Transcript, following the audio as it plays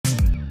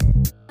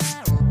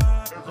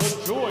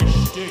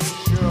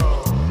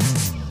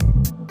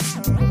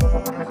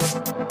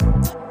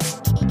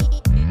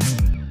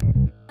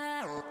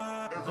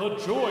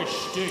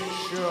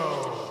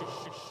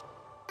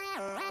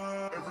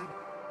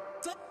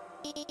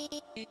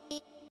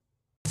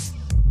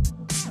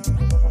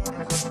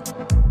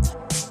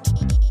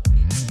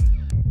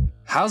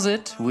How's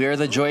it? We're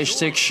the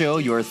Joystick Show.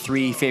 Your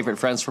three favorite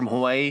friends from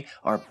Hawaii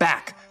are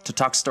back to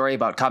talk story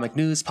about comic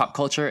news, pop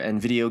culture, and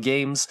video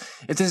games.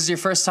 If this is your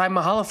first time,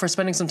 mahalo for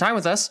spending some time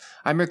with us.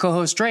 I'm your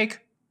co-host Drake.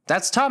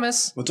 That's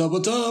Thomas. What's up,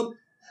 what's up?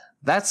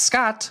 That's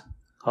Scott.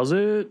 How's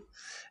it?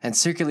 And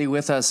secretly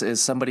with us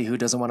is somebody who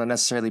doesn't want to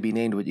necessarily be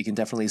named, but you can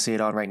definitely say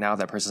it on right now.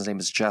 That person's name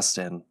is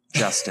Justin.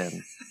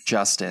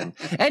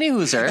 Any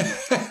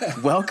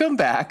hooser, welcome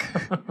back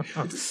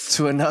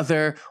to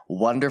another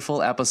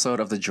wonderful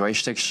episode of the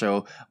Joystick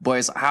Show.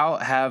 Boys, how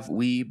have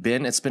we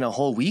been? It's been a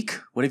whole week.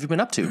 What have you been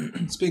up to?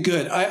 It's been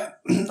good. I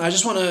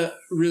just want to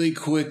really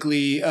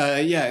quickly,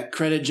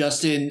 credit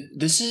Justin.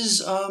 This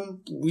is,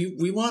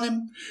 we want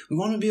him. We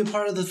want him to be a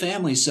part of the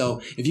family.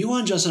 So if you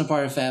want Justin a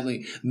part of the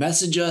family,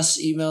 message us,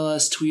 email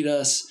us, tweet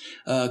us,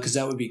 because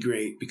that would be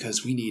great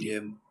because we need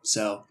him.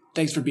 So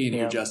thanks for being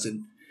here,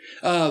 Justin.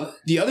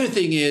 The other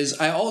thing is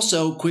I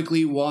also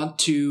quickly want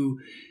to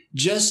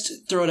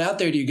just throw it out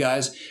there to you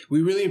guys.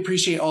 We really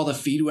appreciate all the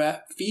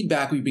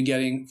feedback we've been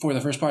getting for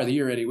the first part of the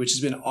year already, which has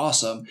been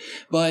awesome.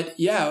 But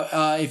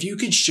if you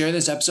could share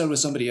this episode with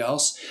somebody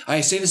else,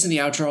 I say this in the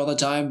outro all the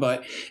time,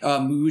 but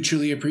we would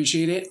truly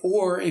appreciate it.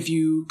 Or if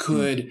you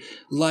could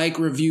like,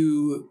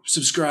 review,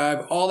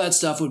 subscribe, all that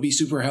stuff would be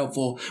super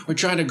helpful. We're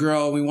trying to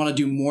grow. We want to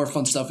do more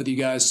fun stuff with you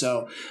guys.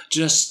 So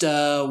just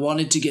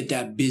wanted to get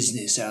that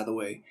business out of the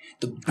way.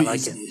 The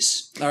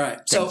business. All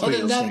right. So other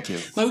than that,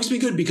 my week's been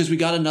good because we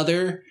got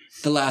another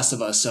The Last of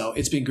Us. So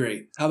it's been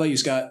great. How about you,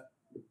 Scott?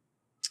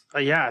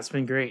 Yeah, it's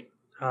been great.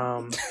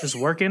 Just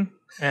working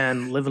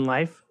and living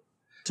life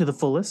to the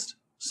fullest.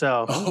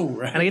 So,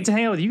 and I get to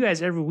hang out with you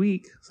guys every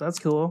week. So that's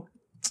cool.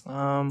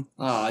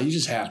 You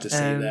just have to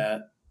say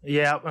that.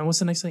 Yeah. And what's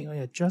the next thing? Oh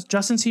yeah,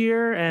 Justin's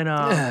here and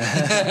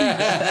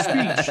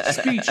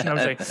speech. No, I'm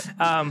sorry.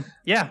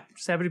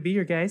 Just happy to be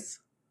here, guys.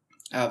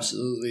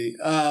 Absolutely.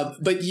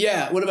 But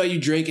yeah, what about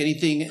you, Drake?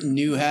 Anything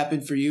new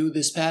happened for you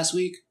this past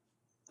week?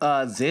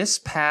 This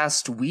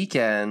past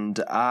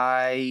weekend,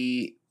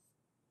 I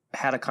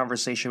had a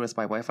conversation with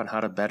my wife on how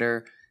to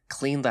better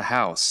clean the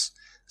house.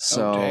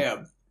 So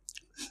damn.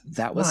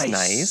 That was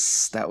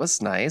nice. That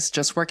was nice.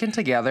 Just working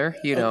together,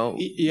 you know.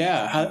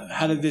 Yeah.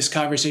 How did this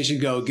conversation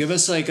go? Give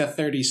us like a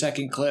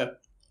 30-second clip.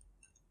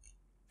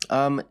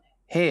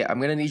 Hey, I'm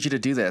going to need you to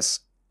do this.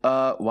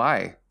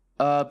 Why?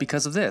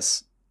 Because of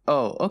this.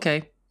 Oh,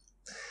 okay.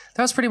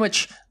 That was pretty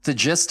much the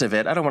gist of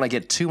it. I don't want to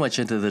get too much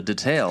into the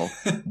detail,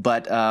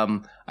 but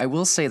I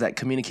will say that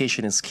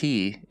communication is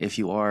key if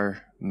you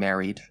are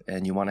married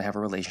and you want to have a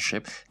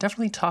relationship.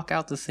 Definitely talk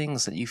out the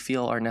things that you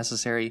feel are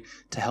necessary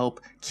to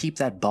help keep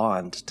that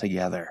bond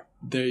together.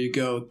 There you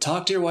go.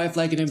 Talk to your wife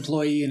like an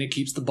employee and it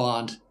keeps the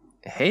bond.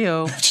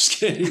 Heyo. Just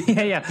kidding.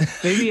 Yeah.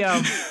 Maybe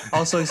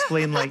also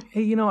explain like,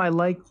 hey, I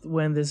like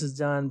when this is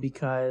done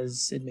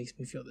because it makes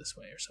me feel this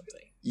way or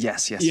something.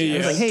 Yes. Yeah.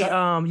 Like, hey,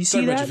 you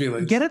see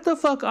that? Get it the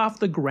fuck off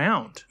the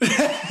ground.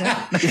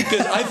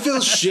 Because I feel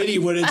shitty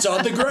when it's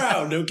on the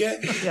ground, okay?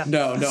 Yeah.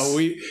 No,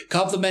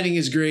 complimenting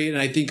is great, and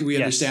I think we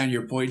understand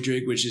your point,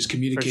 Drake, which is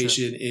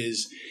communication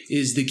is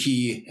the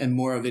key, and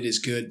more of it is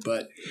good.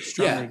 But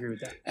strongly agree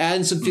with that.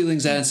 Add some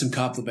feelings, add some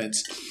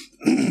compliments.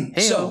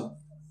 So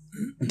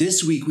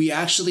this week we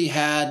actually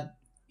had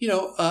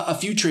a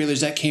few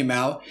trailers that came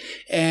out,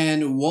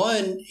 and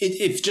one,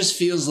 it just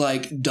feels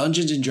like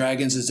Dungeons and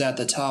Dragons is at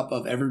the top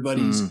of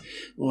everybody's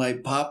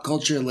like pop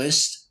culture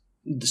list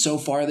so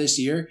far this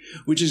year,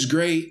 which is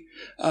great.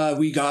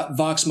 We got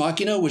Vox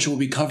Machina, which we'll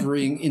be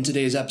covering in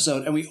today's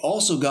episode, and we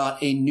also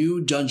got a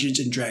new Dungeons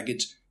and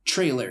Dragons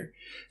trailer.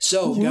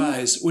 So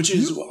guys, which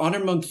is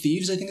Honor Among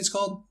Thieves, I think it's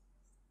called,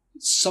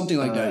 something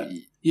like that.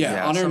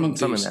 Yeah, Honor Among Thieves.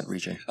 Some in that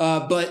region.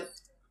 But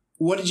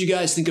what did you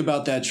guys think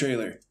about that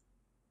trailer?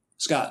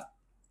 Scott.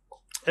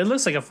 It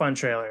looks like a fun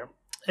trailer.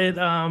 I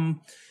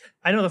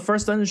know the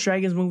first Dungeons &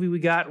 Dragons movie we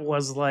got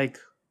was like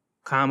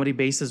comedy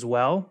based as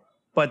well,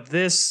 but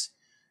this,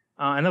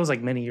 and that was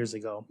like many years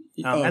ago.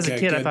 As a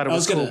kid, I thought it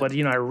was cool, but I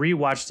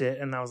rewatched it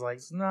and I was like,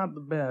 it's not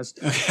the best.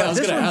 Okay, I was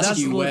going to ask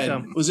you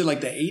when. Was it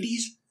like the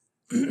 80s?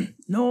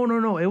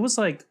 No. It was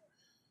like,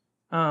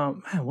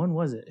 when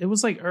was it? It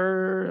was like,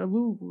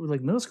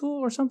 like middle school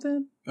or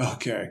something.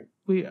 Okay.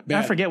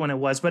 I forget when it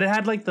was, but it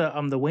had like the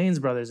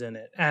Wayans brothers in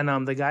it,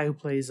 and the guy who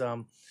plays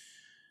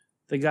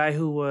the guy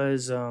who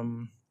was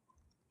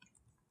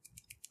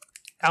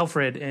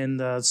Alfred in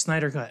the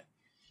Snyder Cut.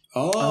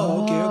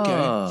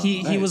 Oh,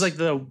 okay. He was like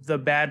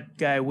the bad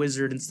guy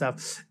wizard and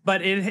stuff,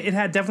 but it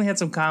had definitely had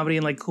some comedy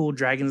and like cool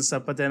dragons and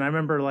stuff. But then I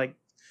remember like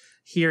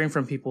hearing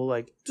from people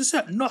like, this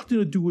had nothing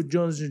to do with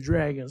Dungeons and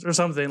Dragons or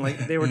something.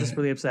 Like they were just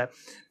really upset.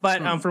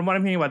 But from what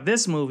I'm hearing about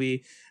this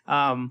movie,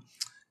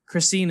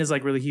 Christine is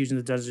like really huge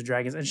into Dungeons and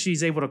Dragons, and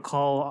she's able to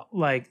call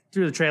like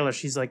through the trailer.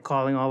 She's like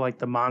calling all like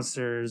the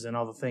monsters and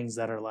all the things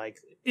that are like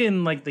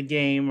in like the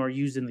game or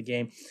used in the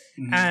game,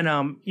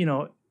 and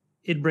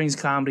it brings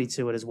comedy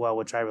to it as well,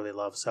 which I really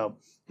love. So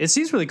it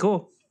seems really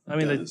cool. I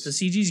mean, the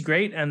CG's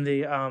great, and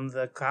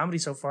the comedy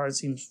so far it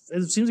seems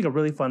like a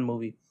really fun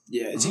movie.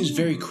 Yeah, it seems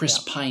very Chris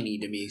Piney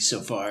to me so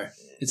far.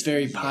 It's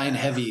very pine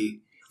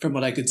heavy from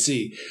what I could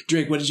see.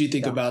 Drake, what did you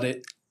think about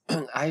it?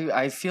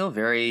 I feel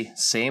very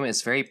same.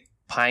 It's very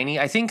piney.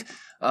 I think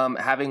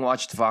having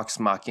watched Vox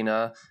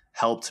Machina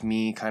helped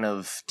me kind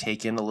of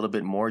take in a little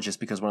bit more, just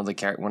because one of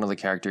the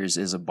characters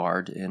is a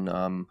bard in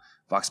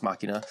Vox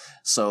Machina.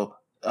 So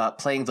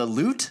playing the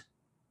lute,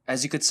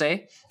 as you could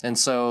say, and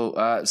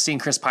so seeing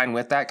Chris Pine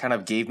with that kind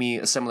of gave me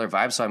a similar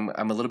vibe. So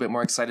I'm a little bit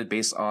more excited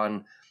based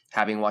on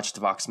having watched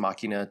Vox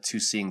Machina to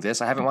seeing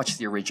this. I haven't watched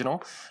the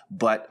original,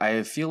 but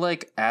I feel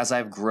like as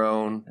I've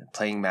grown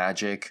playing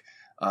Magic,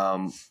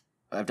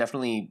 I've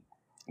definitely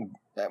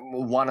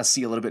want to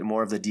see a little bit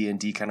more of the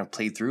D&D kind of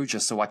played through,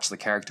 just to watch the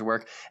character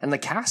work. And the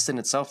cast in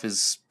itself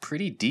is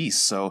pretty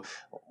decent, so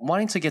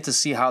wanting to get to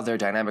see how their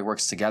dynamic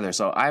works together.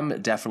 So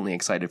I'm definitely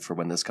excited for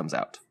when this comes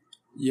out.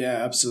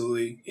 Yeah,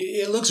 absolutely.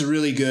 It looks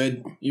really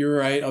good. You're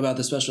right about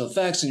the special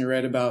effects, and you're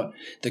right about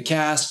the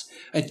cast.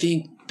 I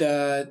think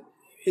that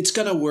it's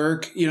going to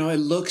work. You know,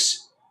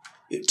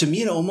 to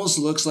me, it almost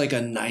looks like a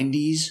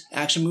 90s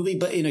action movie,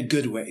 but in a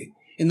good way.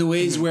 In the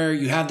ways where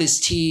you have this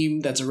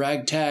team that's a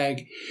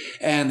ragtag,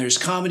 and there's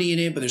comedy in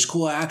it, but there's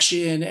cool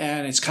action,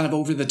 and it's kind of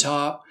over the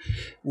top,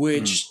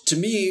 which to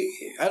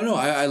me, I don't know,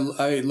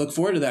 I look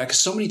forward to that, because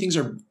so many things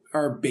are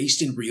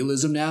based in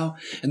realism now,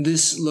 and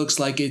this looks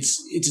like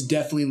it's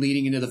definitely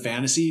leading into the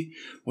fantasy,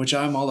 which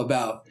I'm all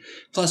about.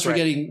 Plus, we're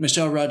getting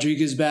Michelle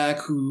Rodriguez back,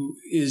 who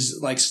is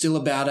like still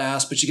a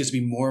badass, but she gets to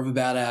be more of a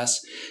badass.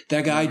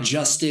 That guy,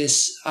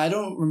 Justice, I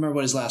don't remember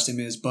what his last name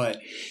is, but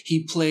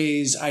he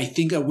plays, I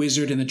think, a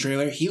wizard in the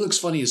trailer. He looks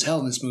funny as hell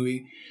in this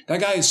movie.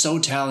 That guy is so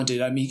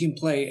talented. I mean, he can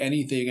play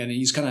anything, and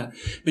he's kind of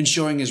been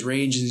showing his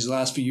range in these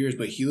last few years,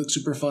 but he looks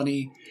super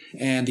funny,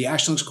 and the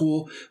action looks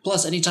cool.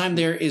 Plus, anytime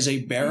there is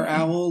a bear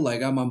owl,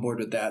 like, I'm on board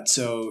with that.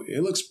 So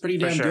it looks pretty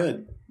damn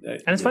good.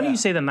 And it's funny you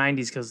say the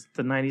 90s, because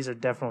the 90s are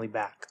definitely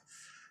back.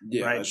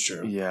 Yeah, right? That's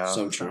true. Yeah.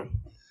 So true.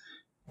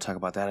 Talk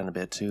about that in a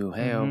bit, too.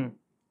 Hey,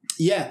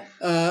 Yeah.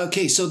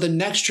 Okay, so the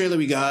next trailer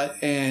we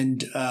got,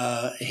 and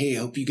hey,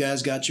 hope you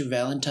guys got your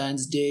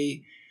Valentine's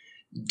Day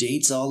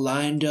dates all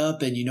lined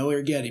up, and you know what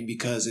you're getting,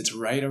 because it's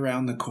right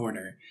around the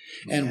corner.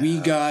 And we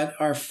got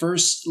our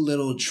first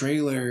little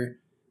trailer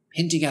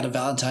hinting at a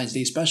Valentine's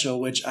Day special,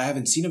 which I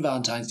haven't seen a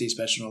Valentine's Day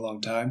special in a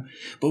long time.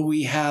 But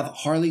we have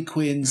Harley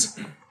Quinn's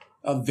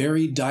a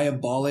very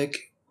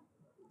diabolic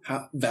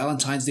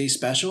Valentine's Day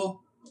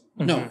special.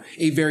 No,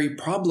 a very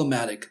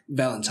problematic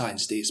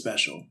Valentine's Day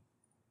special.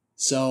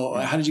 So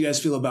how did you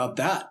guys feel about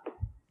that,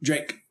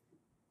 Drake?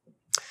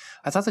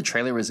 I thought the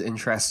trailer was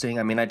interesting.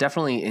 I mean, I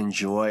definitely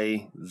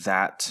enjoy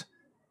that,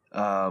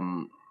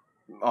 all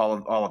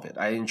of it.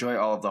 I enjoy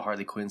all of the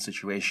Harley Quinn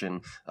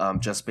situation,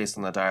 just based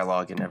on the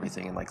dialogue and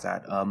everything and like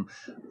that.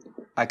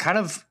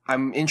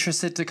 I'm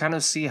interested to kind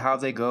of see how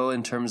they go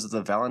in terms of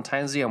the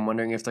Valentine's Day. I'm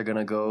wondering if they're going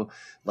to go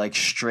like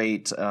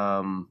straight,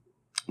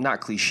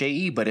 not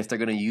cliche-y, but if they're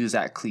going to use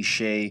that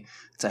cliche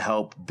to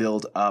help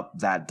build up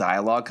that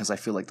dialogue, because I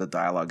feel like the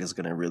dialogue is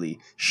going to really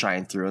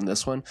shine through in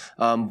this one.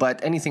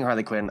 But anything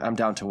Harley Quinn, I'm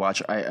down to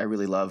watch. I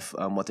really love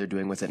what they're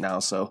doing with it now.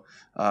 So,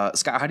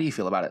 Scott, how do you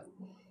feel about it?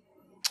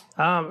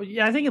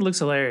 Yeah, I think it looks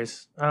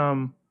hilarious.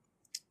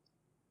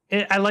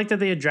 I like that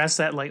they address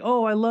that, like,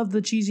 oh, I love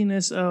the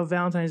cheesiness of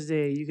Valentine's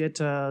Day. You get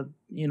to,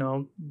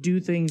 do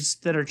things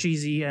that are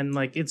cheesy, and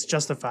like it's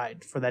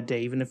justified for that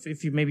day, even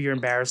if you maybe you're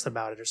embarrassed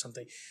about it or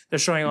something. They're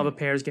showing all the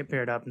pairs get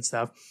paired up and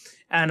stuff.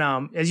 And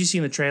as you see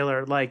in the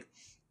trailer, like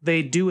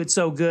they do it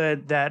so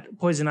good that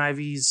Poison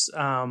Ivy's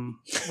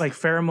like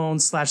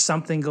pheromones /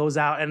 something goes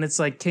out, and it's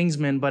like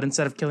Kingsman, but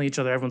instead of killing each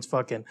other, everyone's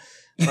fucking.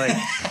 Like,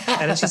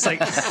 and it's just like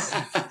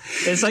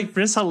it's like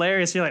just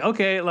hilarious. You're like,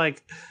 okay,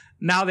 like.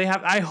 Now they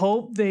have, I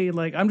hope they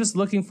like, I'm just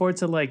looking forward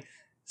to like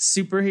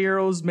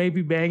superheroes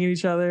maybe banging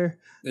each other,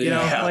 you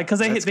know, like, cause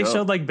they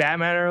showed like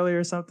Batman earlier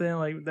or something,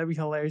 like that'd be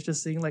hilarious.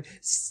 Just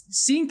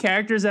seeing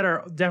characters that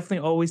are definitely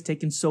always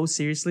taken so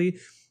seriously,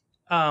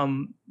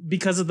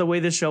 because of the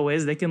way this show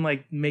is, they can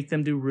like make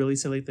them do really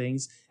silly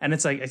things and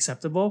it's like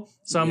acceptable.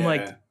 So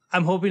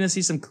I'm hoping to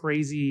see some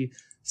crazy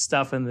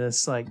stuff in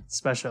this like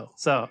special,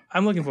 so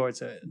I'm looking forward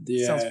to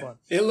it. Sounds fun.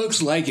 It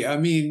looks like it. I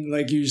mean,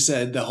 like you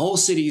said, the whole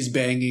city's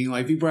banging,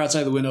 like people are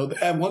outside the window.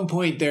 At one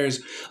point there's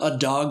a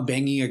dog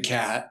banging a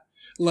cat,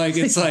 like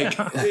it's like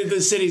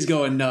the city's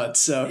going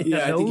nuts. So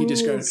I think you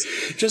described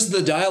it. Just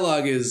the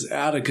dialogue is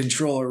out of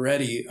control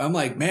already. I'm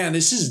like, man,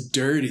 this is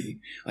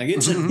dirty. Like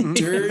it's a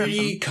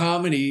dirty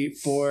comedy.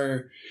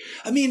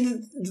 I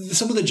mean,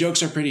 some of the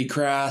jokes are pretty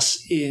crass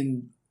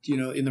in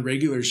the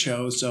regular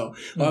show. So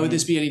why would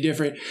this be any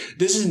different?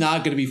 This is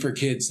not going to be for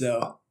kids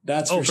though.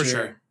 That's for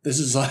sure. This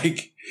is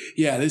like,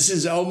 this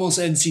is almost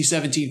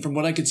NC-17 from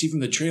what I could see from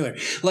the trailer.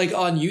 Like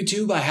on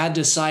YouTube, I had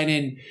to sign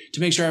in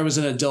to make sure I was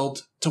an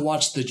adult to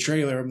watch the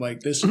trailer. I'm like,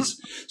 this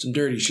is some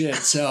dirty shit.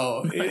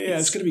 So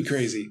it's going to be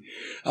crazy.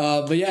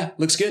 But yeah,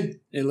 looks good.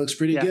 It looks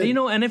pretty good.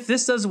 And if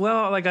this does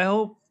well, like I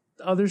hope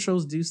other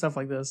shows do stuff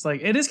like this.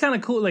 Like it is kind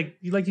of cool. Like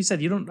you said,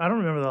 I don't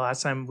remember the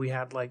last time we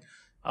had like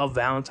a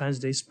Valentine's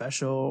Day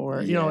special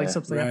or you know like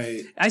something like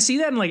right. that. I see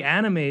that in like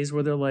animes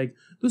where they're like,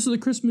 this is a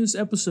Christmas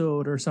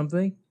episode or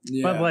something.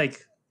 Yeah. But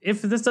like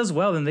if this does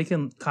well,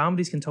 then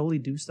comedies can totally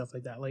do stuff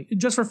like that. Like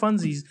just for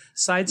funsies,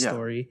 side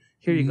story.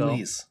 Here you go.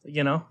 Please.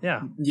 You know?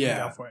 Yeah.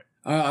 Yeah. Go for it.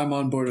 I'm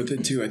on board with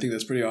it too. I think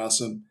that's pretty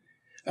awesome.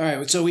 All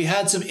right. So we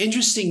had some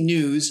interesting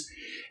news,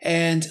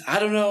 and I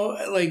don't know,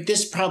 like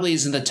this probably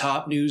isn't the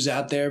top news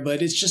out there,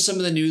 but it's just some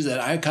of the news that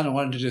I kind of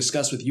wanted to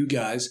discuss with you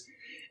guys.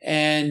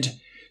 And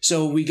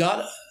so we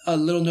got a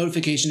little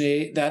notification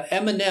today that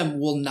M&M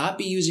will not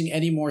be using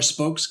any more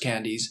spokes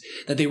candies,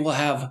 that they will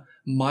have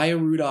Maya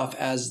Rudolph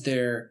as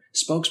their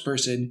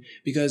spokesperson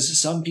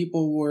because some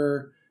people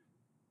were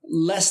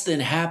less than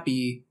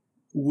happy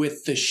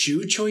with the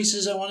shoe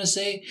choices, I want to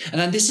say.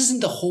 And this isn't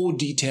the whole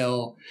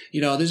detail,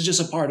 this is just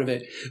a part of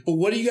it. But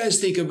what do you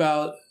guys think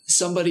about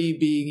somebody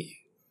being,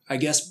 I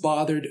guess,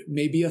 bothered,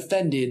 maybe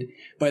offended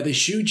by the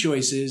shoe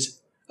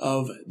choices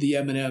of the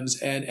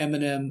M&Ms and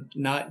M&M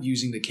not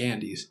using the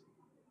candies?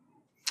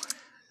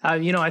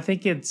 I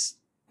think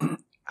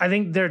I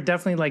think they're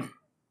definitely like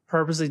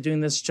purposely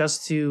doing this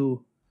just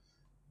to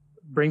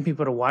bring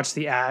people to watch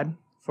the ad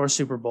for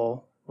Super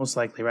Bowl, most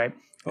likely, right?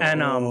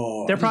 And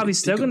they're probably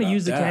still going to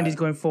use the candies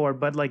going forward,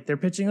 but like they're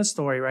pitching a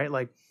story, right?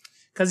 Like,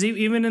 because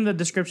even in the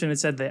description it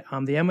said that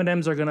the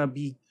M&Ms are going to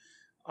be,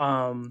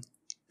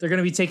 they're going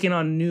to be taking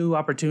on new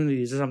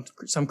opportunities or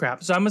some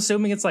crap. So I'm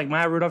assuming it's like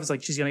Maya Rudolph is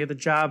like she's going to get the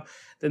job.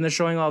 Then they're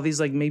showing all these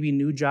like maybe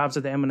new jobs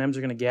that the M&Ms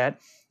are going to get,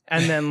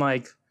 and then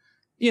like,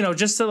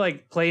 just to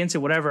like play into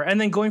whatever. And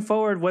then going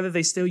forward, whether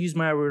they still use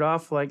Maya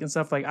Rudolph like and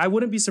stuff, like I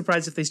wouldn't be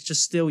surprised if they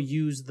just still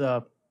use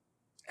the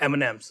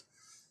M&Ms.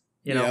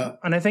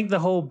 And I think the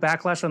whole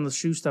backlash on the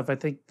shoe stuff, I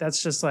think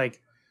that's just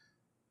like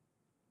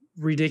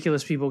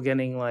ridiculous people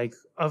getting like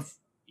the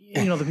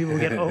people who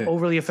get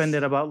overly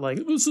offended about like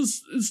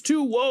it's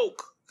too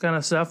woke kind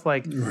of stuff.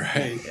 Like,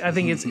 right. I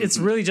think it's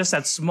really just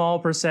that small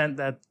percent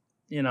that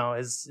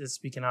is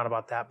speaking out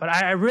about that. But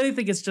I really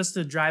think it's just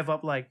to drive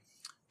up like,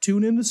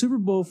 tune in to Super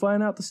Bowl,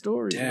 find out the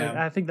story. Like,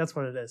 I think that's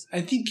what it is.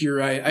 I think you're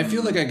right. I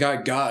feel like I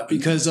got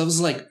because I was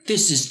like,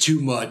 this is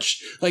too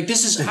much. Like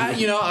this is,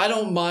 I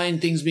don't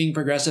mind things being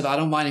progressive. I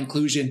don't mind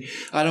inclusion.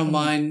 I don't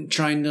mind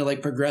trying to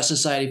like progress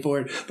society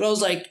forward. But I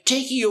was like,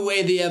 taking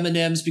away the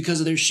M&Ms because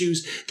of their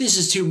shoes, this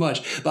is too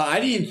much. But I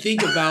didn't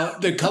think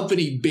about the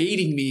company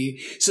baiting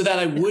me so that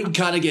I would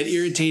kind of get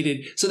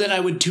irritated. So then I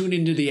would tune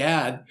into the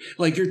ad.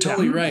 Like you're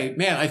totally right.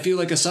 Man, I feel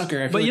like a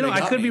sucker. I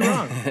could be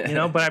wrong,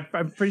 but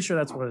I'm pretty sure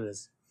that's what it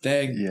is.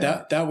 Dang,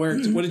 that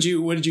worked. What did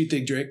you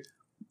think, Drake?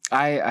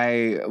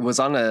 I was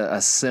on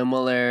a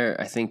similar,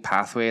 I think,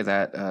 pathway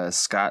that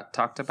Scott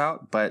talked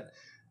about, but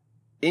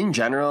in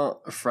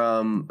general,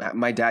 from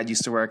my dad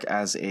used to work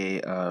as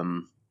a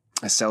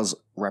sales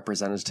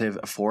representative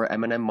for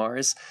M&M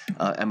Mars.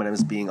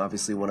 M&M's being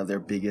obviously one of their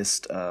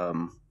biggest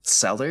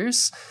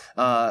sellers.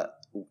 I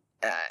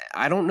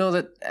don't know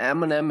that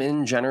M&M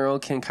in general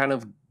can kind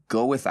of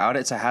go without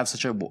it to have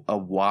such a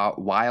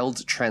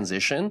wild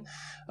transition.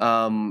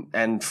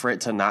 And for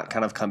it to not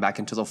kind of come back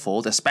into the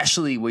fold,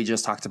 especially we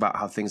just talked about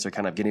how things are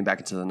kind of getting back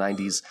into the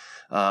 90s.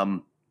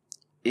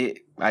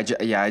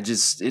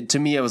 To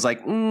me, it was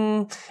like,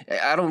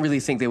 I don't really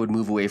think they would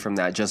move away from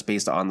that just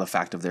based on the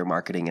fact of their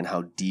marketing and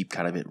how deep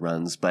kind of it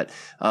runs. But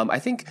I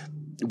think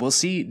we'll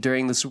see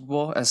during the Super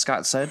Bowl, as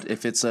Scott said,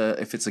 if it's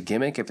a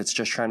gimmick, if it's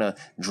just trying to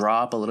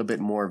draw up a little bit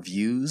more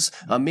views,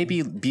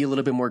 maybe be a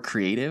little bit more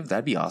creative.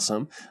 That'd be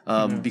awesome.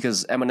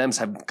 Because M&Ms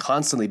have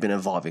constantly been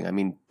evolving. I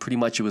mean, pretty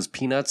much it was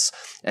peanuts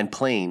and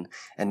plain,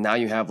 and now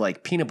you have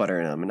like peanut butter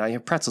in them, and now you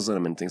have pretzels in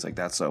them and things like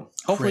that. So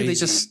hopefully they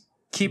just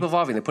keep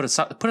evolving. They put a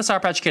Sour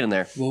Patch Kid in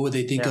there. What would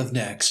they think of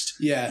next?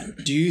 Yeah.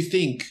 Do you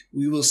think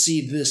we will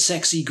see the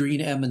sexy green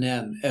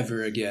M&M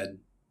ever again?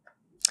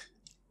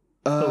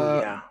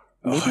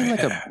 Maybe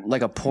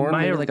like a porn,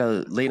 maybe like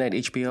a late night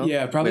HBO.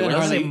 Yeah, probably on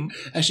Harley.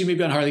 Actually,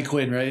 maybe on Harley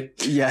Quinn, right?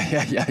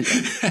 Yeah.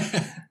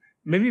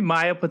 Maybe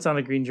Maya puts on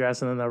a green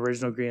dress and then the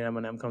original green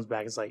M&M comes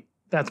back. It's like,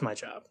 that's my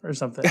job or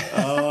something.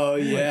 Oh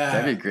yeah,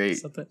 that'd be great.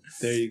 Something.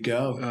 There you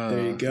go.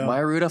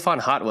 Maya Rudolph on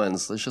Hot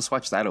Ones. Let's just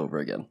watch that over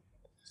again.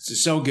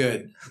 It's so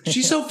good.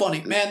 She's so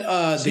funny, man.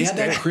 They had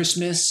that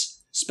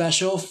Christmas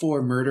special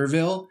for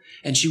Murderville,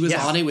 and she was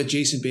on it with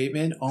Jason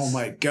Bateman. Oh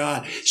my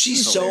god,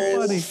 she's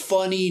so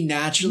funny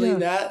naturally.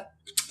 That.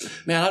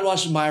 Man, I'd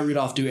watch Maya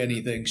Rudolph do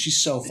anything. She's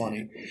so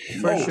funny.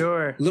 For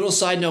sure. Little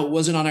side note,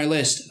 wasn't on our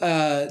list.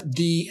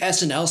 The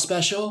SNL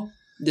special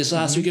this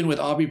last weekend with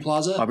Aubrey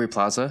Plaza.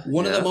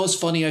 One of the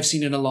most funny I've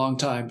seen in a long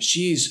time.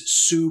 She's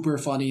super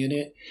funny in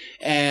it.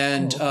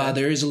 And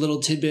there is a little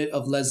tidbit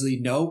of Leslie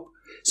Knope.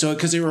 So,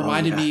 because it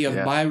reminded me of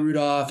Maya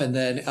Rudolph and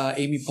then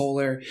Amy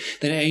Poehler.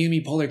 Then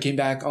Amy Poehler came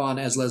back on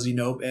as Leslie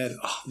Knope, and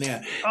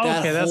that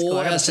whole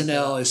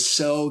SNL is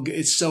so good.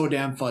 It's so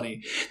damn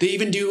funny. They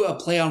even do a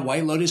play on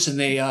White Lotus, and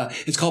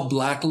it's called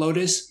Black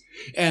Lotus.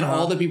 And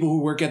all the people who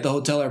work at the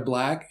hotel are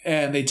black,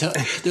 and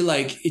they're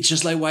like, it's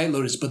just like White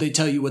Lotus, but they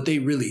tell you what they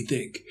really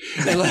think.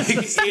 And like,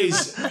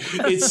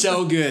 it's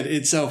so good.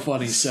 It's so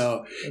funny.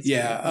 So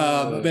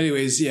but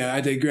anyways,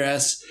 I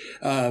digress.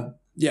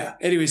 Yeah.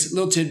 Anyways,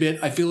 little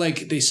tidbit. I feel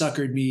like they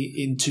suckered me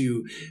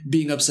into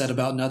being upset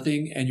about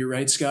nothing. And you're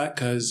right, Scott,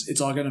 because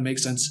it's all going to make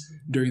sense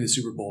during the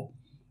Super Bowl.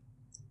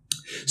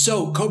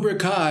 So Cobra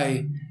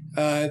Kai,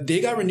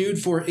 they got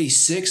renewed for a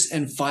 6th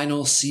and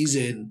final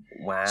season.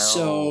 Wow.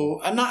 So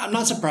I'm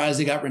not surprised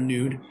they got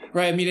renewed,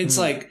 right? I mean, it's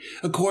like,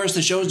 of course,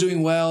 the show's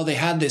doing well. They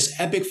had this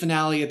epic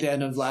finale at the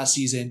end of last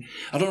season.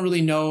 I don't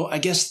really know. I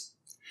guess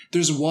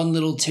there's one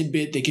little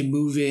tidbit they can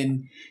move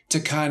in to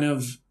kind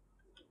of,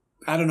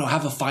 I don't know,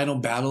 have a final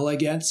battle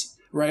against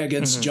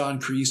John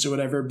Kreese or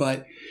whatever.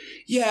 But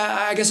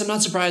yeah, I guess I'm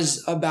not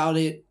surprised about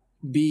it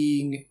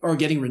being or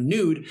getting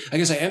renewed. I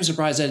guess I am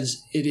surprised that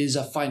it is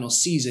a final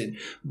season.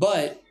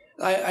 But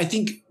I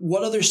think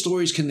what other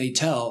stories can they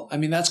tell? I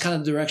mean, that's kind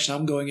of the direction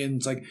I'm going in.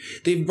 It's like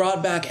they've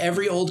brought back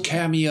every old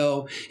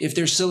cameo. If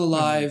they're still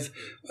alive,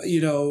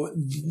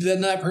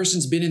 then that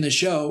person's been in the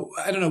show.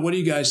 I don't know. What do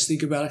you guys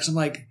think about it? Because I'm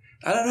like,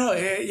 I don't know.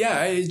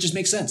 Yeah, it just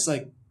makes sense.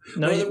 Like,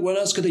 what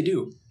else could they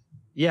do?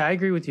 Yeah, I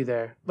agree with you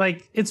there.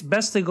 Like, it's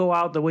best to go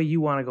out the way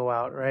you want to go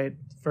out, right?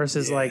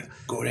 Versus like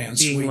go down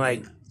being swinging.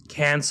 like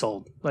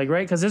canceled, like,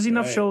 right? Because there's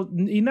enough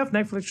enough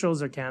Netflix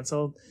shows are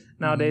canceled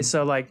nowadays.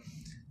 So like,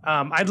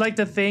 I'd like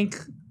to think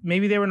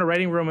maybe they were in a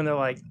writing room and they're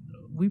like,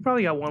 we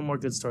probably got one more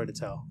good story to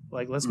tell.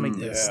 Like, let's make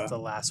this the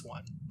last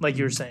one, like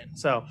you were saying.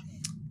 So,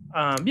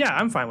 yeah,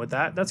 I'm fine with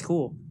that. That's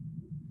cool.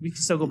 We can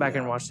still go back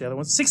and watch the other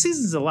ones. 6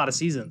 seasons is a lot of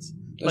seasons.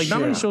 That's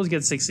not many shows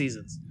get 6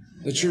 seasons.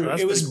 That's true.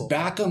 It was cool.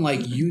 Back on like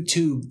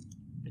YouTube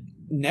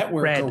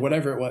Network Red. Or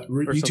whatever it was.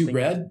 YouTube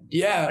Red?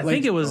 Yeah. I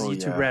think it was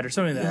YouTube Red or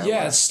something like that.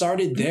 Yeah, it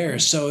started there.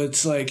 So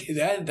it's like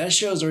that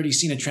show's already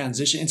seen a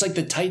transition. It's like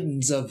the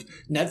Titans of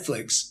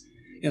Netflix.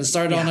 It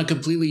started on a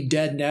completely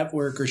dead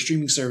network or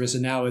streaming service,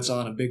 and now it's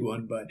on a big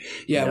one. But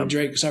yeah,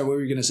 Drake, sorry, what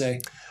were you going to say?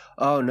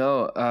 Oh,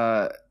 no.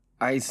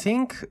 I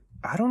think,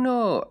 I don't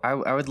know.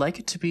 I would like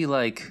it to be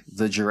like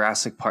the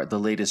Jurassic Park, the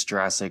latest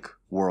Jurassic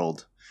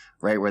World.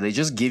 Right, where they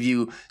just give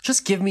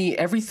me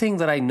everything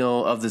that I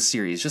know of the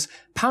series. Just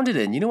pound it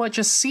in. You know what?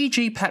 Just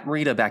CG Pat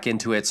Morita back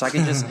into it so I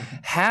can just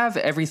have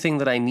everything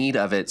that I need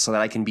of it so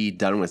that I can be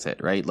done with it,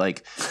 right?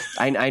 Like,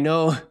 I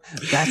know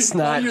that's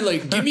not... You're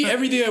like, give me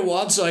everything I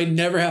want so I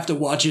never have to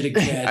watch it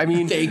again. I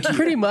mean, thank you.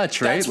 Pretty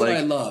much, right? That's what I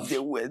love.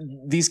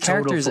 These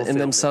characters in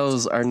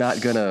themselves are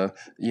not going to,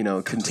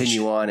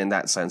 continue on in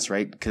that sense,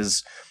 right?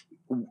 Because...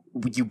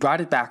 you brought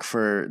it back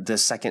for the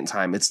second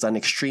time. It's done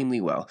extremely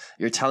well.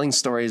 You're telling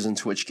stories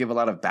into which give a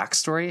lot of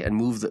backstory and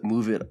move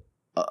it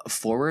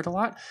forward a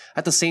lot.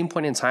 At the same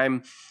point in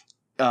time,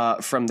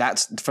 from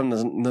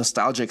the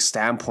nostalgic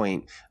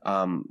standpoint,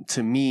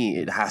 to me,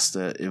 it has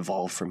to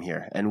evolve from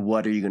here. And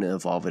what are you going to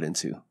evolve it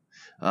into?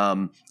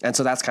 And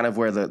so that's kind of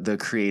where the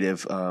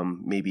creative,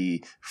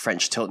 maybe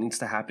French tilt needs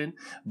to happen.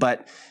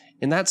 But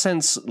in that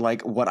sense,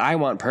 like what I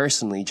want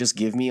personally, just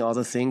give me all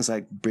the things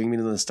that bring me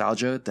to the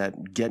nostalgia,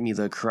 that get me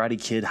the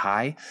Karate Kid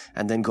high,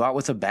 and then go out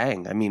with a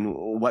bang. I mean,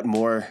 what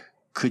more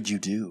could you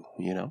do,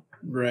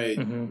 Right,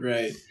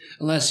 right.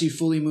 Unless you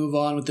fully move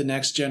on with the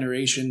next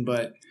generation.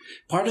 But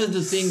part of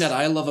the thing that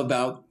I love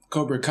about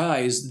Cobra Kai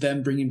is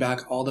them bringing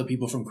back all the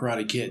people from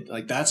Karate Kid.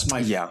 Like, that's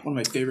one of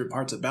my favorite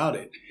parts about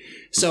it.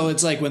 So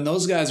it's like when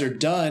those guys are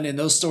done and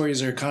those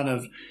stories are kind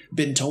of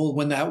been told,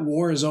 when that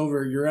war is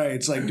over, you're right.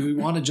 It's like, do we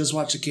want to just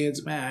watch the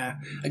kids? I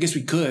guess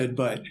we could,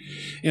 but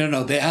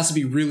no, it has to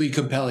be really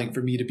compelling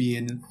for me to be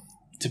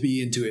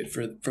into it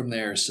from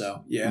there.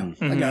 So yeah,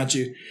 I got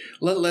you.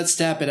 Let's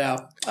tap it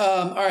out.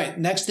 All right.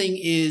 Next thing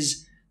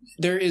is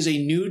there is a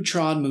new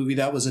Tron movie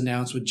that was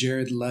announced with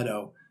Jared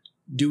Leto.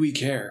 Do we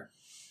care?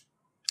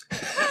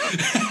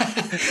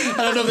 I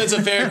don't know if that's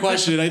a fair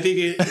question. I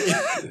think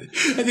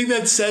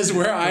that says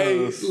where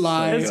I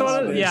lie. It's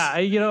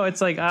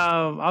it's like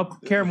I'll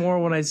care more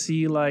when I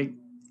see like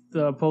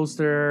the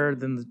poster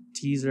than the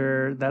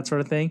teaser, that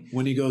sort of thing.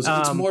 When he goes,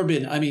 it's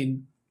morbid. I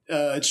mean,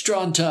 it's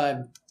Tron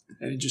time,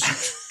 and he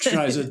just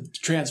tries to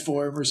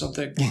transform or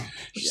something.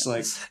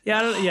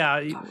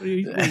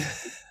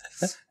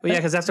 But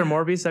because after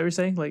Morbius, that you're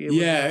saying, like,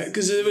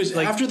 because it was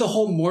like, after the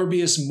whole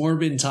Morbius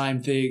Morbin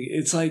time thing.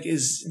 It's like,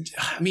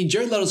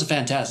 Jared Leto's a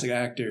fantastic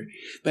actor,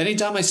 but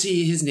anytime I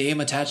see his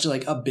name attached to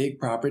like a big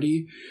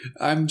property,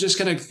 I'm just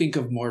gonna think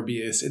of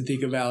Morbius and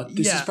think about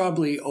this is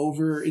probably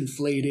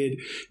overinflated,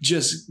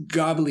 just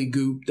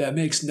gobbledygook that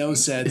makes no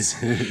sense.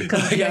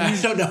 I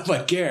don't know if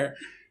I care.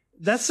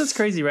 That's just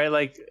crazy, right?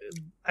 Like,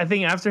 I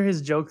think after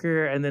his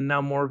Joker and then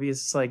now Morbius,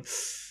 it's like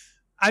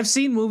I've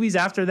seen movies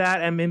after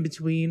that and in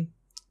between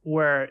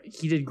where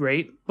he did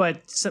great,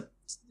 but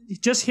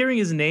just hearing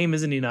his name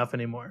isn't enough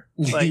anymore.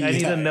 Like, I need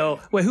to know,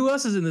 wait, who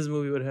else is in this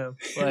movie with him?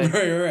 Like,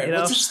 right.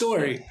 What's the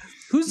story?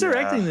 Who's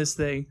directing this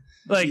thing?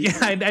 Like,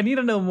 I need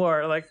to know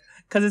more. Like,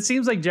 because it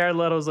seems like Jared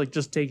Leto's like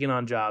just taking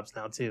on jobs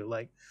now too.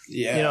 Like,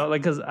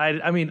 because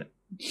I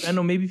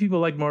know maybe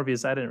people like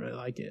Morbius. I didn't really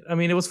like it. I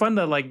mean, it was fun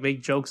to like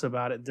make jokes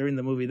about it during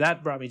the movie.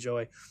 That brought me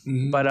joy.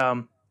 Mm-hmm. But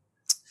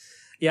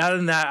other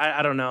than that,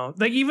 I don't know.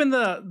 Like, even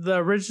the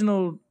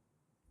original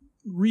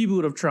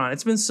reboot of Tron,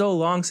 it's been so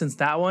long since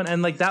that one,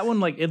 and like that one,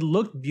 like, it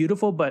looked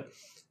beautiful, but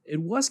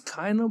it was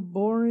kind of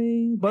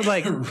boring, but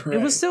like Right.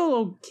 it was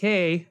still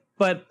okay.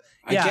 But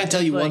yeah, I can't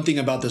tell you like, one thing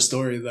about the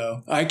story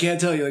though. I can't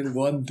tell you like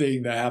one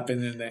thing that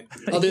happened in it.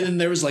 Other than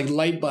there was like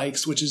light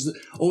bikes, which is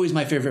always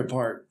my favorite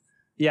part.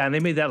 Yeah, and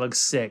they made that look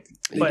sick.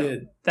 They But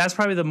did. that's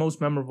probably the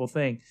most memorable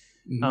thing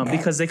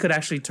because they could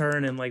actually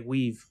turn and like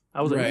weave.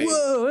 I was Right. like,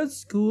 whoa,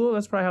 that's cool.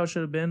 That's probably how it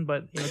should have been.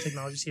 But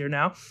technology's here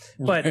now.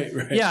 But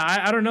Right. yeah,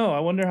 I don't know.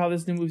 I wonder how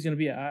this new movie's gonna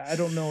be. I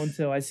don't know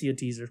until I see a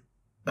teaser.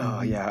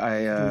 Oh yeah,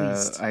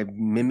 I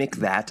mimic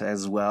that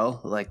as well.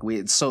 Like we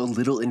had so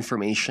little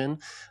information,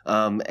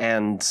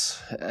 and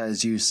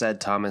as you said,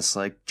 Thomas,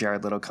 like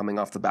Jared Leto coming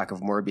off the back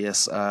of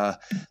Morbius,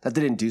 that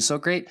didn't do so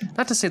great.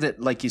 Not to say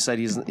that, like you said,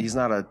 he's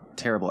not a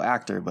terrible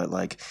actor, but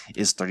like,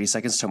 is 30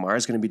 Seconds to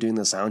Mars going to be doing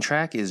the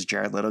soundtrack? Is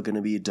Jared Leto going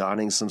to be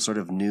donning some sort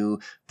of new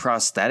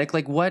prosthetic?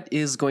 Like, what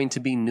is going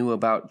to be new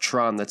about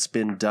Tron that's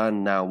been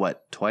done now?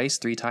 What, twice,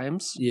 3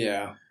 times?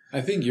 Yeah. I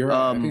think you're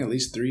right. I think at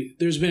least 3.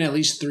 There's been at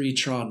least 3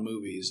 Tron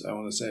movies, I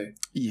want to say.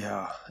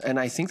 Yeah, and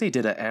I think they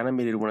did an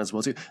animated one as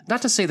well too.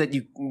 Not to say that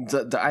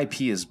the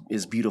IP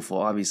is beautiful,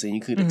 obviously, and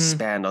you could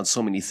expand on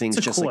so many things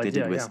just cool like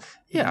they idea,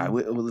 did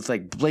with with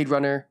like Blade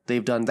Runner.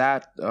 They've done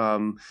that.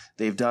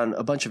 They've done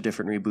a bunch of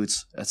different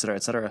reboots, et cetera,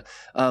 et cetera.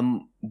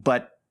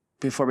 But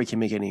before we can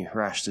make any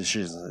rash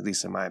decisions, at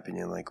least in my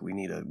opinion, like we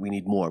need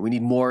more. We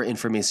need more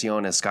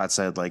information, as Scott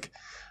said. Like,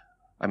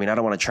 I mean, I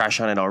don't want to trash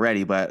on it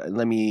already, but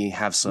let me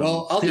have some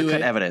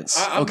clear-cut evidence.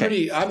 I'm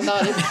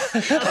not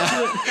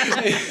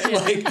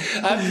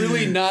I'm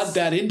really not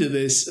that into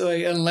this,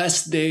 like,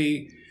 unless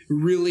they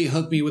really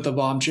hook me with a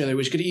bomb trailer,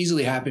 which could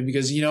easily happen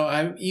because,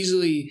 I'm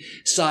easily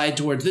side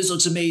towards this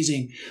looks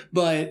amazing,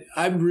 but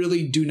I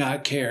really do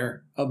not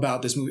care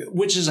about this movie,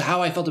 which is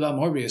how I felt about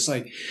Morbius.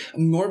 Like,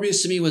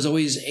 Morbius to me was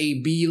always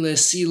a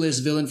B-list,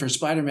 C-list villain for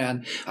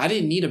Spider-Man. I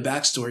didn't need a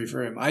backstory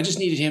for him. I just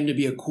needed him to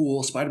be a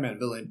cool Spider-Man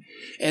villain.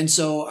 And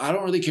so I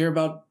don't really care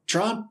about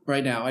Tron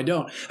right now. I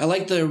don't. I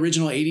like the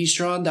original 80s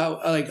Tron.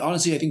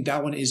 Honestly, I think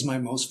that one is my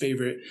most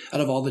favorite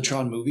out of all the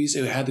Tron movies.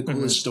 It had the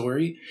coolest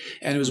story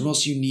and it was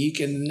most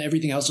unique, and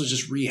everything else was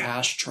just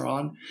rehashed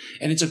Tron.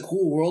 And it's a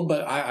cool world,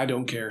 but I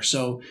don't care.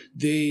 So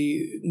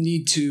they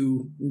need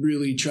to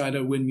really try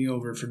to win me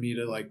over for me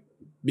to like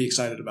be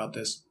excited about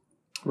this.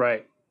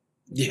 Right.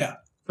 Yeah.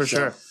 For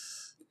sure.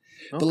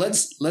 But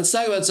let's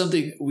talk about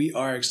something we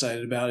are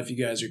excited about if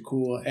you guys are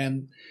cool.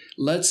 And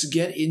let's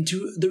get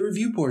into the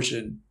review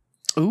portion.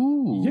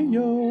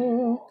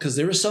 Ooh. Because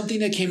there was something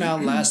that came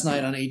out last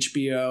night on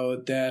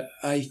HBO that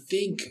I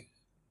think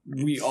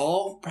we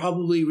all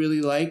probably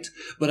really liked,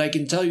 but I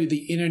can tell you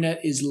the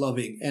internet is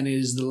loving, and it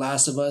is The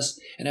Last of Us,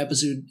 and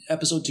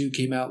episode 2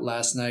 came out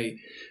last night.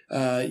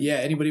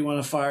 Anybody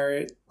want to fire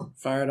it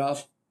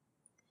off?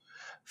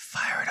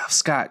 Fire it off.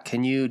 Scott, do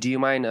you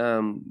mind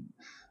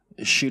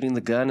shooting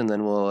the gun, and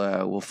then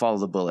we'll follow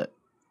the bullet?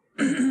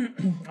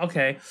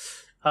 Okay.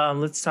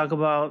 Let's talk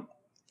about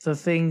the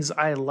things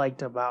I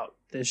liked about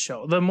this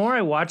show. The more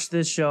I watched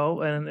this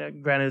show,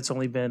 and granted it's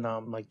only been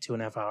like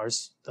 2.5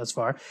 hours thus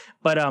far,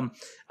 but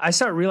I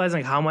start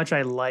realizing how much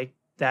I like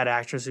that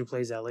actress who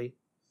plays Ellie.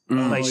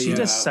 She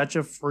does such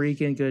a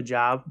freaking good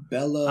job.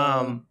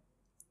 Bella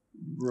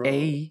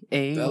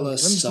Bella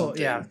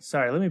something.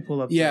 Let me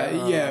pull up.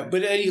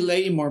 But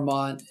Lady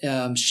Mormont,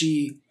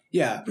 she's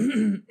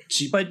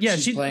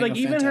playing like a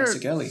even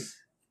fantastic her. Ellie.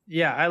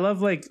 Yeah, I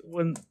love like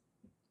when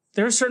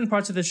there are certain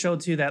parts of the show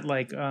too that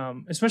like,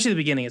 especially the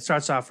beginning, it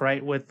starts off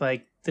right with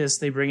like this.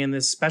 They bring in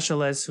this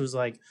specialist who's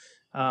like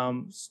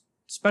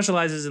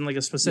specializes in like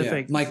a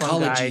specific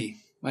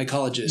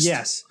mycologist.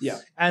 Yes. Yeah.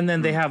 And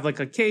then they have like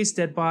a case,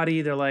 dead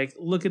body. They're like,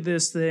 look at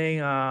this thing.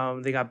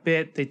 They got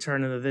bit. They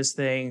turn into this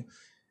thing.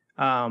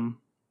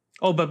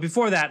 But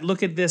before that,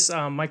 look at this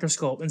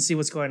microscope and see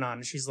what's going on.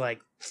 And she's like,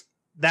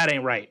 that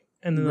ain't right.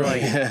 And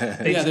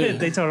then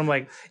they told him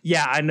like,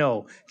 yeah, I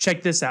know.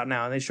 Check this out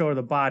now. And they show her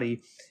the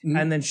body. Mm-hmm.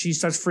 And then she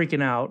starts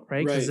freaking out,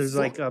 right? Because there's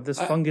like this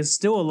fungus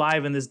still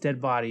alive in this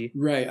dead body.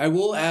 Right. I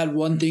will add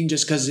one thing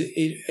just because it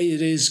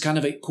is kind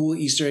of a cool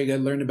Easter egg I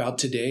learned about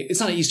today. It's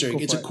not an Easter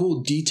egg. It's a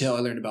cool detail I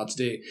learned about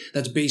today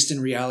that's based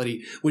in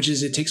reality, which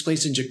is it takes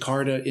place in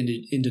Jakarta,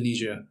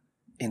 Indonesia.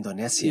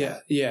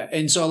 Indonesia. Yeah.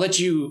 And so I'll let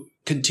you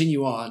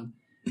continue on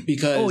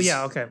because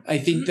I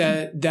think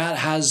that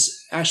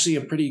has actually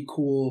a pretty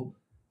cool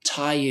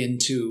tie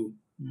into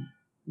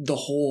the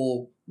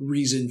whole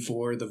reason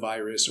for the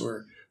virus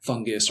or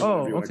fungus or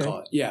whatever you want to call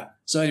it. Yeah.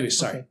 So anyway,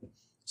 sorry. Okay.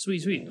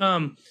 Sweet.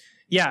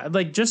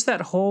 Like just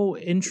that whole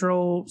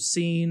intro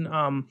scene,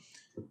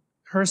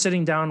 her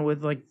sitting down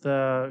with like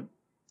the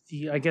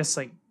I guess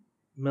like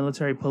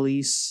military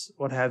police,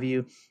 what have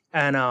you.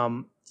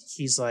 And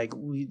he's like,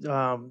 we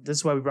this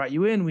is why we brought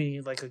you in. We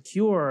need like a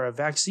cure or a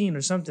vaccine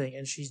or something.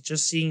 And she's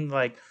just seeing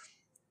like,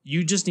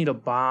 you just need a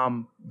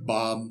bomb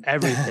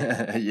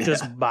everything.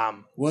 Just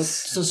bomb.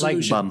 What's the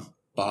solution? Like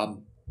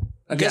bomb.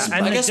 I guess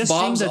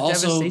bomb's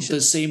also the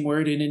same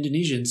word in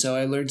Indonesian, so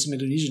I learned some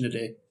Indonesian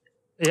today.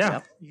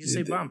 Yeah, you can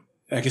say bomb.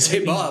 I can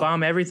say bomb.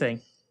 Bomb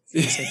everything.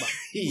 You can say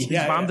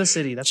bomb. Bomb the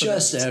city. That's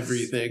just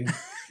everything.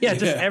 Yeah,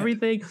 just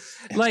everything.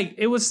 Like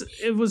it was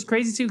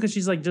crazy too because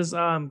she's like, just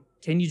can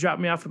you drop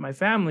me off with my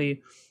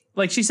family?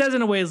 Like she says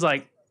in a way, it's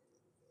like,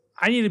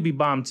 I need to be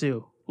bombed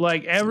too.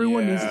 Like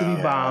everyone needs to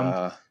be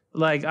bombed.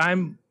 Like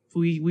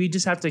we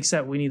just have to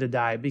accept we need to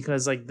die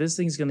because like this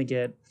thing's gonna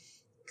get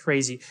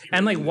crazy.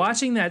 And like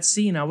watching that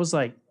scene, I was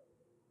like,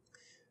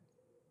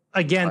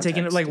 again,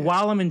 taking it like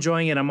while I'm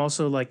enjoying it, I'm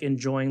also like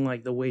enjoying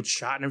like the way it's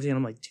shot and everything. And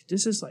I'm like, dude,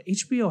 this is like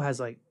HBO has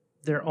like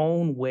their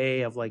own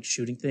way of like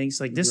shooting things.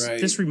 Like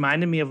this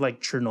reminded me of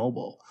like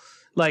Chernobyl.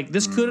 Like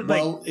this could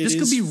this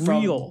could be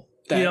real.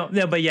 You know,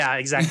 yeah, but yeah,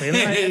 exactly. And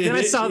then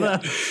I saw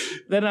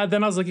then I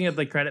was looking at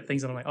the credit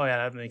things and I'm like, oh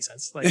yeah, that makes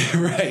sense. Like,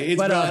 right,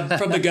 it's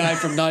from the guy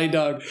from Naughty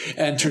Dog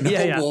and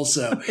Chernobyl.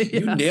 So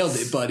you nailed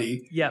it,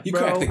 buddy. Yeah, you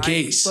cracked the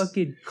case. I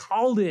fucking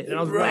called it, and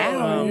I was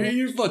wow,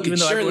 you're fucking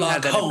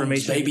Sherlock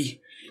Holmes,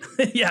 baby.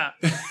 Yeah,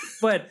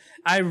 but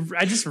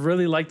I just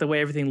really like the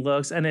way everything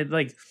looks, and it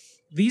like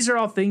these are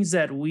all things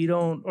that we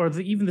don't, or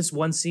even this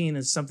one scene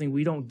is something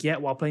we don't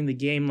get while playing the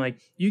game. Like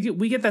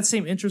we get that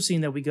same intro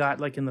scene that we got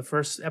like in the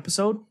first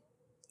episode.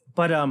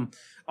 But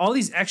all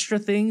these extra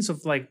things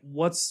of like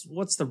what's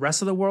the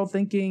rest of the world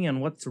thinking and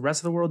what's the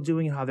rest of the world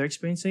doing and how they're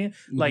experiencing it,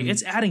 like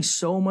it's adding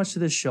so much to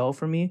this show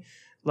for me.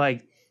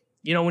 Like,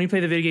 you know, when you play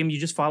the video game, you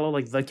just follow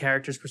like the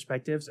characters'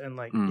 perspectives and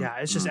like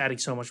it's just adding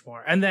so much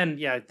more. And then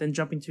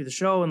jumping to the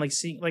show and like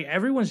seeing like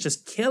everyone's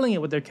just killing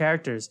it with their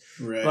characters.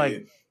 Right.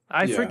 Like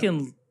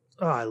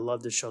I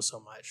love this show so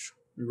much.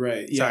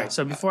 Right. Yeah. Sorry.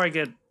 So before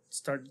I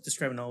start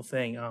describing the whole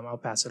thing, I'll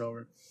pass it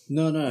over.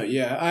 No,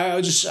 yeah. I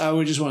would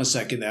just want to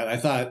second that. I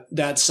thought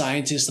that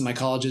scientist and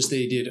mycologist,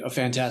 they did a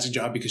fantastic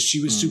job because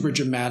she was super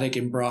dramatic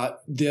and brought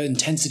the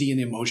intensity and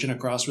the emotion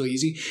across really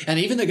easy. And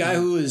even the guy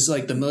who was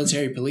like the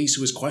military police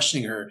who was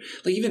questioning her,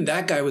 like even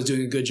that guy was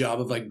doing a good job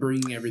of like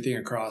bringing everything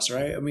across,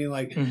 right? I mean,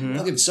 like,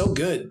 fucking so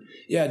good.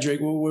 Yeah, Drake,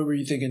 what were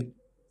you thinking?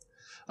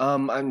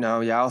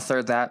 I'll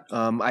third that.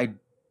 I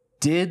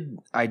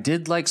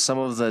did like some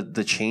of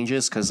the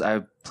changes because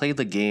I played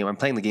the game. I'm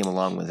playing the game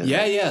along with it.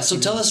 Yeah. So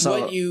tell us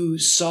what you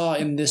saw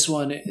in this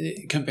one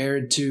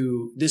compared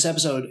to this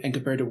episode and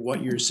compared to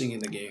what you're seeing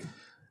in the game.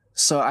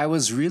 So I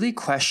was really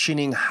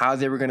questioning how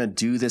they were going to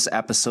do this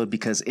episode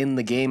because in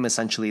the game,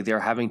 essentially,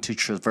 they're having to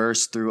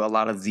traverse through a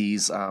lot of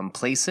these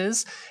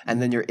places, and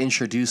then you're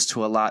introduced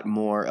to a lot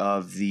more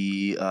of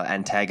the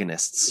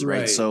antagonists,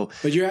 right? So,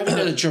 but you're having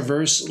to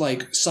traverse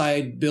like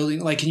side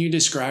building. Like, can you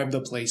describe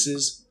the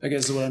places? I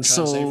guess is what I'm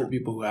trying to say for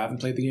people who haven't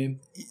played the game.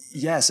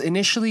 Yes,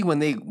 initially when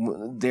they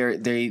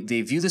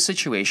view the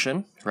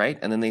situation, right,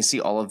 and then they see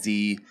all of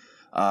the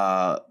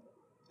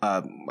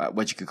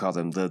what you could call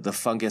them, the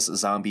fungus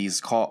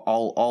zombies,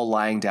 all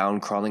lying down,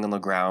 crawling on the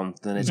ground.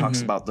 Then it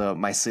talks about the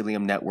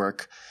mycelium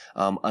network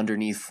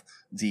underneath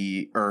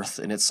the earth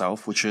in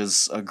itself, which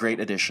is a great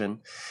addition.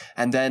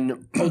 And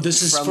then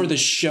this is for the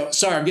show.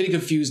 Sorry, I'm getting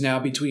confused now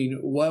between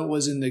what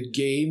was in the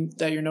game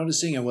that you're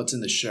noticing and what's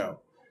in the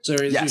show. So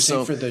you're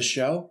saying for the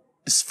show?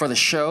 For the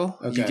show,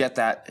 you get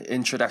that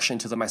introduction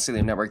to the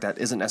mycelium network that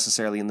isn't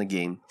necessarily in the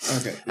game.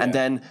 Okay. And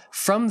then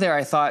from there,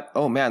 I thought,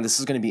 oh man,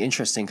 this is going to be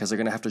interesting because they're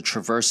going to have to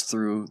traverse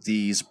through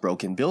these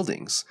broken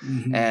buildings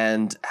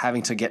and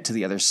having to get to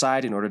the other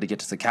side in order to get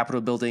to the Capitol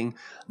building.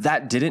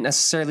 That didn't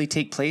necessarily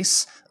take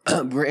place.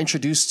 We're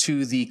introduced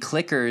to the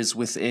clickers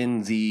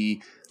within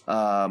the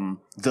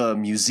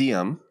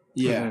museum,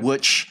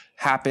 which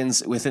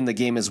happens within the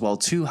game as well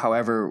too.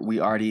 However, we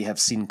already have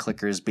seen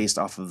clickers based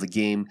off of the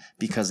game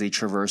because they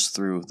traverse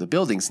through the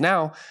buildings.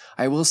 Now,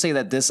 I will say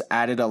that this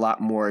added a lot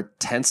more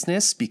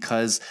tenseness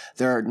because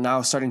they're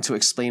now starting to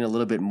explain a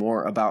little bit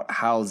more about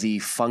how the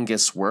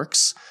fungus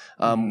works,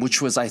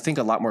 which was, I think,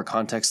 a lot more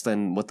context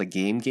than what the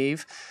game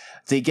gave.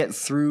 They get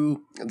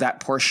through that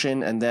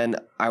portion, and then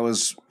I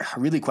was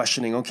really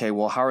questioning, okay,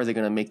 well, how are they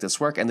going to make this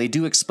work? And they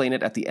do explain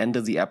it at the end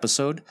of the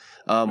episode,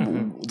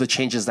 the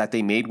changes that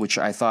they made, which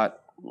I thought,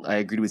 I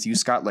agreed with you,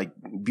 Scott, like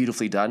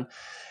beautifully done.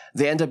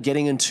 They end up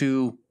getting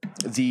into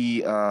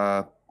the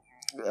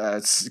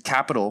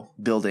Capitol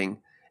building,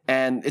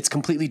 and it's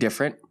completely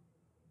different.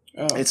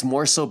 Oh. It's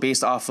more so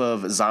based off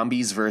of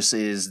zombies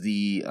versus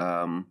the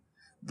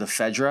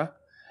Fedra.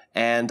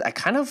 And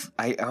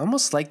I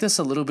almost like this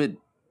a little bit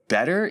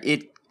better.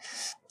 It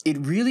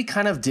really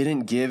kind of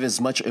didn't give as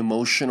much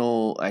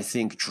emotional, I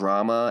think,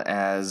 drama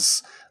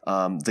as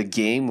the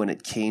game when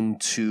it came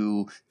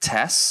to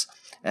Tess.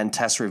 And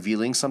Tess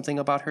revealing something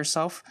about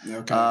herself.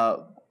 Okay.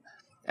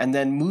 And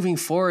then moving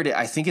forward,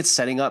 I think it's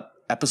setting up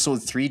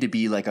episode 3 to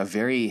be like a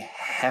very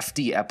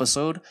hefty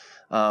episode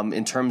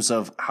in terms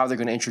of how they're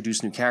going to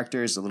introduce new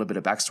characters, a little bit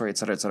of backstory, et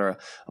cetera, et cetera.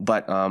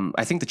 But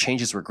I think the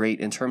changes were great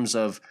in terms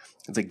of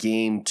the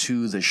game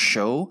to the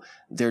show.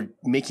 They're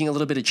making a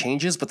little bit of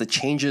changes, but the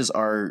changes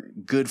are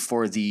good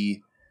for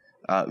the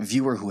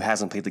viewer who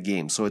hasn't played the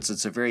game. So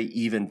it's a very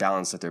even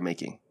balance that they're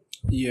making.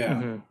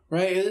 Yeah.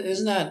 Right.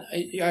 Isn't that,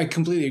 I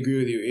completely agree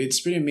with you.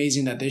 It's pretty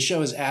amazing that this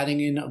show is adding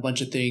in a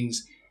bunch of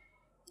things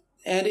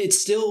and it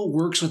still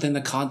works within the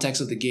context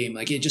of the game.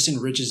 Like it just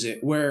enriches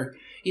it where,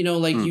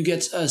 like you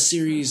get a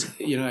series,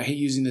 I hate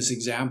using this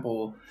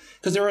example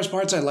because there was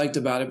parts I liked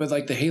about it, but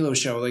like the Halo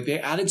show, like they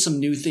added some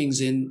new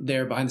things in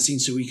there behind the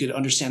scenes so we could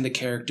understand the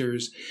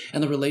characters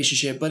and the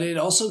relationship, but it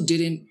also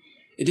didn't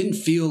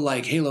feel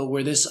like Halo,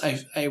 where this,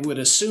 I would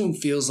assume,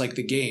 feels like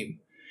the game,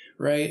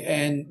 right?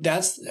 And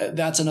that's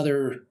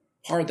another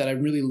part that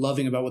I'm really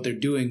loving about what they're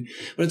doing.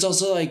 But it's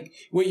also like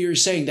what you're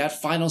saying,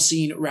 that final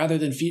scene, rather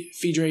than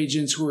Phaedra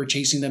agents who are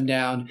chasing them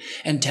down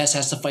and Tess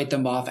has to fight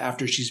them off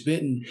after she's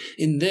bitten.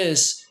 In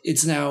this,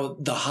 it's now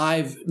the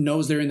Hive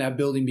knows they're in that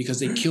building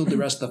because they killed the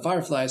rest of the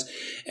Fireflies,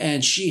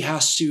 and she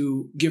has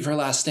to give her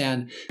last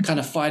stand kind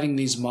of fighting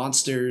these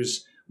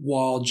monsters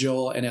while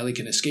Joel and Ellie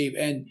can escape.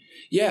 And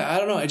yeah, I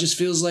don't know. It just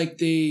feels like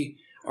they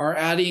are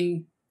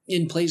adding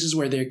in places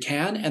where they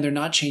can, and they're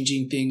not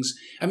changing things.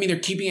 I mean, they're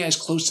keeping it as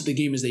close to the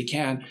game as they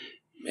can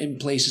in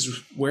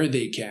places where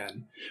they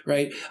can,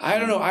 right? I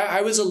don't know.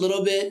 I was a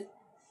little bit,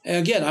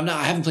 again,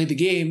 I haven't played the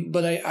game,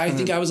 but I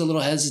think I was a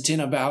little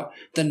hesitant about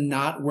the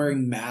not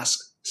wearing mask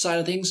side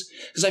of things,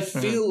 because I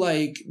feel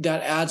like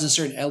that adds a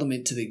certain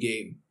element to the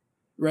game,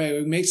 right?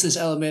 It makes this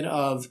element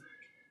of,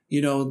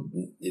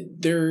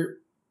 they're,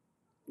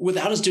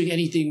 without us doing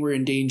anything, we're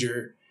in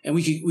danger. And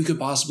we could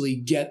possibly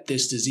get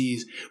this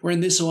disease. Where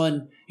in this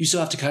one, you still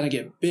have to kind of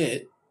get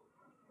bit,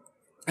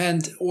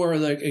 or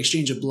like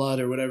exchange of blood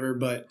or whatever.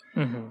 But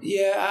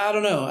yeah, I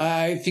don't know.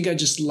 I think I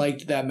just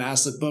liked that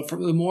mask look. But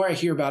from the more I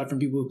hear about it from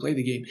people who play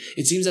the game,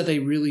 it seems that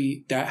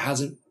that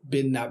hasn't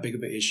been that big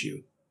of an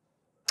issue.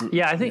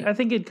 Yeah, I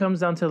think it comes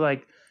down to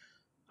like,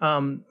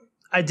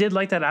 I did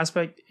like that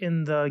aspect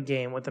in the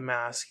game with the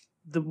mask.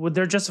 With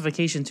their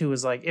justification too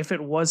is like, if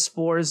it was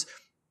spores,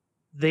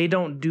 they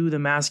don't do the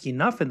mask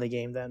enough in the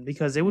game then,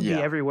 because it would be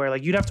everywhere.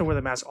 Like you'd have to wear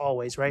the mask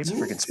always, right? Is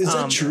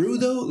that true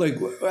though? Like,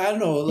 I don't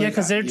know. Like,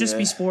 because there'd just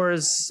be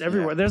spores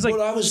everywhere. There's like,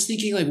 well, I was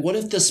thinking like, what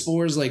if the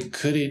spores like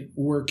couldn't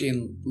work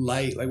in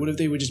light? Like what if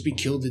they would just be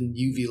killed in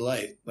UV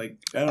light? Like,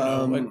 I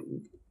don't know. Like,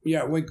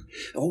 yeah. Like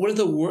what if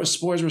the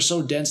spores were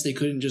so dense they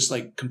couldn't just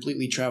like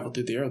completely travel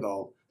through the air the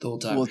whole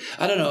time? Well,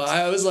 I don't know.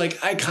 I was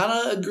like, I kind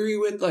of agree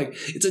with like,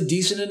 it's a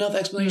decent enough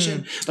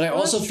explanation, but I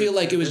also feel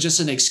like it was just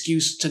an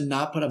excuse to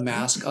not put a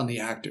mask on the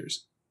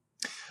actors.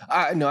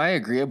 No, I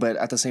agree, but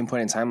at the same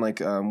point in time, like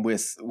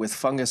with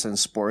fungus and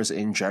spores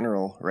in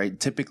general, right?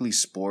 Typically,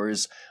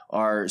 spores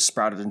are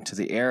sprouted into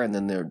the air, and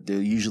then they're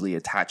usually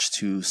attached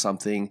to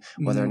something,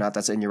 whether or not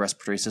that's in your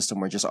respiratory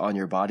system or just on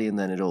your body, and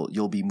then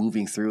you'll be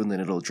moving through, and then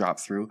it'll drop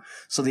through.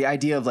 So the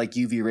idea of like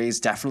UV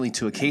rays definitely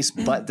to a case,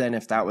 but then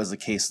if that was the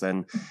case,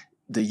 then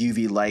the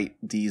UV light,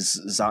 these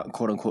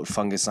quote unquote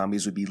fungus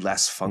zombies would be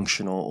less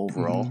functional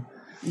overall.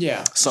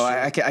 Yeah. So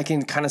sure. I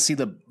can kind of see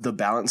the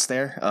balance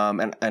there.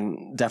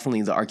 And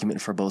definitely the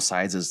argument for both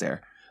sides is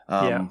there.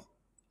 I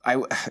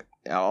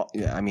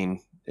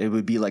mean, it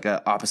would be like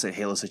a opposite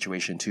Halo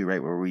situation too,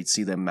 right? Where we'd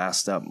see them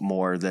masked up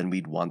more than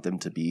we'd want them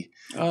to be.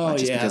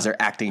 Because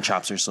their acting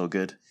chops are so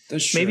good.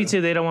 That's true. Maybe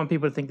too, they don't want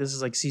people to think this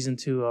is like season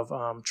 2 of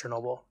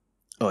Chernobyl.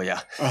 Oh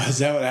yeah. Oh, is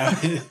that what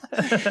happened?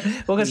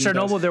 Well, because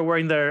Chernobyl, they're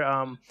wearing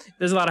their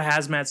there's a lot of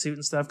hazmat suit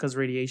and stuff because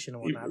radiation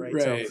and whatnot, right?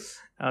 Right.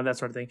 So that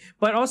sort of thing.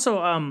 But also,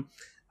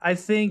 I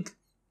think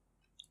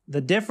the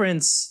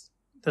difference,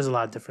 there's a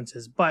lot of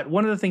differences, but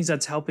one of the things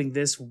that's helping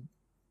this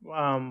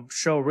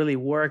show really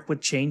work with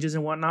changes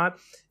and whatnot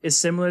is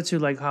similar to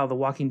like how The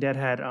Walking Dead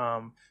had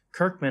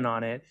Kirkman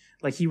on it.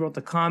 Like he wrote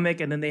the comic,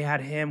 and then they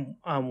had him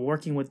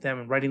working with them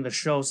and writing the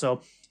show.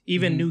 So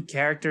even new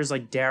characters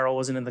like Daryl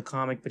wasn't in the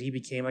comic, but he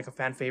became like a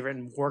fan favorite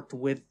and worked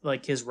with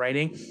like his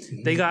writing.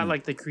 They got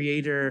like the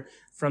creator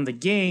from the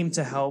game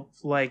to help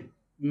like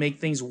make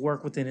things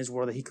work within his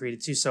world that he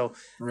created too. So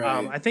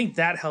I think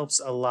that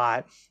helps a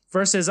lot.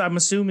 Versus, I'm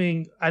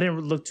assuming, I didn't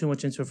look too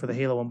much into it for the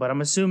Halo one, but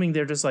I'm assuming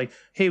they're just like,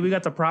 hey, we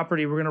got the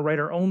property, we're gonna write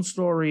our own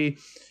story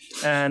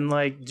and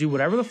like do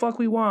whatever the fuck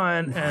we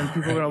want, and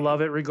people are gonna love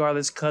it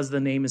regardless because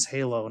the name is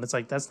Halo. And it's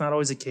like, that's not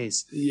always the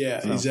case. Yeah,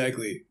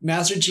 exactly.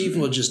 Master Chief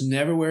will just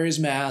never wear his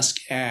mask,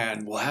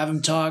 and we'll have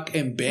him talk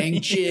and bang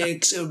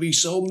chicks. It'll be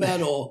so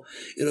metal.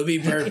 It'll be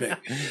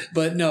perfect.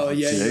 But no,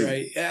 you're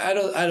right. I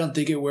don't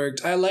think it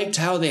worked. I liked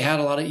how they had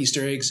a lot of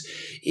Easter eggs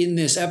in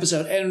this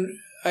episode, and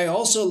I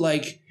also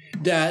like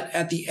that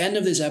at the end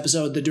of this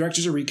episode, the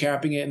directors are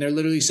recapping it, and they're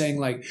literally saying,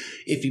 like,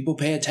 if people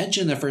pay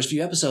attention in the first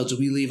few episodes,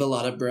 we leave a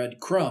lot of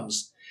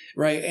breadcrumbs,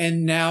 right?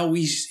 And now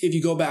if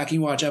you go back and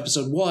you watch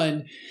episode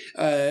 1,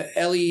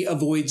 Ellie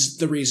avoids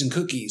the raisin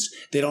cookies.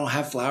 They don't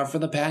have flour for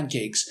the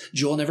pancakes.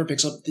 Joel never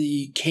picks up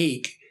the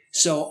cake.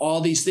 So all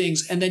these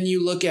things. And then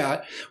you look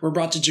at, we're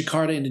brought to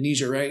Jakarta,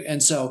 Indonesia, right?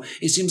 And so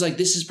it seems like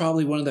this is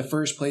probably one of the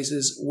first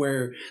places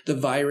where the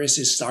virus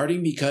is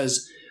starting,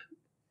 because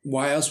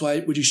why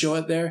would you show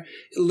it there?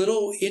 A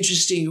little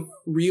interesting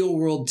real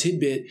world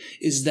tidbit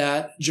is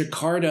that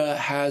Jakarta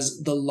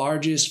has the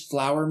largest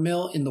flour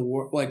mill in the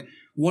world, like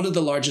one of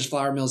the largest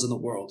flour mills in the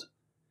world.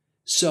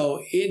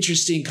 So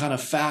interesting kind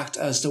of fact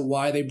as to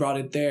why they brought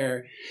it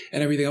there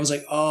and everything. I was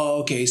like,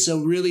 oh, okay. So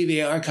really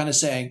they are kind of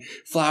saying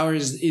flour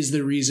is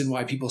the reason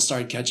why people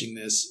started catching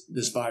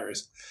this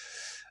virus.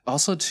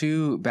 Also,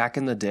 too, back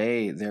in the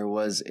day, there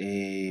was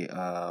a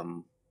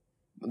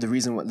the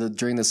reason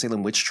during the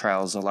Salem witch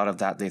trials, a lot of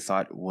that they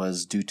thought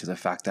was due to the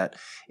fact that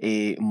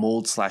a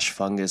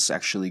mold/fungus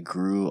actually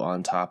grew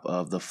on top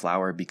of the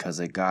flower because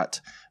it got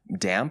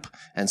damp,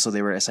 and so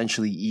they were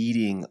essentially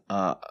eating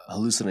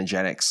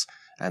hallucinogenics,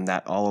 and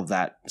that all of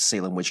that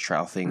Salem witch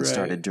trial thing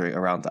started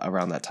around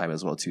that time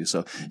as well too.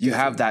 So you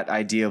have that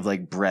idea of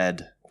like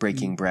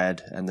breaking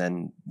bread, and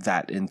then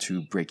that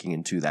into breaking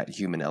into that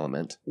human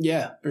element.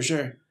 Yeah, for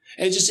sure.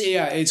 It's just,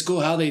 it's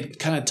cool how they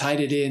kind of tied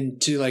it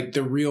into like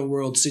the real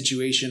world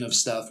situation of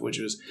stuff, which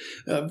was,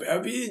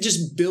 it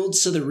just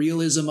builds to the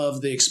realism of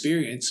the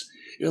experience.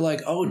 You're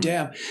like, oh,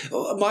 damn.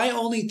 My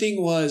only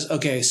thing was,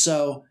 okay,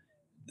 so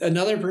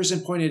another person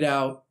pointed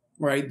out,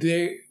 right,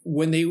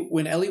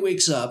 when Ellie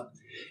wakes up,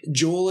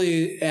 Joel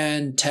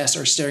and Tess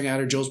are staring at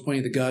her. Joel's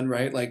pointing the gun,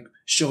 right? Like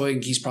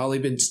showing he's probably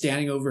been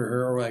standing over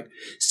her or like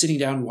sitting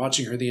down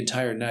watching her the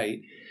entire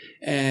night.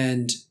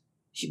 And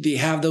they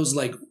have those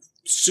like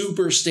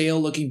super stale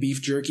looking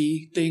beef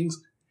jerky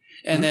things.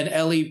 And then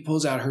Ellie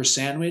pulls out her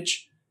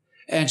sandwich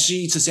and she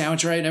eats the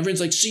sandwich, right? And everyone's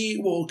like, see,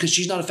 well, because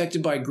she's not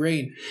affected by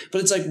grain.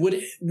 But it's like,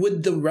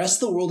 would the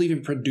rest of the world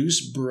even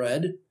produce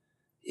bread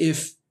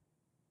if...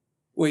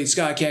 Wait,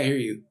 Scott, I can't hear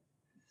you.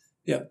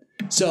 Yeah.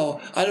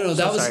 So, I don't know.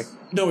 That was... Sorry.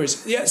 No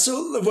worries. Yeah,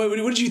 so what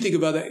did you think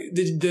about that?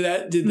 Did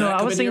that No,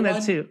 I was thinking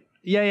that too.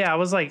 Yeah. I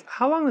was like,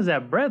 how long does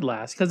that bread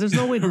last? Because there's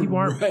no way people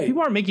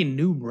aren't making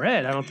new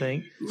bread, I don't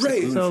think.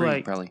 Right. So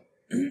like... probably.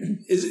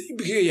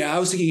 I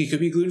was thinking it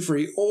could be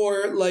gluten-free,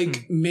 or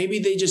like maybe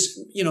they just,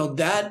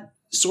 that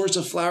source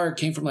of flour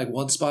came from like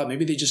one spot.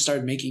 Maybe they just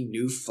started making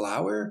new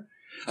flour.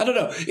 I don't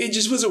know. It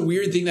just was a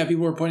weird thing that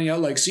people were pointing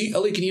out, like, see,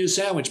 Ellie can eat a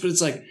sandwich, but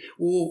it's like,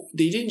 well,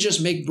 they didn't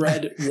just make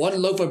bread,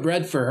 one loaf of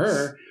bread for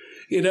her.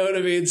 You know what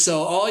I mean?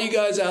 So all you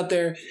guys out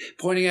there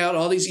pointing out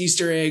all these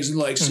Easter eggs and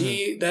like,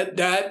 see, that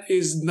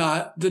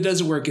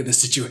doesn't work in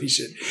this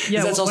situation.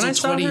 Yeah, that's also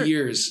 20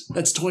 years.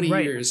 That's 20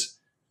 years.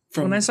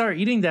 When I started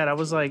eating that, I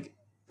was like,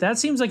 that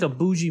seems like a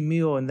bougie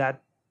meal, and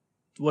that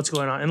what's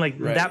going on. And like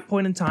that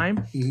point in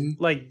time,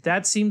 like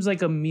that seems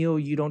like a meal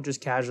you don't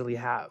just casually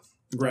have.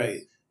 Right.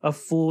 Like, a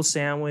full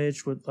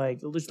sandwich with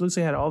like, it looks like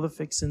it had all the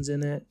fixins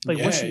in it. Like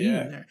what's she eating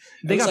there?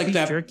 They got like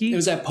beef jerky. It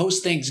was that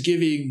post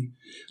Thanksgiving,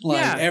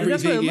 like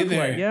everything in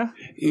there. Like, yeah.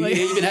 It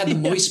even had the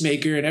moist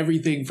maker and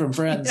everything from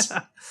Friends.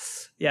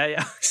 Yeah,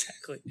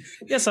 exactly.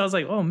 Yeah, so I was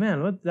like, oh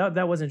man,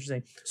 that was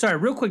interesting. Sorry,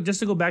 real quick, just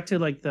to go back to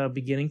like the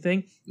beginning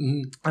thing.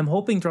 I'm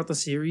hoping throughout the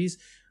series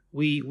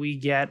we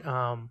get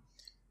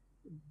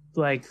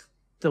like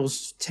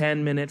those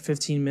 10-minute,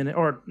 15-minute,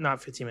 or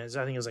not 15 minutes.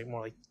 I think it was like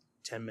more like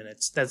 10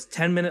 minutes. That's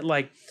 10-minute,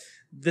 like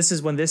this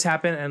is when this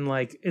happened, and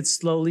like it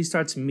slowly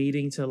starts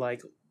meeting to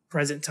like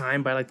present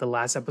time by like the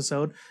last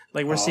episode.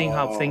 Like we're seeing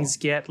how things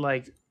get,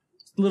 like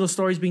little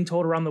stories being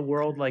told around the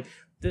world. Like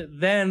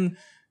then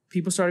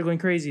people started going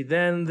crazy.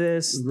 Then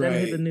this, then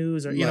hit the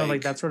news, or you know,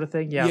 like that sort of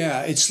thing. Yeah,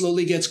 yeah. It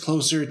slowly gets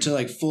closer to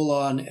like full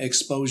on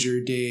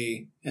exposure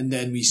day, and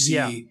then we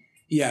see.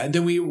 Yeah, and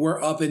then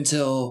we're up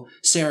until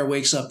Sarah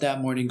wakes up that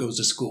morning, goes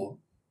to school.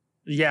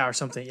 Yeah, or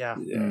something. Yeah.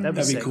 That'd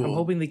be cool. I'm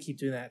hoping they keep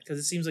doing that, because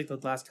it seems like the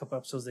last couple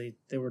episodes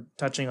they were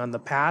touching on the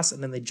past,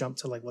 and then they jumped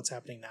to like what's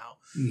happening now.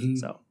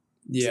 So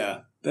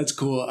yeah, that's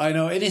cool. I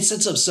know, and it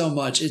sets up so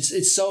much.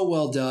 It's so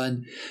well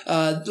done.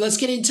 Let's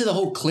get into the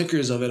whole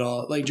clickers of it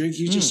all. Like Drake,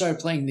 you just started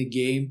playing the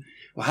game.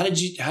 Well, how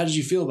did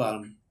you feel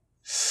about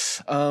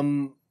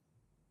them?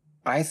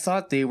 I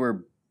thought they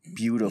were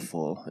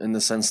beautiful in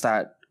the sense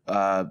that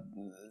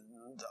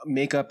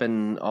makeup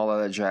and all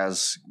of that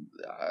jazz.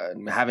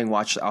 Having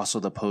watched also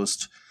the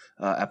post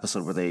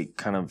episode where they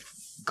kind of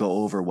go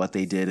over what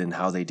they did and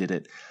how they did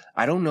it,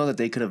 I don't know that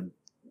they could have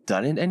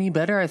done it any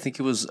better. I think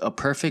it was a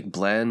perfect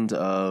blend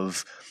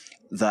of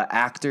the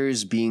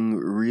actors being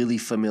really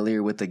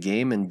familiar with the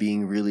game and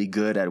being really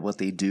good at what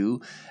they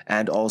do,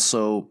 and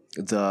also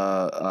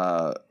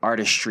the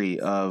artistry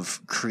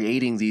of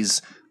creating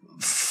these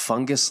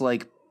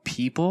fungus-like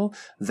people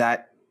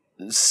that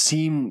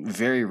seem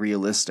very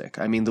realistic.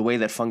 I mean, the way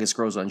that fungus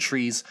grows on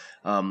trees,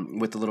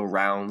 with the little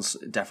rounds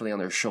definitely on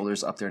their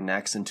shoulders, up their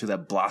necks, into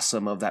that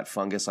blossom of that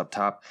fungus up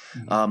top,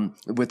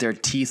 with their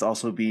teeth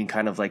also being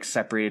kind of like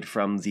separated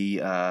from the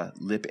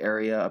lip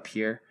area up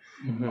here,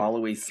 all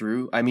the way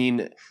through. I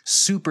mean,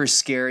 super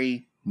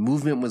scary.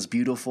 Movement was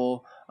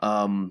beautiful.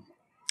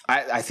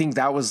 I think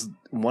that was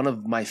one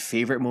of my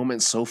favorite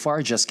moments so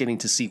far, just getting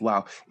to see,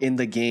 wow, in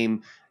the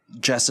game,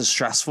 just as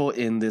stressful,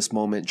 in this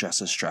moment,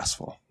 just as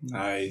stressful.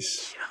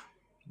 Nice.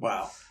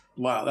 Wow.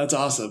 That's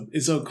awesome.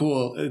 It's so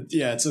cool.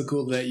 It's so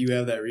cool that you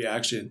have that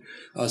reaction,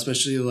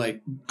 especially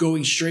like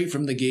going straight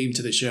from the game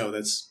to the show.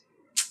 That's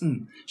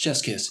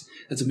chef's kiss.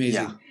 That's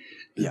amazing.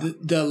 Yeah.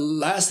 The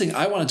last thing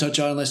I want to touch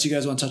on, unless you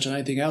guys want to touch on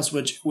anything else,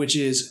 which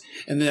is,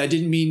 and then I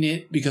didn't mean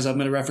it because I'm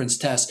going to reference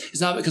Tess. It's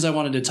not because I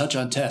wanted to touch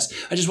on Tess.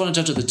 I just want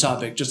to touch on the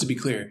topic, just to be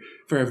clear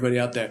for everybody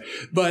out there.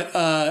 But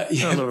a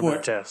little bit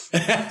of Tess.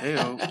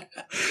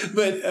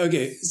 But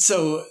okay,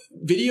 so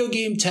video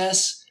game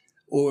Tess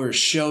or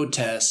show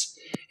Tess,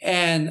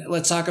 and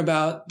let's talk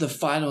about the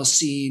final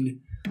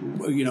scene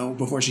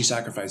before she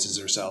sacrifices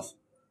herself.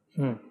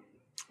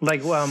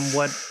 Like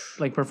what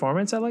like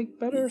performance I like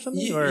better or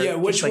something? Or yeah,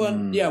 which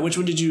one? Yeah, which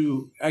one did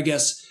you I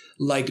guess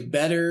like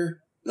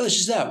better? No, it's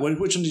just that. Which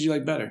one did you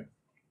like better?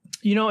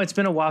 It's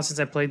been a while since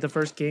I played the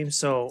first game,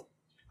 so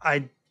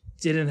I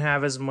didn't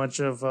have as much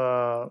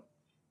of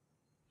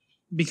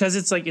because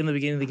it's like in the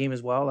beginning of the game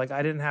as well. Like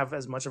I didn't have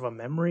as much of a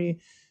memory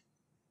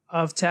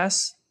of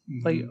Tess.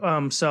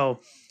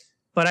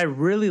 But I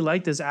really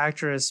like this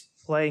actress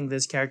playing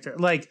this character.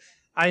 Like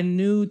I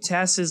knew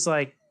Tess is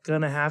like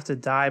gonna have to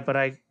die, but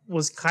I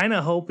was kind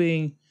of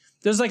hoping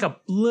there's like a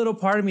little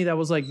part of me that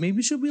was like,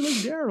 maybe she'll be like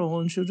Daryl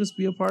and she'll just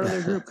be a part of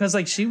their group. Cause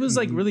like she was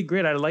like really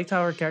great. I liked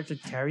how her character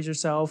carries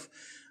herself.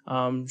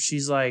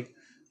 She's like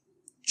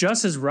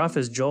just as rough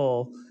as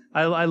Joel.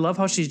 I love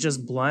how she's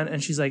just blunt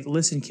and she's like,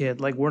 listen, kid,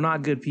 like we're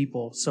not good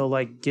people. So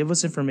like give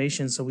us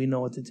information so we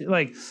know what to do.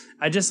 Like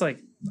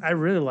I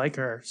really like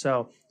her.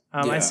 So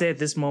I'd say at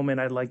this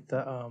moment I like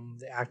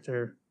the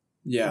actor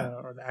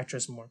or the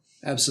actress more.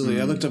 Absolutely.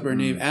 I looked up her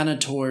name. Anna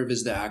Torv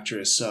is the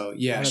actress. So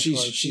yeah,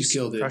 she's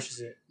killed it. Crushes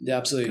it. Yeah,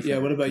 absolutely. Yeah.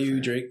 What about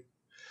you, Drake?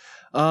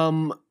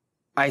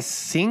 I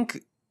think,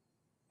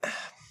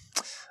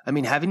 I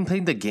mean, having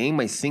played the game,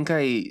 I think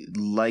I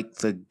like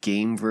the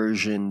game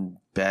version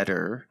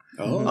better.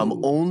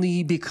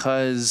 Only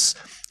because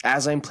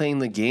as I'm playing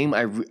the game,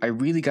 I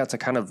really got to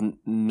kind of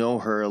know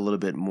her a little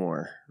bit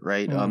more,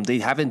 right? They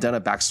haven't done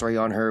a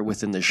backstory on her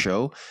within the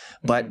show,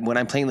 but when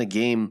I'm playing the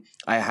game,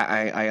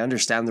 I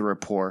understand the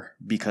rapport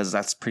because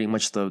that's pretty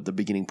much the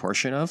beginning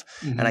portion of,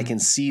 and I can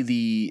see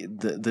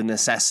the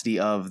necessity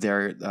of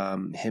their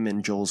her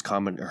and Joel's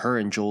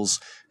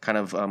kind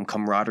of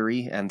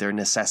camaraderie and their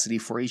necessity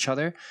for each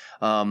other,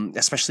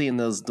 especially in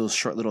those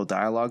short little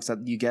dialogues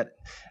that you get,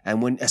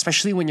 and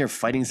especially when you're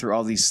fighting through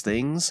all these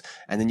things,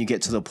 and then you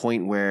get to the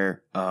point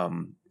where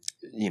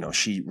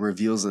she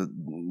reveals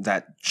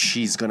that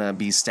she's gonna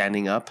be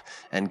standing up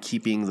and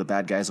keeping the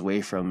bad guys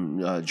away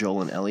from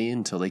Joel and Ellie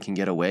until they can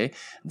get away.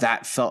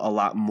 That felt a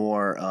lot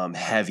more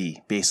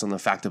heavy based on the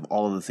fact of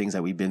all of the things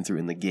that we've been through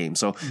in the game.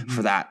 So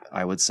for that,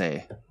 I would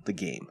say the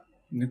game.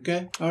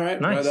 Okay. All right.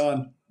 Nice. Right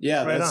on.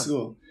 Yeah, right that's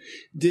cool.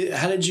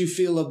 How did you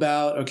feel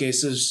about,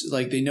 so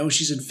like they know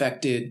she's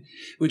infected,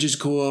 which is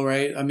cool,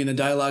 right? I mean, the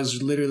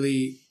dialogue's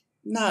literally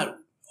not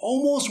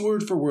almost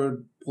word for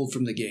word pulled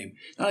from the game.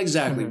 Not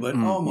exactly, but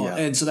almost.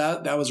 Yeah. And so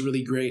that was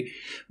really great.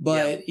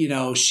 But,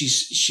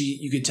 she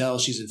you could tell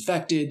she's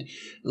infected.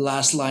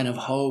 Last line of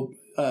hope,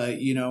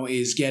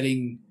 is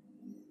getting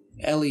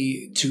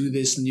Ellie to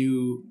this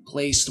new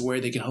place where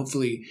they can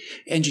hopefully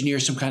engineer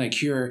some kind of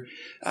cure.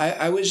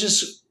 I was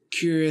just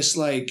curious,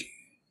 like,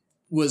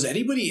 was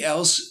anybody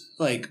else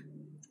like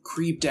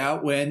creeped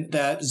out when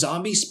that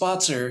zombie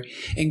spots her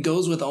and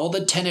goes with all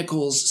the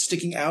tentacles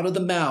sticking out of the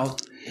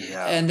mouth?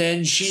 Yeah. And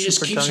then she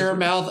just keeps her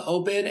mouth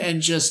open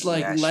and just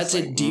lets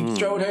it deep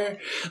throat her.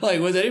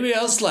 Like, was anybody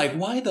else like,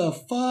 why the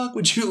fuck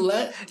would you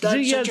let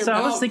that shut your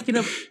mouth?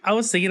 I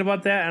was thinking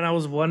about that, and I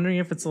was wondering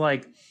if it's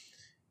like,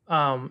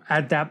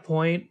 at that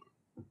point,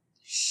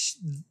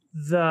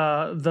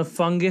 the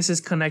fungus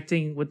is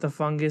connecting with the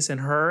fungus and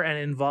her, and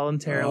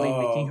involuntarily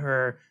making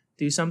her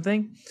do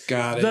something.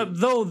 Got it.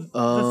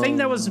 The thing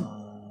that was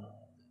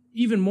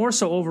even more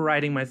so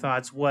overriding my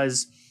thoughts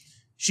was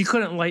she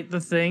couldn't light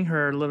the thing,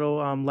 her little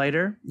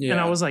lighter. Yeah.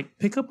 And I was like,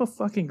 pick up a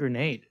fucking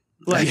grenade.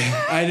 Like,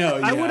 I know.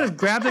 Yeah. I would have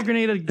grabbed a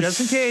grenade just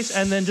in case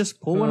and then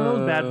just pull one of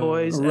those bad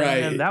boys.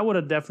 Right. And that would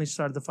have definitely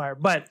started the fire.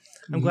 But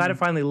I'm glad it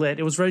finally lit.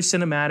 It was very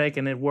cinematic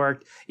and it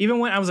worked. Even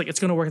when I was like, it's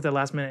going to work at the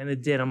last minute, and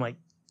it did. I'm like,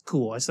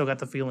 cool. I still got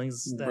the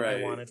feelings that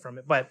I wanted from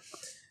it. But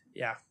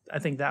yeah, I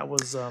think that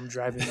was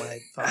driving my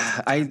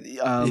thoughts.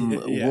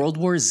 World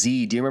War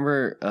Z. Do you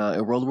remember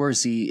World War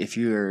Z? If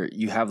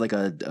you have like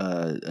a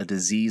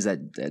disease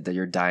that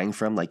you're dying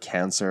from, like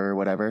cancer or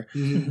whatever,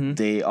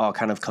 they all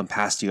kind of come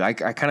past you. I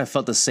kind of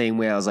felt the same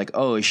way. I was like,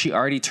 oh, is she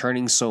already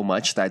turning so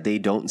much that they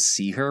don't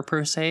see her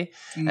per se,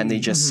 and they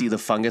just see the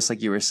fungus,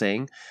 like you were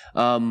saying.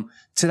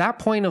 To that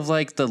point of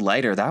like the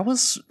lighter, that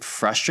was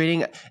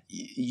frustrating.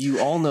 You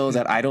all know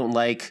that I don't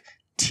like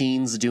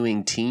teens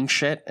doing teen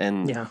shit,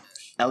 and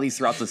Ellie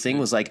throughout the thing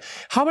was like,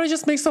 how about I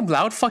just make some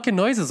loud fucking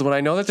noises when I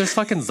know that there's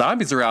fucking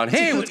zombies around?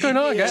 Hey, what's going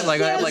on, guys? Like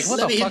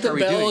what the fuck are we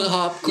doing?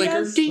 Hop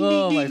clicker. Yes. Ding,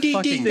 ding, my ding,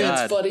 fucking ding. God.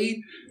 That's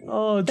funny.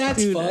 Oh, that's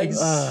dude,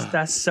 fun.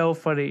 That's so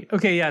funny.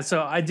 Okay, yeah.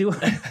 So I do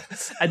want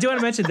to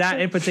mention that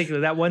in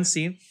particular, that one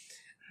scene.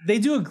 They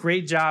do a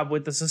great job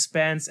with the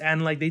suspense,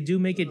 and like they do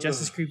make it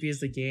just as creepy as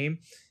the game.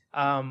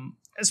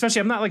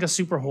 Especially, I'm not like a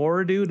super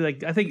horror dude.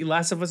 Like, I think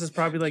Last of Us is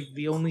probably like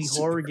the only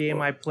horror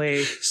game I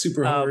play.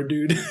 Super horror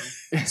dude.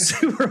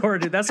 Super horror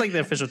dude. That's like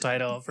the official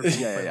title for me.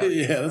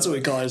 Yeah, that's what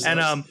we call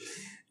ourselves. And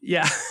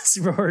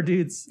super horror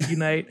dudes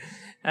unite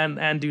and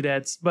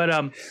dudettes.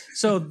 But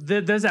so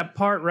there's that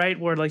part right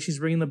where like she's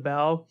ringing the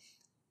bell,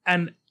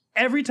 and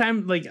every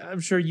time, like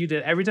I'm sure you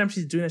did, every time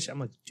she's doing that shit, I'm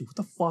like, dude, what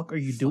the fuck are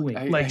you doing?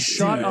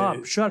 Shut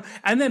up.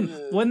 And then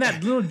when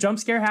that little jump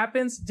scare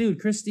happens, dude,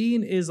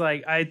 Christine is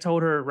like, I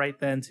told her right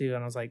then too,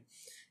 and I was like,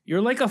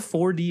 you're like a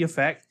 4D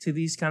effect to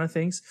these kind of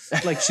things.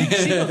 Like she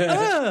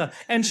goes,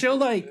 and she'll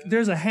like,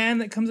 there's a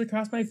hand that comes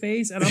across my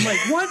face, and I'm like,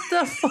 what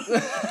the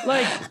fuck?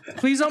 Like,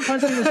 please don't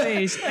punch me in the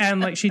face.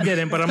 And like, she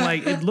didn't, but I'm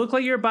like, it looked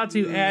like you're about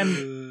to,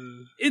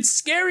 and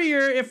it's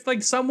scarier if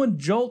like someone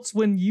jolts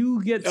when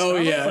you get Oh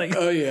stuck. yeah. Like,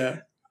 Oh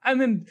yeah. and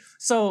then,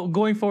 so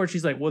going forward,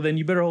 she's like, well, then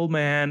you better hold my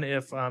hand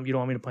if you don't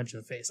want me to punch you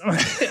in the face. I'm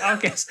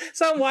like, okay.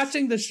 So I'm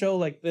watching the show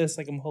like this,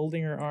 like I'm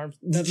holding her arm.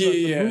 That's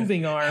the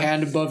moving arm.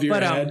 Hand above your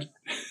head.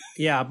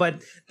 Yeah,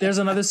 but there's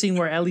another scene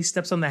where Ellie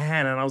steps on the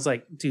hand, and I was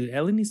like, dude,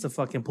 Ellie needs to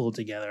fucking pull it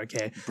together,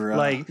 okay? Bruh.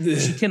 Like,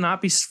 she cannot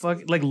be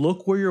fucking, like,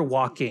 look where you're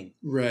walking.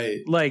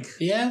 Right. Like,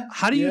 yeah.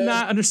 How do you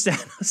not understand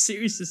how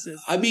serious this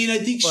is? I mean, I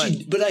think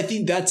but I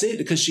think that's it,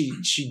 because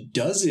she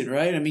does it,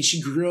 right? I mean,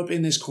 she grew up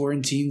in this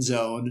quarantine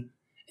zone,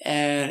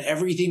 and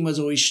everything was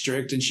always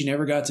strict, and she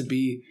never got to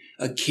be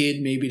a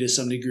kid, maybe to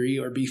some degree,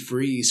 or be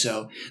free.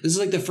 So this is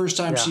like the first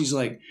time she's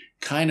like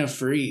kind of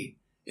free.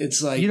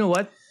 It's like, you know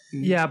what?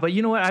 Yeah, but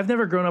you know what? I've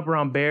never grown up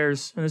around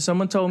bears. And if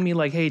someone told me,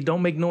 like, hey,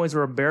 don't make noise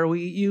or a bear will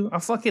eat you,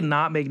 I'll fucking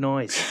not make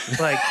noise.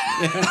 Like,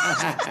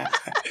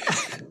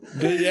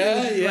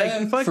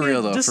 yeah. Like, for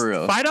real, though. Just for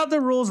real. find out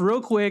the rules real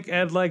quick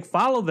and, like,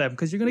 follow them,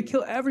 because you're going to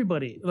kill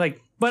everybody.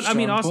 Like, but I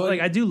mean, also, like,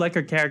 I do like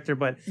her character,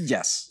 but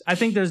yes, I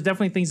think there's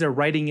definitely things they're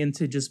writing in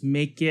to just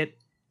make it,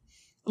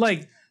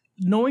 like,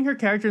 knowing her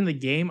character in the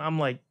game, I'm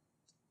like,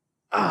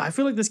 I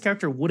feel like this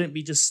character wouldn't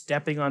be just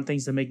stepping on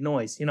things to make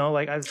noise, you know,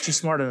 like she's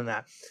smarter than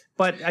that.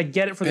 But I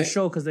get it for the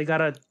show, because they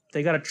gotta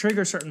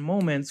trigger certain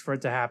moments for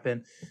it to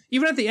happen.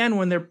 Even at the end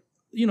when they're,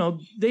 you know,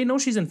 they know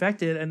she's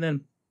infected, and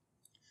then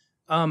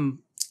I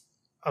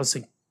was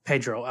thinking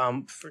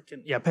Pedro,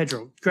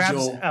 Pedro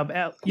grabs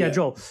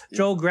Joel.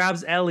 Joel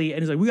grabs Ellie,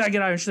 and he's like, we gotta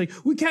get out of here. She's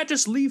like, we can't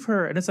just leave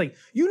her. And it's like,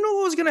 you know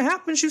what was gonna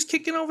happen? She was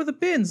kicking over the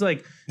bins.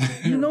 Like,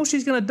 you know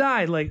she's gonna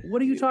die. Like,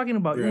 what are you talking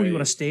about? Right. What, you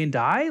want to stay and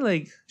die?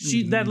 Like,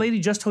 that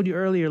lady just told you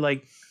earlier,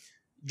 like,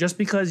 just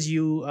because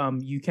you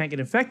can't get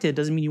infected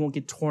doesn't mean you won't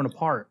get torn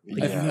apart.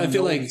 Like, I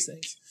feel like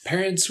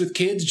parents with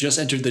kids just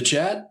entered the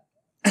chat.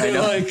 I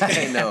know.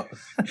 I know.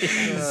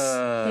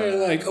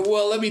 They're like,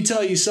 well, let me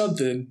tell you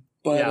something.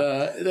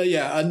 But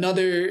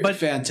another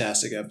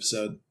fantastic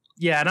episode.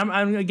 Yeah, and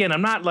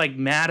I'm not like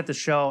mad at the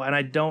show, and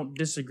I don't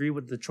disagree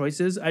with the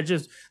choices.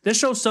 This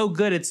show's so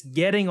good, it's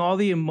getting all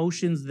the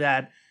emotions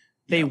that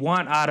they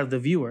want out of the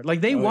viewer.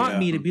 Like, they want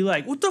me to be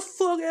like, what the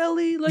fuck,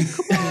 Ellie? Like,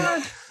 come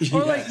on.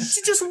 Or like,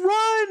 just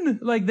run.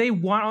 Like, they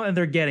want, and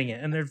they're getting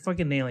it, and they're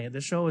fucking nailing it. The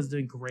show is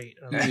doing great.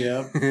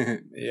 Yeah,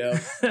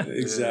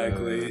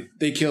 exactly.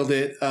 They killed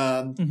it.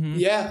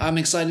 Yeah, I'm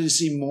excited to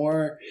see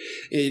more.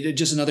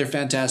 Just another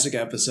fantastic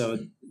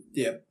episode.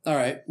 Yeah. All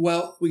right.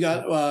 Well, we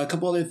got a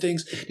couple other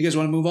things. You guys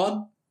want to move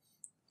on?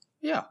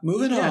 Yeah.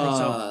 Moving on. I think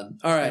so.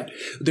 All right.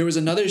 There was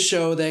another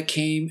show that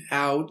came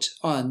out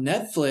on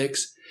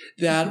Netflix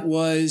that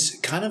was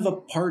kind of a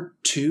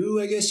part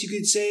 2, I guess you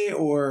could say,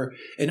 or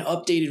an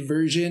updated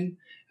version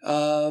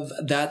of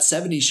That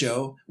 70s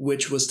Show,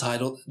 which was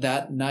titled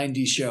That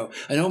 90s Show.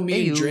 I know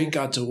me and Drake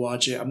got to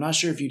watch it. I'm not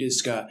sure if you did,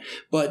 Scott.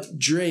 But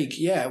Drake,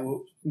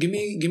 well, give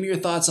me your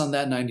thoughts on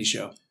That 90s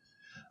Show.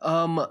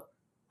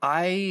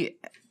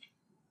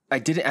 I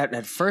didn't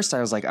at first.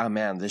 I was like, oh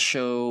man, this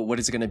show, what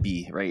is it going to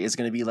be? Right? Is it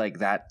going to be like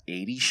that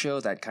 80s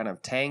show that kind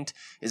of tanked?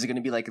 Is it going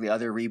to be like the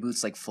other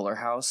reboots like Fuller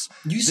House?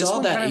 You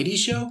saw that 80s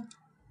show?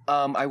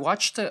 I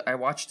watched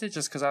it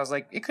just because I was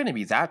like, it couldn't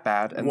be that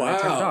bad, and then I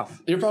turned it off.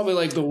 You're probably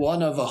like the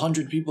one of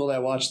 100 people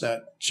that watched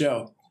that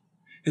show.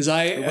 Because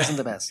it wasn't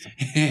the best.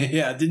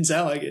 Yeah, it didn't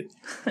sound like it.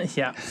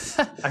 Yeah,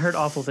 I heard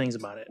awful things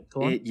about it.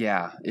 Go on.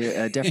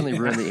 It definitely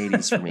ruined the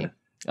 80s for me.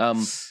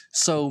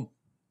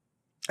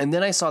 And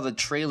then I saw the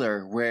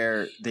trailer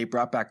where they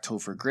brought back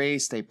Topher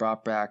Grace, they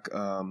brought back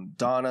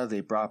Donna, they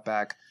brought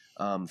back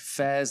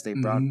Fez, they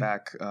brought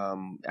back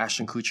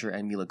Ashton Kutcher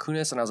and Mila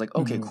Kunis, and I was like,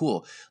 okay,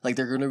 cool. Like,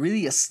 they're going to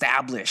really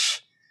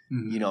establish,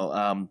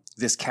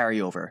 this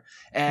carryover.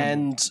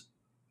 And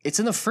it's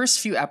in the first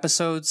few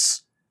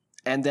episodes,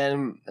 and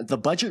then the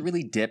budget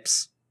really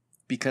dips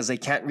because they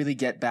can't really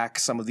get back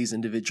some of these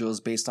individuals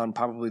based on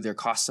probably their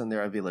costs and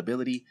their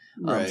availability.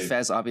 Right.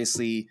 Fez,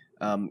 obviously,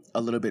 a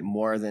little bit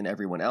more than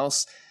everyone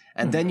else.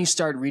 And then you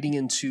start reading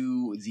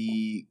into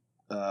the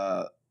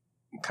kind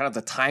of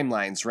the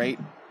timelines, right?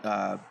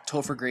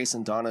 Topher Grace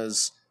and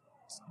Donna's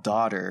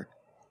daughter,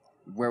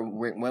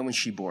 when was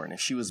she born? If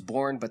she was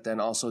born, but then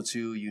also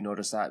too, you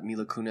notice that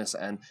Mila Kunis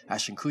and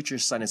Ashton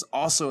Kutcher's son is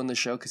also in the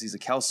show because he's a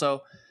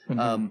Kelso.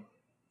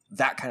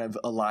 That kind of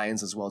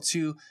aligns as well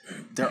too.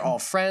 They're all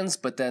friends,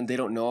 but then they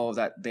don't know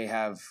that they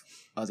have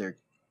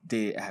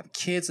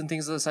kids and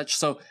things of such.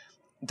 So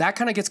that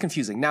kind of gets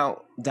confusing.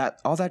 Now,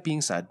 all that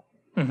being said,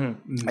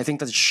 I think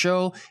that the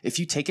show, if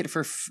you take it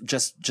for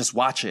just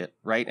watch it,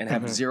 right, and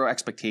have zero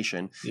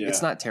expectation,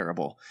 it's not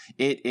terrible.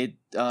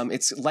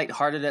 It's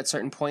lighthearted at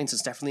certain points.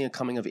 It's definitely a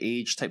coming of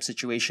age type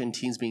situation.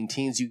 Teens being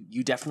teens,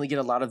 you definitely get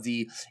a lot of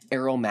the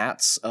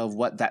aromats of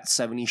what that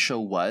 70s show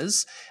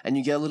was, and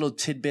you get little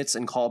tidbits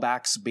and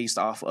callbacks based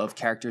off of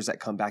characters that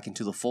come back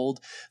into the fold.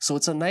 So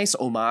it's a nice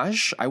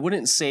homage. I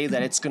wouldn't say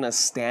that it's gonna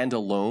stand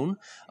alone.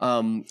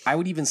 I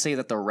would even say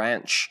that The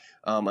Ranch,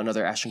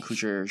 another Ashton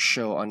Kutcher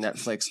show on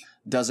Netflix,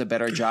 does a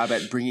better job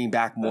at bringing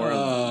back more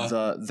of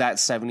that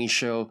 70s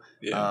show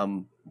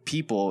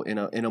people in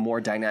a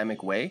more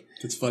dynamic way.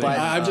 It's funny. But,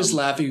 I'm just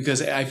laughing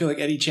because I feel like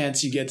any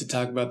chance you get to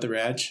talk about The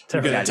Ranch,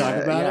 you're going to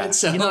talk about it.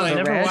 So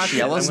The Ranch,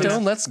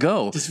 Yellowstone, let's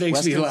go. Just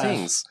makes me laugh.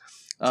 Things.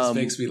 Just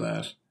makes me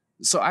laugh.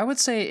 So I would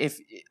say if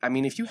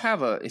you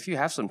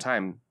have some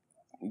time,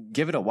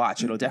 give it a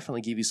watch. It'll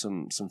definitely give you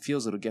some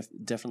feels. It'll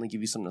definitely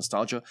give you some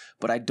nostalgia.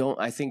 But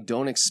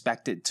don't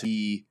expect it to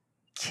be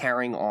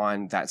carrying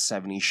on that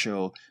 70s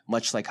show,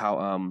 much like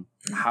how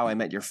I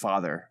Met Your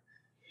Father.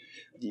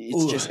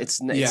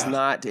 It's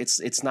not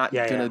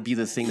gonna be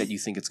the thing that you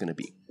think it's gonna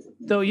be.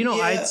 Though,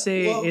 I'd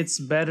say it's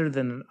better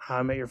than How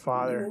I Met Your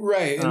Father.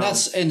 Right.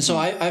 And so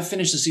I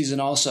finished the season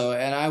also,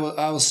 and I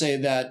will say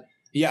that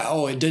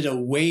it did a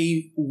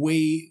way,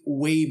 way,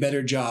 way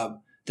better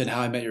job than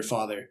How I Met Your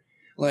Father.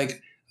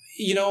 Like,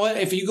 you know what?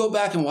 If you go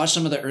back and watch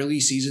some of the early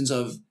seasons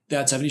of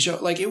that 70s show,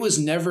 like, it was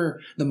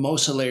never the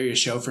most hilarious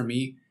show for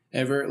me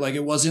ever. Like,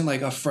 it wasn't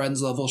like a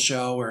Friends level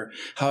show or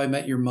How I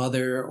Met Your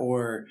Mother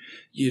or,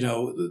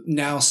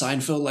 now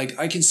Seinfeld. Like,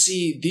 I can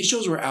see these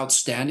shows were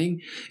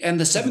outstanding, and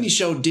the 70s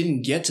show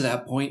didn't get to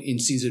that point in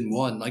season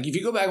 1. Like, if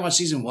you go back and watch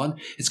season 1,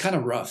 it's kind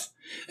of rough.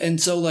 And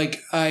so,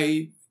 like,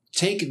 I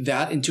take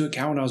that into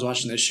account when I was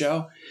watching this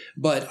show,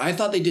 but I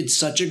thought they did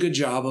such a good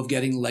job of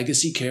getting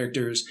legacy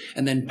characters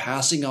and then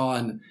passing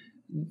on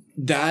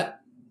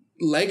that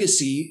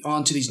legacy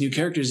onto these new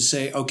characters to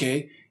say,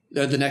 okay,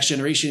 the next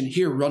generation,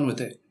 here, run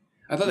with it.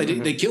 I thought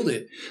they killed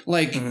it.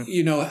 Like,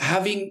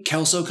 having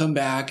Kelso come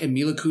back and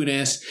Mila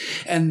Kunis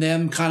and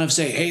them kind of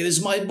say, hey, this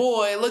is my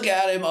boy. Look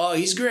at him. Oh,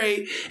 he's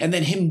great. And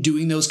then him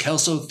doing those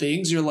Kelso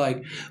things. You're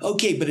like,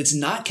 okay, but it's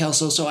not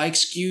Kelso. So I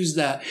excuse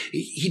that.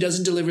 He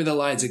doesn't deliver the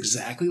lines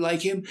exactly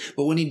like him.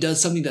 But when he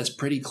does something that's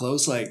pretty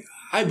close, like,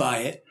 I buy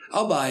it.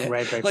 I'll buy it.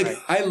 Right.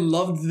 I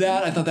loved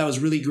that. I thought that was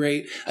really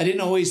great. I didn't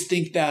always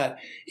think that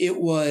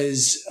it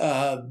was,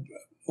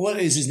 what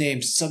is his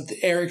name?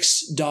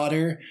 Eric's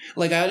daughter.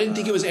 Like, I didn't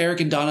think it was Eric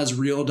and Donna's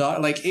real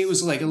daughter. Like, it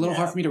was like a little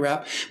hard for me to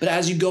wrap. But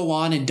as you go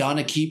on and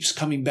Donna keeps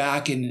coming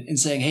back and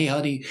saying, hey,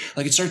 honey,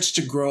 like, it starts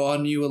to grow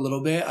on you a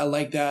little bit. I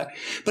like that.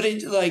 But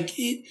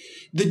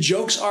the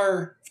jokes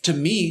are, to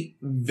me,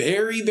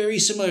 very, very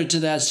similar to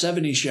that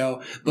 70s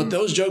show, but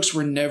those jokes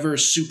were never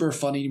super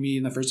funny to me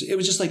in the first. It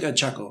was just like a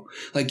chuckle.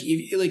 Like,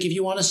 if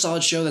you want a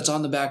solid show that's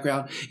on the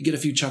background, you get a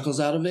few chuckles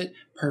out of it.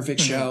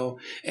 Perfect show.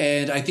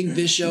 And I think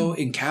this show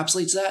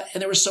encapsulates that. And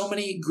there were so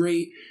many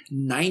great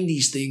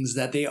 90s things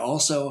that they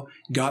also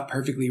got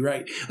perfectly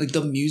right. Like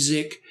the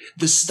music,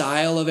 the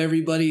style of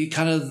everybody,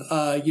 kind of,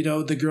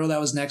 the girl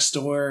that was next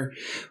door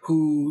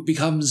who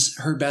becomes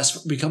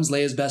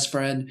Leia's best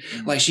friend.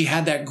 Like, she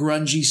had that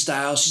grungy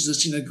style. She's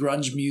listening to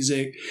grunge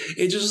music.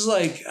 It just was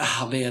like,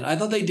 oh man, I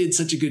thought they did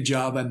such a good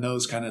job on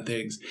those kind of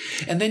things.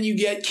 And then you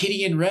get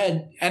Kitty and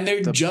Red, and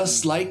they're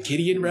just like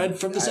Kitty and Red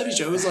from the 70s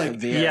show. It was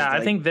like,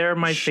 I think they're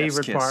my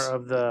favorite part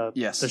of the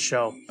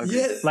show.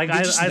 Yeah, like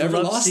I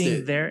love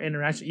seeing their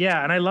interaction.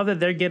 Yeah, and I love that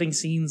they're getting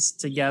scenes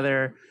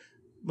together,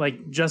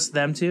 like just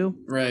them two.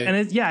 Right. And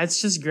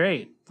it's just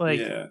great.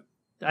 Like,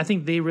 I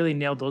think they really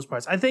nailed those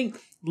parts. I think,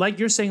 like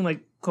you're saying,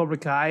 like Cobra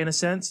Kai in a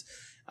sense.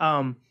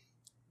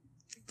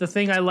 The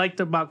thing I liked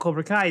about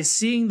Cobra Kai is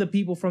seeing the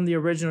people from the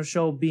original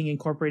show being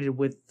incorporated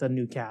with the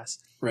new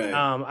cast. Right.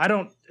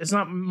 It's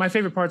not my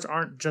favorite parts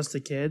aren't just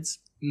the kids.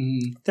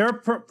 Mm-hmm.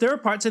 There are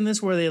parts in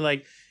this where they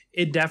like.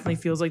 It definitely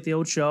feels like the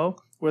old show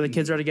where the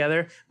kids are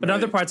together. But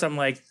other parts I'm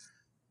like,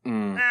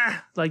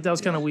 like that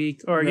was kind of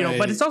weak. Or,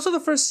 but it's also the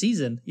first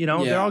season,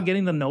 they're all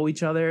getting to know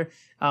each other,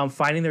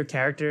 finding their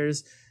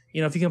characters.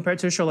 If you compare it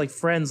to a show like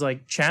Friends,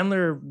 like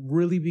Chandler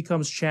really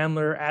becomes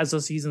Chandler as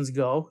the seasons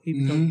go. He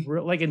becomes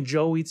and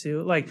Joey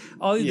too. Like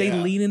they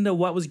lean into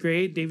what was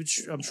great. David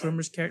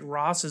Schwimmer's character,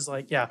 Ross is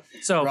like,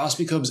 So Ross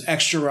becomes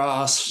extra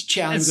Ross.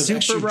 Chandler becomes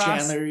extra Ross.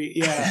 Chandler.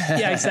 Yeah.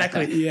 Yeah,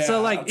 exactly.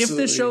 So like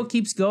absolutely. If the show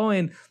keeps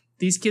going,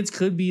 these kids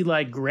could be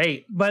like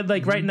great, but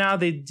like right now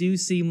they do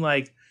seem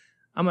like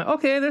I'm like,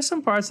 okay, there's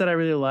some parts that I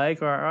really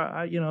like,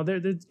 or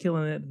they're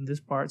killing it in this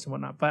parts and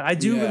whatnot. But I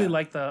do really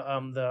like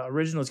the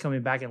originals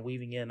coming back and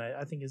weaving in.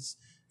 I think it's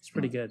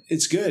pretty good.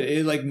 It's good.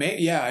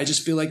 I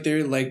just feel like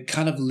they're like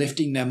kind of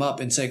lifting them up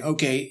and saying,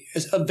 okay,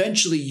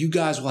 eventually you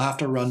guys will have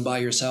to run by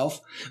yourself,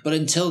 but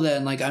until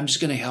then, like I'm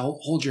just gonna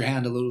hold your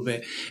hand a little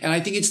bit. And I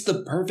think it's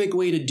the perfect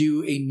way to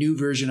do a new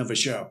version of a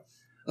show.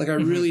 Like I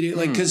really do,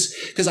 like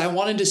because I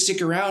wanted to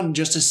stick around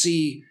just to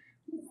see,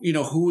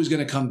 who was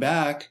going to come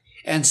back.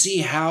 and see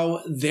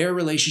how their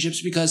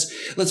relationships, because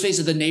let's face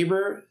it, the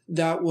neighbor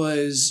that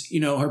was,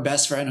 her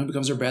best friend who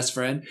becomes her best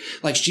friend,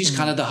 like she's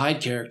kind of the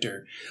Hyde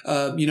character.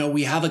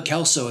 We have a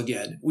Kelso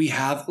again. We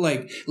have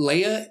like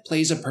Leia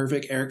plays a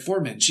perfect Eric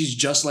Foreman. She's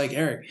just like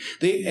Eric.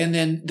 And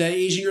then the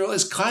Asian girl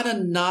is kind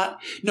of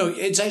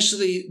it's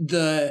actually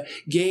the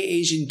gay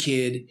Asian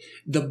kid,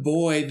 the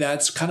boy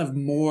that's kind of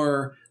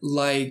more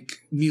like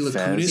Mila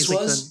Kunis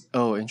was.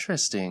 Oh,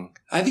 interesting.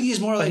 I think he's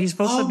more like, he's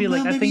supposed to be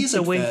like, I think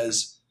the way,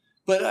 Fez.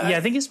 But I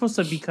think he's supposed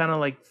to be kind of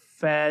like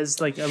Fez,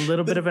 like a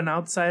little bit of an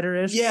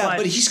outsider-ish. Yeah,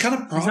 but he's kind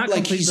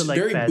of he's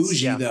very Fez,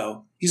 bougie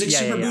though. He's like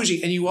super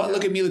bougie. And you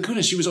look at Mila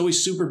Kunis, she was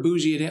always super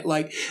bougie and it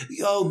like,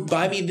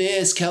 buy me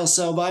this,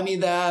 Kelso, buy me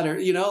that,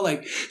 or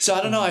so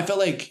I don't know. I felt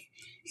like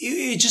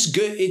it's just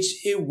good.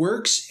 It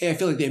works. I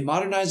feel like they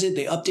modernized it,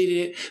 they updated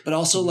it, but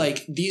also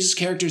like these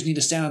characters need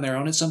to stand on their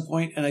own at some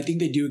point, and I think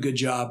they do a good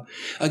job.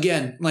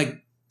 Again,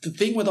 like the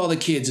thing with all the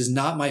kids is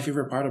not my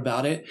favorite part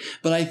about it,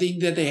 but I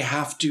think that they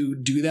have to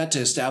do that to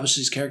establish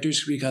these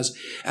characters, because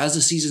as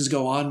the seasons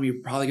go on,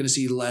 we're probably going to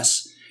see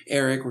less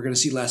Eric, we're going to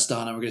see less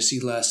Donna, we're going to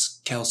see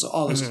less Kelso,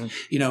 all this, and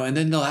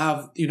then they'll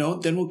have,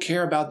 then we'll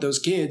care about those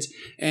kids.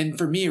 And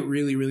for me, it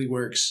really, really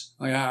works.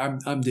 Like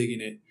I'm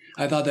digging it.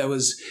 I thought that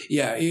was,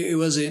 it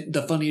wasn't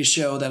the funniest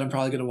show that I'm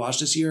probably going to watch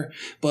this year.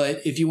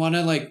 But if you want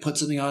to like put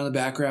something on in the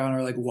background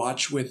or like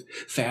watch with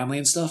family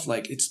and stuff,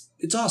 like it's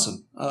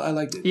awesome. I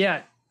liked it.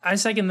 Yeah, I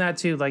second that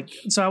too. Like,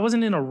 so I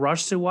wasn't in a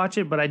rush to watch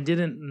it, but I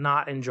didn't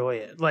not enjoy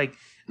it. Like,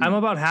 I'm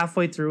about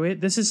halfway through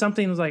it. This is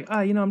something that's like,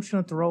 I'm just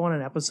going to throw on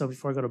an episode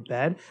before I go to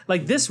bed.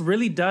 Like, this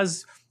really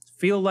does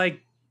feel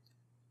like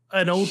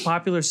an old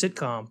popular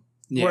sitcom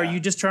where you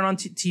just turn on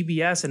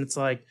TBS and it's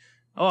like,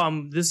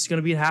 this is going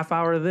to be a half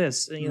hour of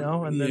this,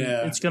 and then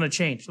it's going to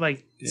change.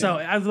 Like, so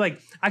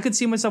I could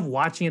see myself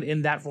watching it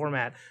in that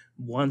format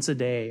once a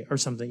day or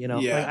something,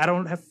 Like, I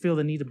don't have to feel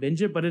the need to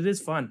binge it, but it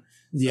is fun.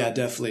 Yeah,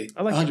 definitely.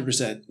 I like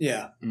 100%.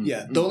 Yeah.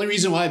 Yeah. The only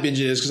reason why I binged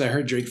it is because I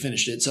heard Drake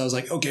finished it. So I was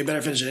like, okay,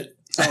 better finish it.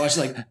 So I watched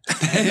like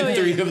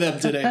 3 of them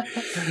today.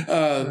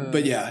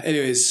 But yeah,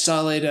 anyways,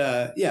 solid.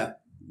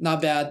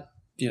 Not bad.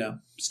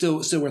 Still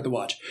worth the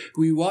watch.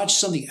 We watched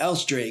something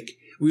else, Drake.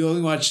 I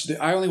only watched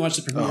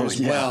the premiere as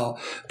well,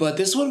 but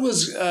this one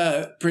was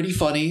pretty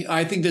funny.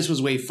 I think this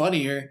was way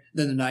funnier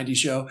than the 90s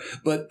show,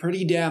 but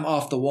pretty damn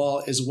off the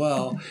wall as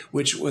well,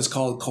 which was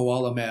called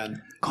Koala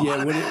Man.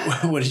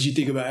 What did you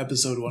think about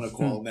episode 1 of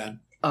Koala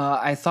Man?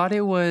 I thought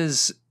it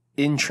was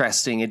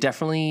interesting. It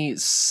definitely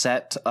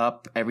set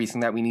up everything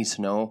that we need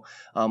to know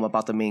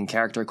about the main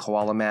character,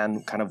 Koala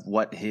Man, kind of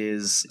what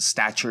his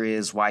stature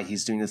is, why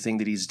he's doing the thing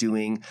that he's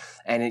doing,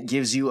 and it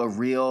gives you a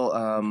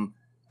real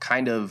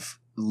kind of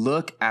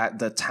look at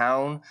the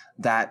town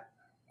that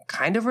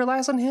kind of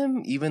relies on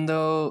him, even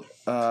though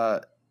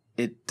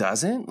it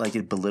doesn't. Like,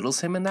 it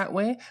belittles him in that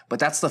way. But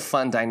that's the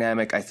fun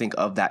dynamic, I think,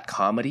 of that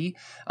comedy.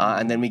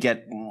 And then we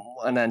get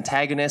an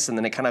antagonist, and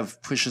then it kind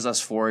of pushes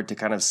us forward to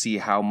kind of see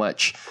how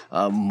much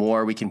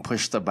more we can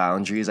push the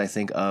boundaries, I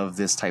think, of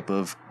this type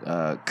of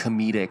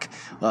comedic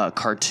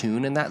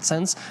cartoon in that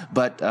sense.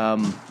 But I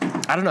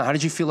don't know. How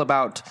did you feel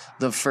about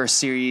the first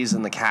series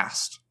and the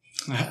cast?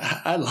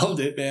 I loved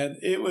it, man.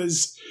 It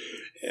was...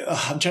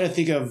 I'm trying to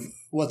think of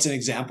what's an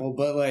example,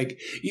 but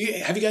like,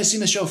 have you guys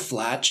seen the show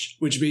Flatch,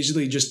 which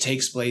basically just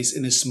takes place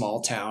in a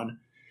small town,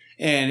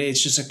 and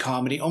it's just a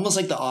comedy, almost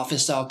like the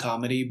Office style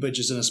comedy, but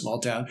just in a small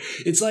town.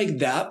 It's like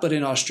that, but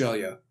in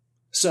Australia.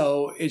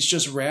 So it's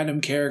just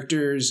random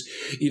characters,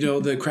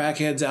 the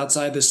crackheads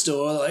outside the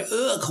store, like,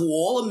 ugh,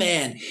 Koala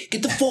Man,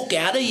 get the fuck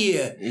out of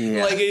here.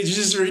 Yeah. Like, it's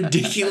just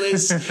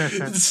ridiculous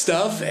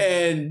stuff.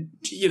 And,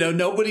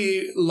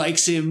 nobody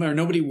likes him or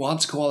nobody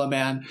wants Koala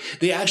Man.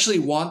 They actually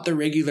want the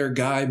regular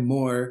guy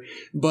more,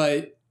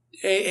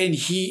 and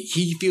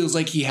he feels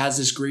like he has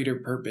this greater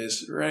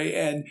purpose, right?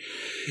 And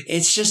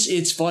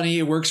it's funny.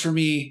 It works for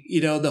me.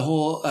 The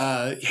whole,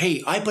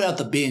 hey, I put out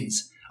the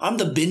bins. I'm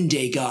the bin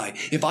day guy.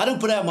 If I don't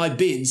put out my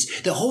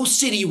bins, the whole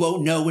city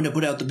won't know when to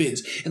put out the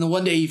bins. And then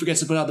one day he forgets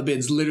to put out the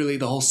bins. Literally,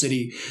 the whole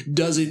city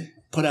doesn't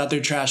put out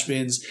their trash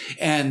bins.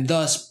 And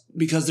thus,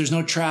 because there's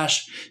no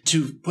trash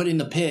to put in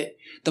the pit,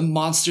 the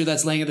monster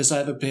that's laying at the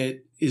side of the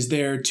pit is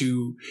there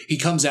he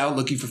comes out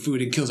looking for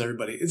food and kills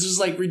everybody. It's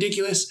just like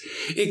ridiculous.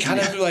 It kind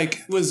of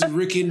like was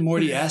Rick and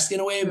Morty-esque in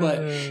a way,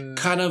 but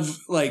kind of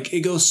like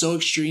it goes so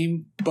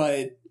extreme.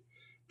 But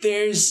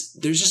there's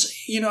just,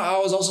 I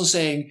was also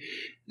saying,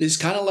 it's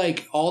kind of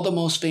like all the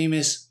most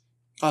famous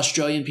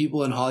Australian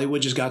people in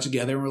Hollywood just got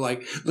together and were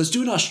like, let's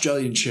do an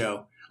Australian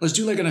show. Let's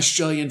do like an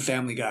Australian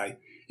Family Guy.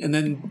 And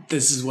then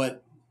this is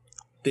what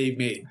they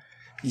made.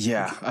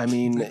 Yeah, I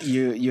mean,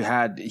 you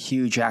had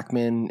Hugh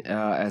Jackman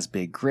as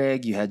Big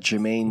Greg. You had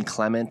Jermaine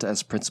Clement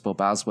as Principal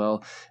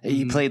Boswell.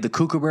 He played the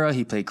Kookaburra.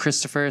 He played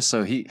Christopher.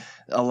 So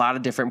a lot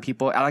of different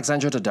people.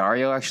 Alexandra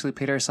Daddario actually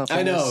played herself in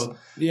I know. This.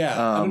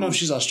 Yeah. I don't know if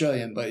she's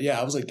Australian, but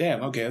yeah, I was like,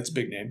 damn, okay, that's a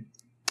big name.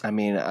 I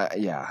mean,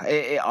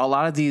 a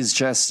lot of these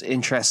just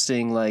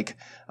interesting, like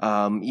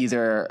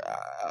either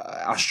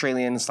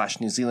Australian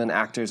 / New Zealand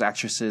actors,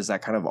 actresses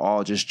that kind of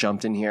all just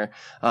jumped in here.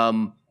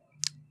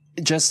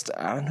 just,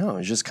 I don't know,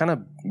 it's just kind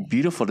of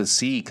beautiful to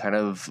see kind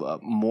of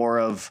more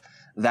of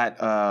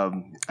that,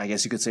 I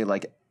guess you could say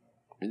like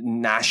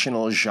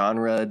national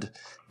genre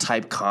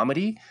type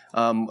comedy.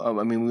 I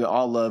mean, we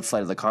all love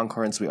Flight of the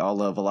Conchords. We all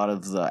love a lot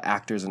of the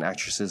actors and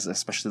actresses,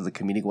 especially the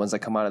comedic ones that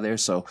come out of there.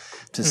 So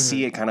to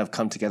see it kind of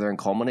come together and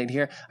culminate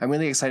here, I'm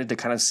really excited to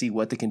kind of see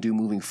what they can do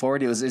moving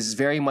forward. It's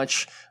very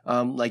much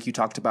like you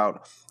talked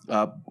about,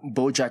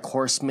 BoJack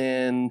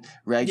Horseman,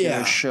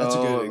 regular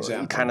show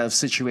kind of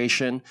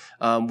situation,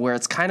 where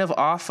it's kind of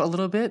off a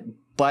little bit,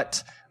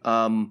 but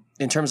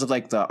in terms of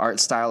like the art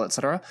style,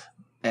 etc.,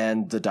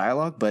 and the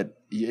dialogue, but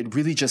it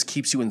really just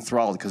keeps you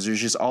enthralled because there's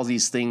just all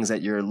these things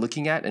that you're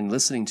looking at and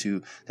listening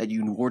to that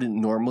you wouldn't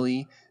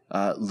normally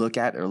look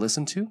at or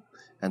listen to,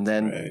 and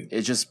then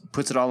it just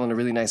puts it all in a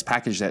really nice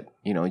package that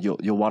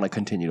you'll want to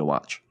continue to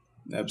watch.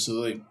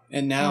 Absolutely.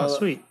 And now,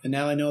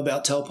 I know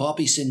about Tell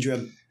Poppy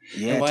syndrome.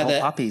 Yeah,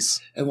 Tell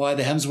Poppies, and why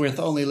the Hemsworth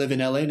only live in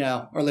LA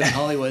now or live in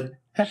Hollywood,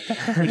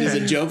 which is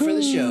a joke for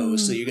the show.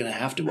 So you're gonna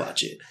have to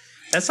watch it.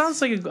 That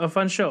sounds like a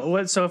fun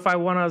show. So if I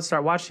want to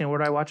start watching it, where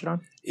do I watch it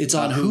on? It's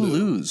on Hulu.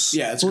 Hulu's.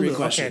 Yeah, it's a great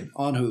question. Okay.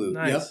 On Hulu.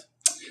 Nice. Yep.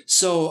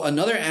 So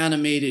another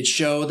animated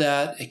show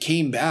that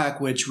came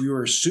back, which we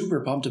were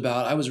super pumped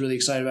about. I was really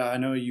excited about. I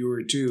know you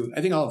were too.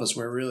 I think all of us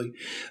were really.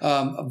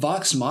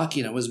 Vox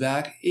Machina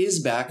is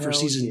back for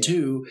season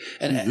 2.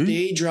 And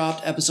they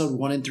dropped episode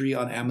 1 and 3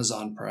 on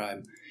Amazon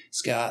Prime.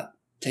 Scott,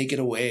 take it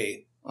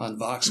away on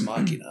Vox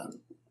Machina.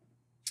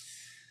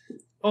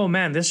 Oh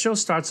man, this show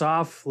starts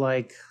off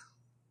like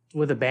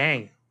with a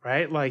bang,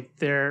 right? Like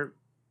they're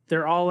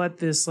all at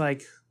this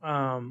like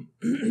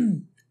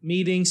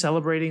meeting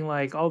celebrating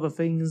like all the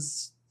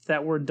things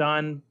that were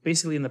done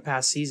basically in the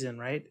past season,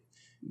 right?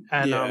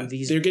 And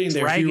they're getting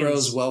their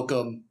heroes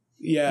welcome.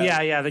 Yeah.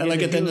 And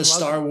like at the end of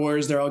Star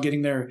Wars, they're all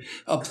getting their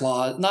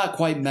applause. Not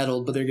quite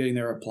medaled, but they're getting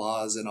their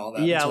applause and all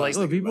that. Yeah, like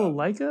people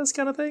like us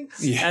kind of thing.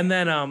 Yeah. And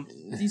then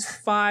these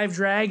 5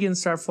 dragons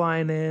start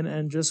flying in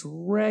and just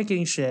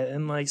wrecking shit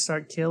and like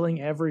start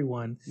killing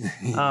everyone.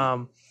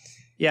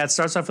 Yeah, it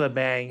starts off with a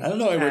bang. I don't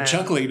know why we're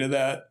chuckling to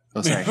that.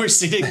 Oh, sorry. We're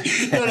sitting.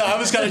 No, I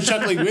was kind of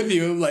chuckling with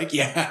you. Like,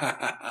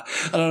 yeah.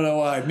 I don't know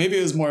why. Maybe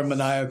it was more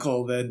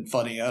maniacal than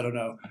funny. I don't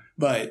know.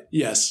 But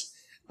yes.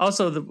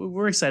 Also,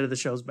 we're excited the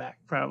show's back.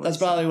 Probably. That's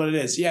probably what it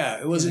is. Yeah,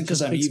 it wasn't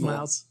because I'm evil.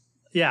 Smiles.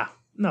 Yeah.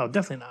 No,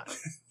 definitely not.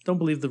 Don't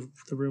believe the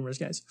rumors,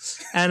 guys.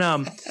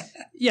 And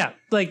yeah,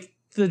 like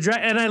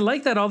and I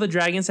like that all the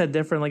dragons had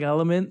different like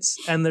elements,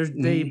 and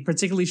they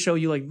particularly show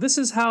you like this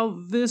is how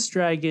this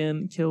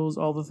dragon kills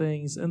all the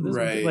things, and this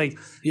like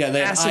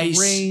they acid, ice,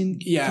 rain,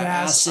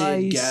 gas,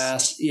 ice.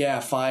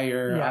 gas,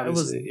 fire. Yeah, it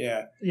was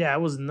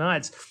it was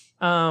nuts.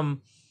 And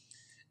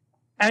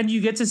you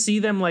get to see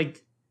them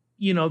like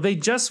they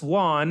just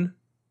won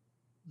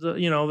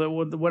they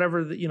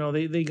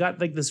got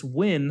like this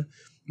win,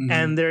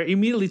 and they're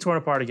immediately torn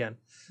apart again.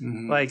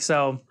 Like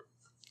so,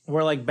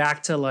 we're like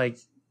back to like.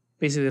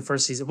 Basically the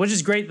first season, which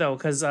is great though,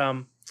 because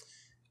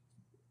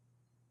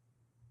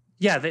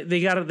they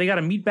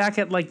gotta meet back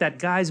at like that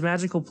guy's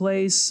magical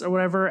place or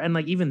whatever, and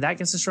like even that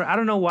gets destroyed. I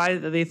don't know why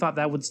they thought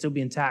that would still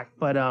be intact,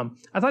 but I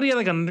thought he had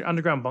like an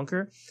underground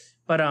bunker,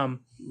 but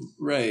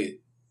right.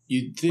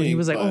 You'd think, when he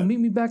was like, "Oh,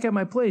 meet me back at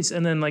my place,"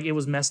 and then like it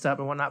was messed up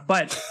and whatnot.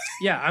 But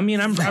yeah, I mean,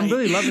 I'm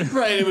really loving it.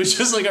 Right, it was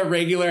just like a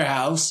regular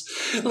house.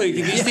 Like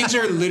these things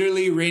are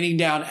literally raining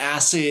down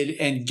acid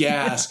and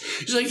gas.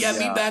 She's like,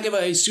 meet back at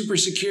my super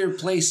secure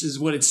place is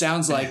what it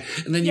sounds like.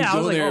 And then you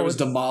go there, it was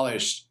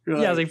demolished.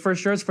 I was like, for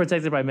sure it's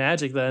protected by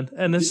magic then.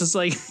 And it's just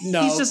like,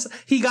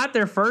 he got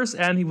there first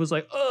and he was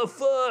like, oh,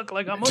 fuck,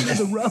 like I'm under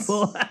the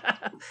rubble.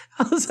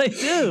 I was like,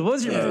 dude, what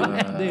was your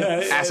plan, dude?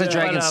 Acid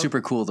Dragon's super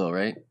cool though,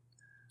 right?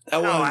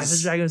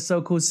 Acid Dragon is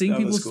so cool. Seeing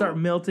people start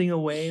melting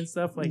away and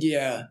stuff like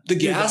the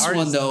gas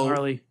one though.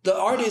 The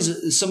art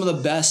is some of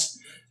the best.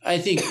 I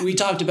think we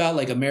talked about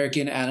like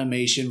American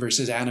animation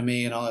versus anime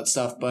and all that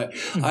stuff, but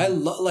I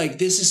like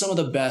this is some of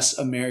the best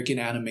American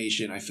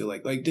animation. I feel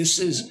like this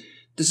is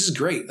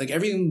great. Like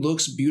everything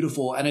looks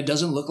beautiful and it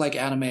doesn't look like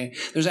anime.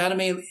 There's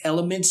anime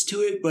elements to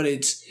it, but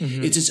it's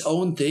its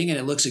own thing and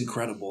it looks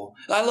incredible.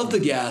 I love the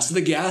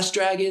gas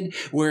dragon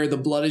where the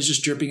blood is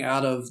just dripping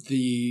out of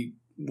the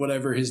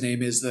whatever his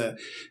name is, the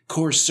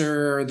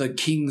Corsair, the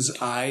king's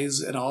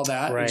eyes and all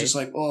that. Right. Just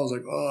like, I was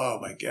like, oh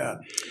my God.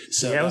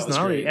 So it was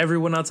gnarly. Great.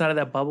 Everyone outside of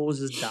that bubble was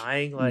just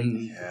dying. Like,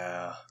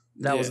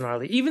 that was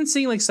gnarly. Even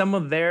seeing like some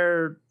of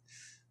the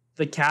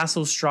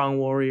castle strong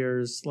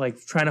warriors, like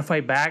trying to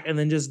fight back and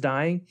then just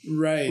dying.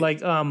 Right.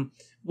 Like,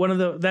 one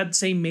of that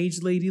same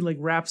mage lady, like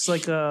wraps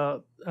like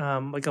a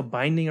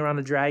binding around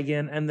a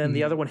dragon. And then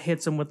the other one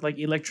hits them with like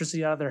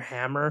electricity out of their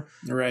hammer.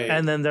 Right.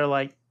 And then they're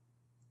like,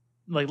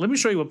 let me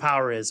show you what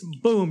power is.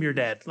 Boom, you're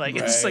dead. Like,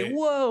 it's just like,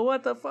 whoa,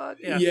 what the fuck?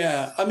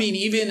 Yeah. I mean,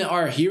 even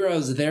our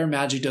heroes, their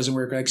magic doesn't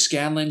work. Like,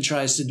 Scanlan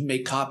tries to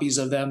make copies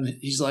of them.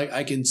 He's like,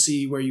 I can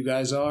see where you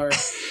guys are.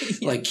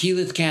 Like,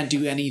 Keyleth can't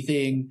do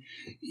anything.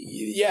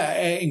 Yeah,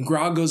 and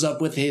Grog goes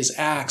up with his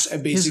axe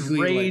and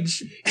basically,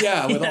 his rage.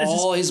 with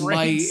all his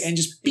might and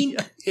just bink.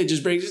 it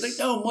just brings it's like,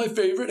 no, my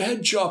favorite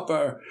head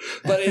chopper.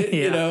 But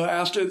you know,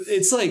 after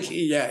it's like,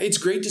 it's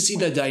great to see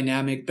the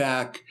dynamic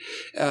back.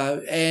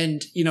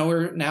 And you know,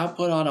 we're now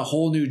put on a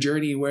whole new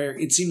journey where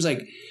it seems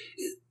like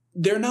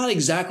they're not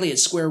exactly at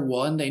square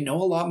one. They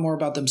know a lot more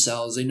about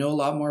themselves. They know a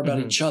lot more about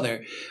each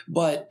other,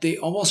 but they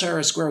almost are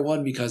at square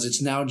one because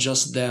it's now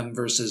just them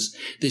versus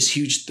this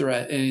huge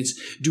threat. And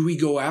it's, do we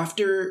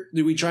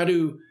try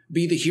to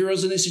be the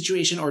heroes in this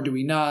situation or do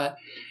we not?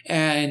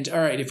 And all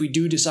right, if we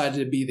do decide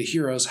to be the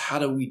heroes, how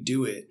do we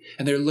do it?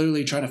 And they're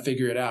literally trying to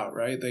figure it out,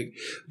 right? Like,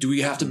 do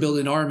we have to build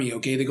an army?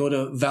 Okay, they go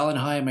to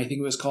Valheim, I think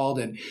it was called,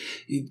 and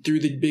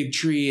through the big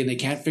tree, and they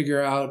can't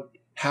figure out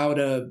how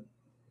to,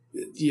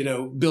 you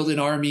know, build an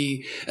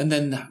army, and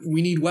then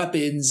we need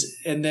weapons,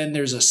 and then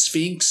there's a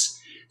Sphinx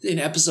in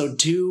episode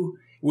 2,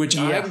 which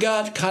I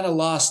got kind of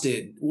lost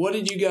in. What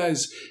did you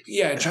guys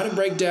try to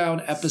break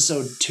down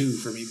episode 2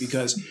 for me,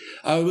 because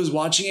I was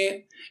watching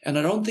it and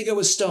I don't think I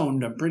was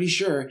stoned, I'm pretty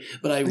sure,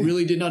 but I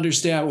really didn't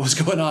understand what was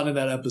going on in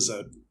that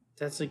episode.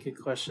 That's a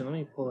good question. Let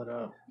me pull it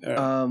up.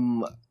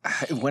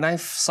 Right. When I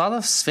saw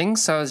the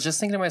Sphinx, I was just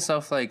thinking to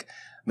myself, like,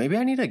 maybe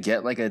I need to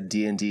get like a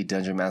D&D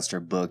Dungeon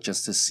Master book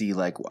just to see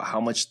like how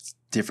much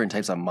different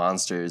types of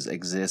monsters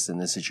exist in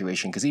this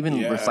situation. Because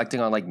even reflecting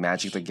on like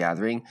Magic the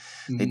Gathering,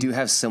 they do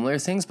have similar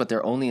things, but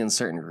they're only in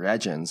certain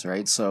regions,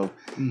 right? So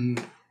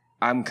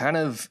I'm kind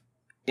of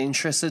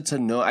interested to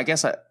know,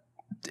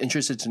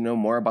 interested to know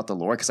more about the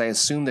lore, because I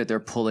assume that they're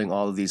pulling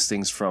all of these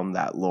things from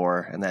that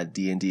lore and that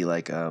D&D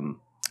like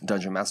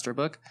Dungeon Master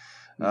book.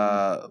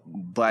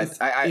 But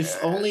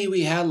if only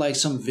we had like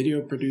some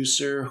video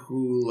producer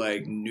who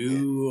like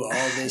knew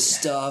all this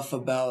stuff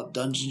about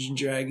Dungeons and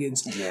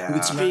Dragons who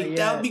could speak,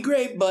 that would be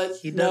great. But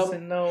he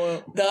doesn't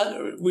know.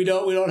 We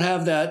don't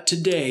have that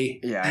today.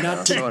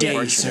 Not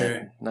today,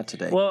 sir. Not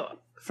today.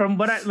 Well, from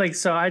what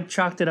I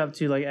chalked it up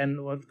to like,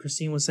 and what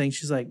Christine was saying,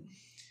 she's like,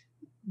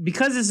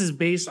 because this is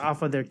based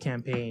off of their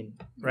campaign,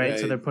 right?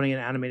 So they're putting it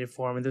in animated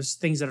form, and there's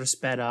things that are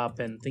sped up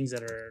and things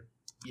that are,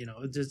 you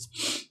know,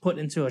 just put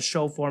into a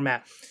show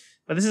format.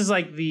 But this is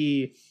like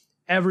the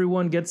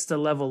everyone gets to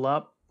level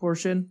up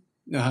portion.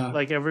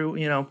 Like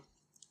you know.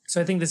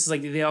 So I think this is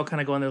like they all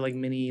kind of go on their like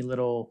mini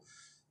little,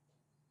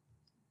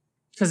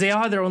 because they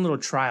all have their own little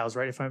trials,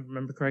 right? If I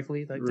remember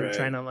correctly, like they're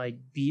trying to like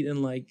beat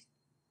and like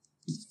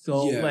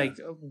go like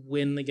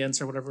win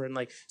against or whatever, and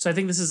like, so I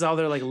think this is all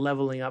their like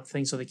leveling up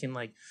thing, so they can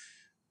like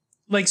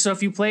so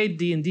if you play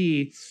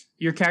D&D,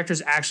 your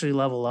characters actually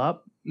level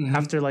up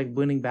after like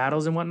winning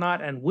battles and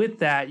whatnot, and with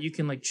that you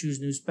can like choose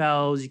new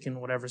spells, you can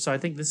whatever. So I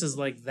think this is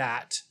like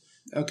that.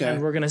 Okay.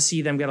 And we're gonna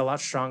see them get a lot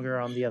stronger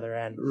on the other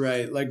end.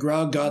 Right. Like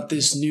Grog got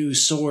this new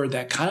sword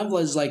that kind of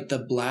was like the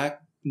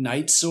Black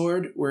Knight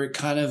sword, where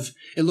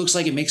it looks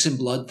like it makes him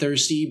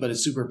bloodthirsty, but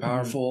it's super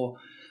powerful.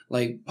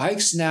 Like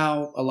Pike's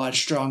now a lot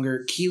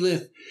stronger.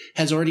 Keyleth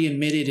has already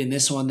admitted in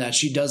this one that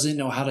she doesn't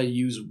know how to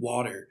use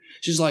water.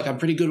 She's like, I'm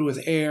pretty good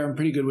with air, I'm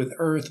pretty good with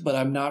earth, but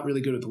I'm not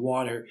really good with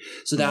water.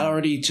 So that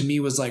already to me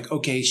was like,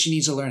 okay, she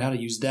needs to learn how to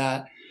use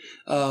that.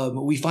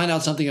 We find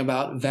out something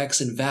about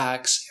Vex and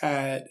Vax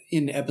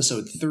in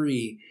episode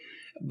 3.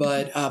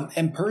 But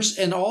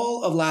and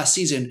all of last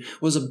season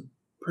was a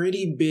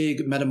pretty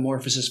big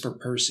metamorphosis for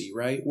Percy,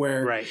 right?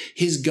 Where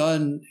his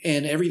gun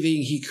and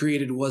everything he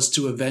created was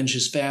to avenge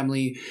his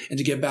family and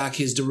to get back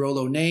his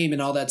Derolo name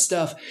and all that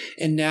stuff.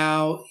 And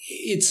now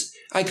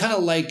I kind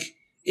of like,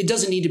 it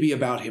doesn't need to be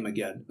about him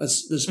again.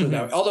 Let's put it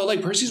that way. Although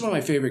like Percy's one of my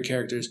favorite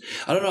characters.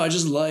 I don't know. I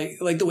just like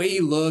the way he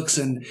looks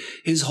and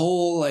his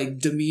whole like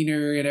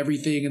demeanor and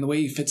everything, and the way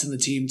he fits in the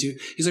team too.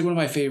 He's like one of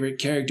my favorite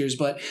characters.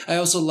 But I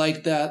also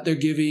like that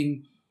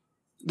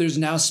there's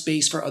now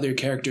space for other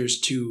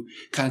characters to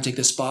kind of take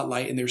the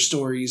spotlight in their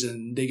stories,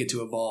 and they get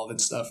to evolve and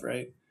stuff,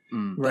 right?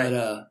 Right.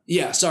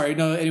 But sorry.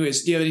 No,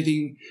 anyways, do you have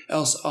anything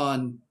else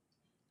on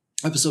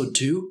episode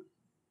 2?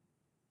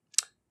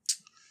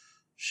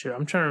 Sure,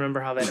 I'm trying to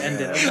remember how that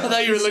ended. I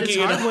thought you were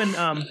looking it up.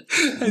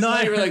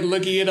 You were like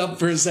looking it up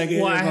for a second.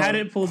 Well, I had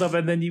it pulled up,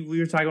 and then we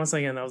were talking about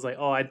something, and I was like,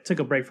 "Oh, I took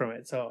a break from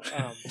it." So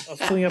I was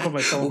pulling up on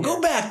my phone. We'll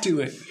go back to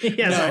it.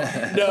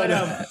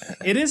 No.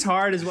 It is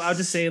hard as well. I'll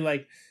just say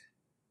like,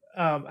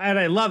 and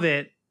I love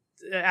it.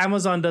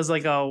 Amazon does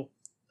like a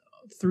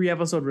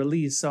 3-episode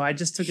release, so I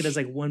just took it as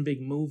like one big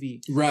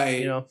movie, right?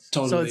 You know,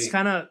 totally. So it's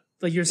kind of.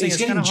 Like you're saying,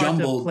 it's kind of hard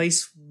to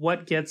place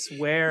what gets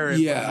where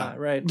and whatnot,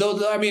 right?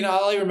 Though, I mean,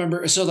 all I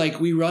remember, so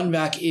like we run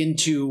back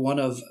into one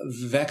of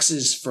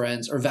Vax's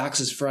friends,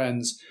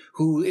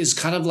 who is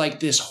kind of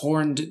like this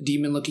horned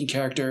demon-looking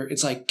character.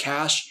 It's like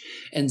Cash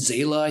and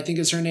Zayla, I think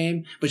is her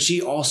name, but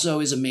she also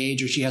is a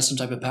mage, or she has some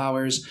type of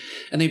powers.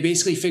 And they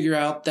basically figure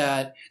out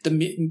that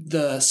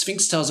the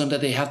Sphinx tells them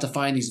that they have to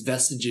find these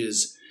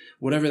vestiges,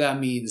 whatever that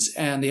means,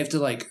 and they have to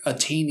like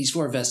attain these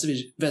 4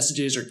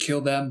 vestiges or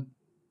kill them.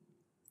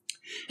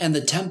 and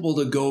the temple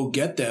to go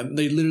get them.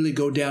 They literally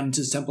go down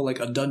into the temple like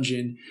a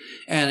dungeon,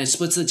 and it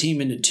splits the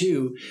team into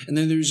two. And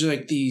then there's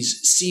like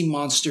these sea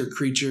monster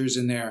creatures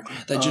in there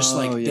that just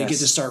they get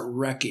to start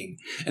wrecking.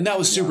 And that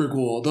was super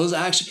cool. Those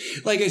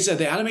actually, like I said,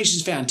 the animation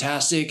is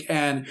fantastic,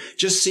 and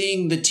just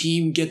seeing the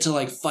team get to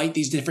like fight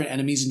these different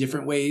enemies in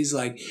different ways.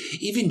 Like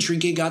even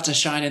Trinket got to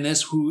shine in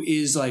this, who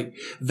is like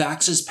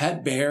Vax's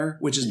pet bear,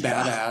 which is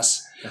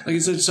badass. Like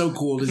it's so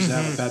cool to just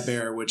have a pet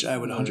bear, which I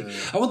would 100.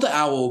 I want the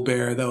owl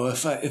bear though,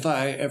 if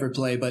I ever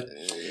play. But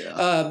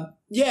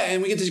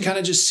and we get to kind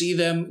of just see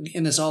them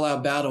in this all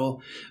out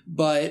battle.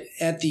 But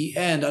at the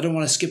end, I don't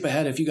want to skip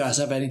ahead. If you guys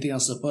have anything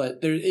else to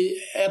put there,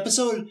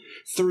 episode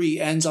 3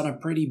 ends on a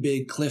pretty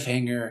big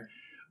cliffhanger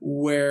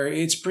where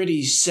it's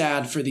pretty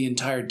sad for the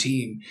entire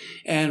team,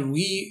 and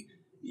we.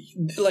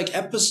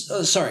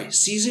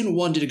 Season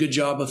 1 did a good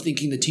job of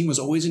thinking the team was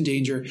always in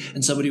danger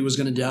and somebody was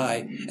going to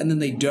die, and then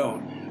they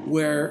don't.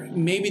 Where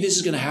maybe this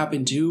is going to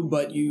happen too,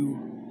 but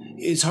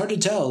it's hard to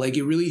tell. Like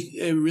it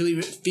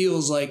really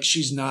feels like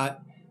she's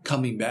not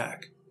coming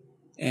back.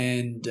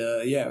 And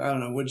I don't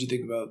know. What did you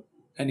think about?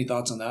 Any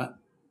thoughts on that?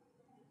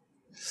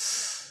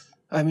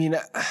 I mean,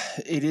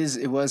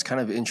 it was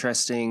kind of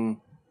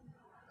interesting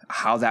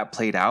how that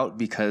played out,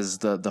 because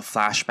the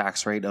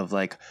flashbacks, right, of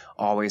like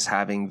always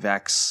having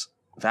Vex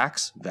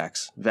is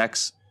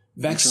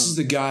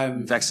the guy.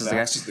 Vex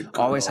is the guy.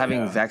 Always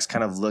having Vex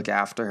kind of look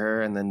after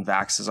her, and then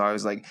Vex is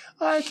always like,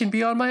 I can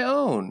be on my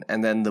own.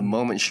 And then the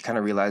moment she kind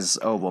of realizes,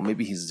 oh, well,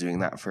 maybe he's doing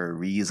that for a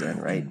reason,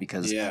 right?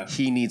 Because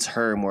he needs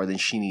her more than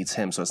she needs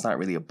him, so it's not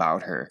really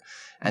about her.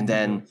 And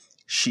then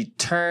she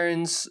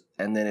turns,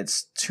 and then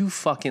it's too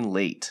fucking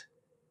late.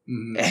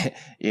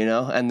 You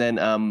know? And then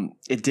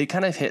it did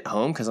kind of hit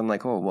home, because I'm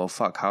like, oh, well,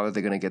 fuck, how are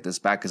they going to get this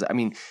back? Because, I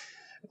mean,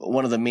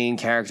 one of the main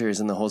characters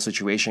in the whole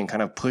situation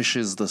kind of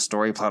pushes the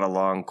story plot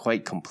along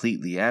quite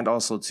completely, and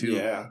also too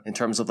in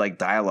terms of like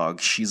dialogue,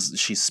 she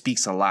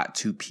speaks a lot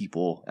to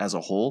people as a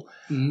whole.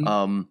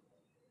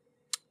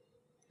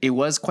 It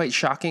was quite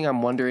shocking.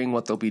 I'm wondering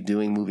what they'll be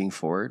doing moving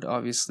forward,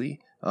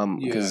 obviously,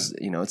 because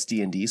it's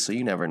D&D, so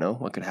you never know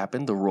what could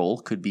happen. The role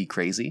could be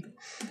crazy,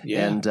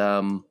 and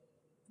I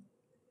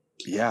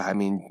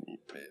mean,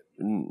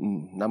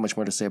 not much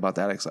more to say about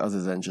that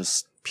other than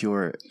just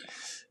pure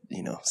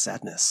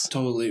sadness.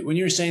 Totally. When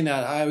you were saying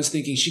that, I was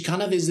thinking she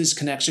kind of is this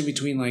connection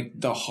between like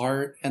the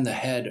heart and the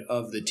head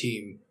of the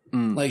team.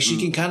 Like she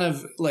can kind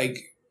of like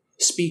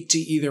speak to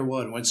either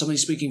one. When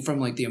somebody's speaking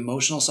from like the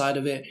emotional side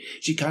of it,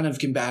 she kind of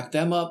can back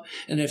them up.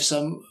 And if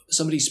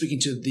somebody's speaking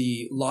to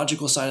the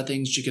logical side of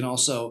things, she can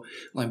also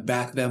like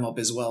back them up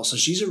as well. So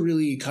she's a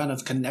really kind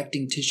of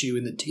connecting tissue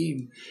in the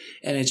team.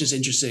 And it's just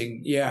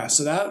interesting. Yeah.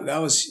 So that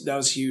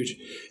was huge.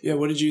 Yeah.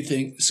 What did you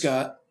think,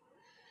 Scott?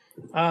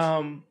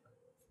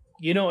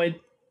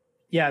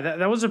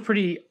 That was a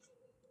pretty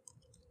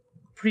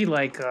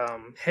like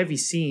heavy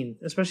scene,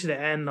 especially the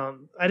end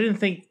on. I didn't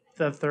think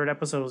the third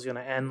episode was going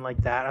to end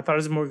like that. I thought it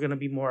was going to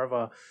be more of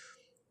a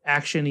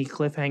action-y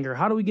cliffhanger.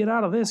 How do we get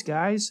out of this,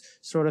 guys?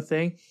 Sort of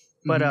thing.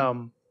 But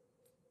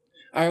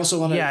I also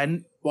want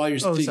to while you're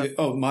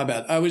thinking, my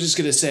bad. I was just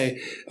going to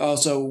say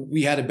also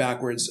we had it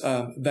backwards.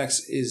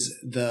 Vex is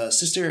the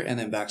sister and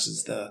then Vax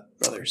is the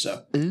brother.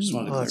 So just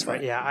wanted to clarify. That's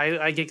right. Yeah,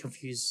 I get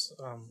confused.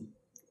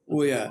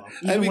 Well, yeah,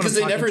 because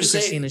they never say.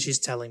 Christina, she's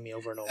telling me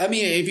over and over. I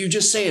mean, if you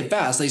just say it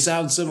fast, they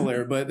sound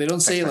similar, but they don't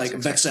say like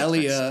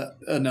Vexelia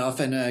enough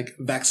and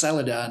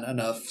Vaxeladon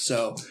enough.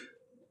 So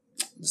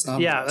it's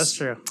not. Yeah, that's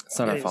true. It's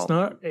not our fault.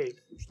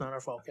 It's not our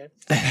fault. Okay.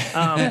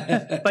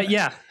 But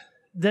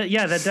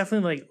that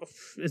definitely like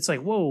it's like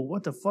whoa,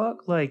 what the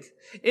fuck? Like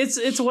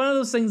it's one of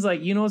those things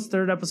like it's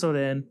third episode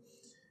in,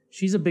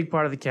 she's a big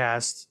part of the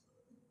cast.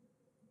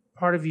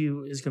 Part of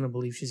you is gonna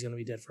believe she's gonna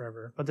be dead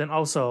forever, but then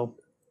also.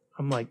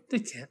 I'm like, they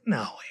can't.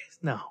 No way.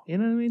 No. You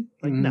know what I mean?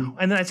 Like, no.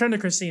 And then I turned to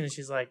Christine and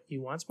she's like, you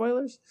want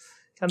spoilers?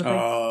 Kind of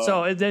thing.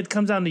 So it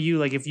comes down to you,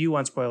 like, if you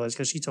want spoilers,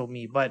 because she told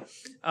me. But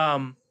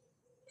I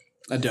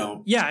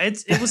don't. Yeah,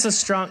 it was a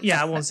strong.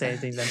 Yeah, I won't say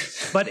anything then.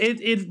 But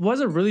it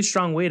was a really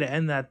strong way to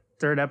end that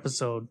third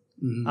episode.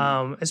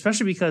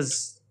 Especially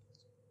because,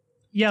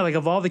 like,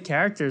 of all the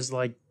characters,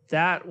 like,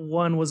 that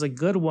one was a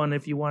good one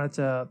if you wanted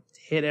to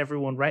hit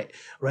everyone right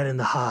in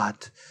the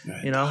heart.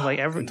 Right. Like,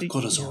 every. In the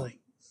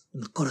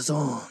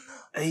corazon.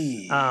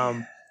 Hey.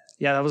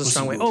 That was a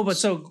strong way. Oh, but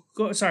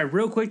sorry,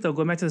 real quick though,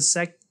 going back to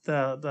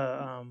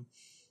the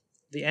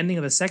ending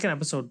of the second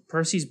episode,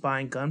 Percy's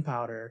buying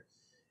gunpowder,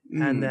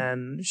 and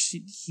then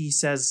he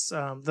says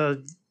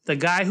the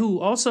guy who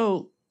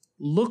also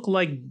looked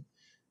like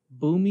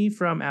Boomy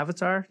from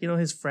Avatar,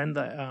 his friend,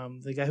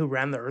 the guy who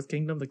ran the Earth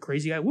Kingdom, the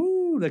crazy guy,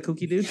 the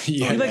kooky dude.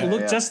 He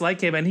looked just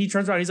like him, and he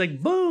turns around, he's like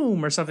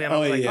boom or something. And I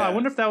was like, I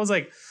wonder if that was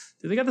like.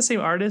 Do they got the same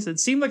artist? It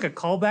seemed like a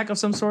callback of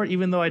some sort,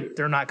 even though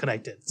they're not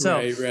connected. So,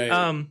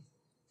 right.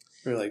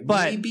 We're like,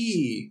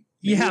 maybe.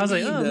 Yeah, I was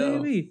like,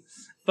 maybe.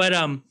 But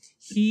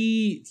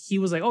he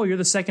was like, oh, you're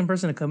the second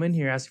person to come in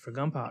here asking for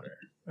gunpowder.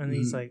 And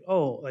he's like,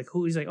 oh, like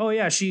who? He's like, oh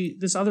yeah,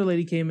 this other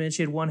lady came in.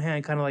 She had one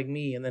hand, kind of like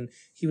me, and then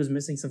he was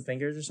missing some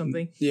fingers or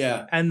something.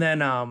 Yeah. And then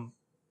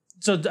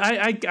So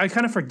I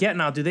kind of forget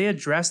now. Do they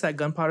address that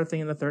gunpowder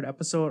thing in the third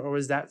episode, or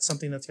is that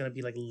something that's going to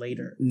be like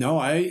later? No,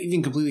 I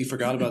even completely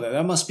forgot about that.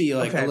 That must be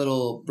like a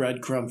little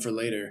breadcrumb for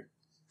later.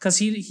 Because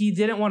he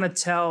didn't want to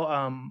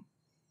tell.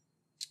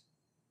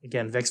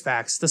 Again, Vix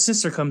Facts. The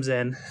sister comes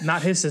in,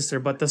 not his sister,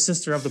 but the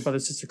sister of the brother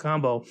sister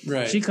combo.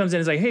 Right. She comes in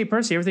and is like, "Hey,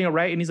 Percy, everything all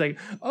right?" And he's like,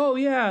 "Oh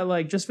yeah,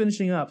 like just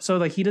finishing up." So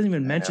like he doesn't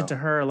even mention to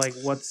her like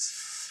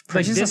what's.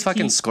 Percy's a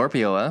fucking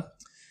Scorpio, huh?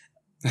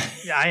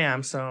 Yeah, I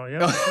am. So yeah,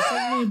 just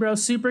like me, bro.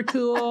 Super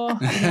cool.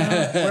 You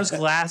know, wears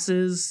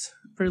glasses.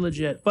 Pretty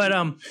legit. But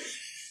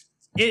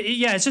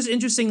it's just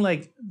interesting.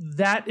 Like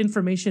that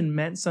information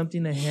meant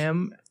something to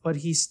him, but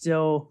he's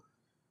still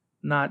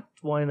not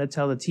wanting to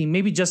tell the team.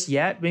 Maybe just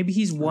yet. Maybe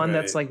he's one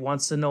that's like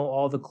wants to know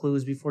all the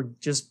clues before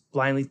just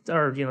blindly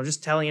or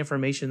just telling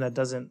information that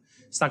doesn't.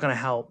 It's not going to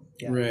help.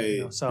 Yeah,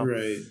 right. So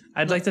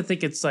I'd like to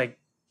think it's like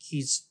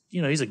he's.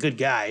 He's a good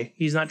guy.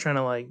 He's not trying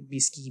to like be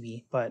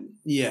skeevy, but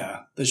yeah,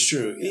 that's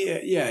true.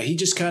 Yeah. He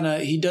just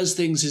he does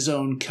things his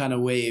own kind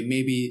of way,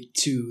 maybe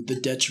to the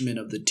detriment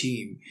of the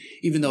team,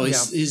 even though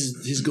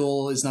his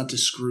goal is not to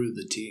screw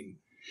the team.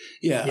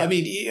 Yeah. I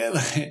mean,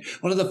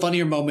 one of the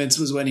funnier moments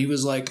was when he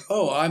was like,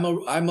 "Oh,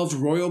 I'm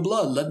of royal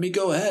blood. Let me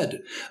go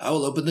ahead. I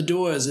will open the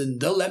doors and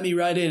they'll let me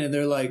right in." And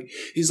they're like,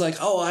 he's like,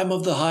 "Oh, I'm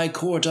of the high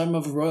court. I'm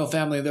of a royal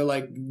family." And they're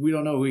like, "We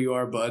don't know who you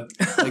are, bud.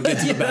 Like, get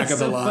to the back of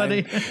the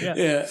line."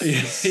 Yeah.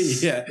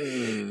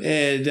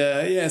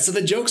 And so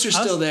the jokes are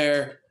still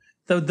there.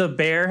 The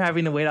bear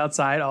having to wait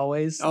outside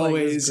always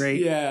like,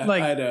 great. Yeah,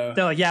 like I know.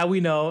 They're like, "Yeah,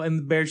 we know," and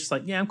the bear's just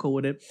like, "Yeah, I'm cool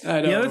with it."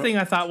 I know. The other thing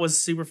I thought was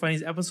super funny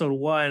is episode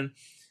 1.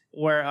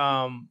 Where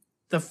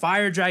the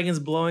fire dragon's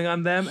blowing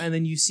on them, and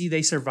then you see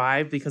they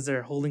survive because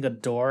they're holding a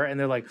door, and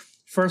they're like,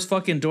 first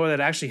fucking door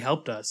that actually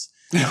helped us.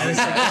 And it's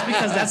like, just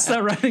because that's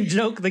the running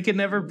joke, they can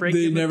never break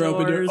the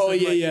doors. Oh,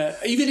 yeah.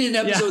 Even in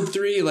episode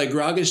 3, like,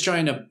 Raga's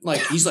trying to,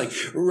 like, he's like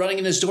running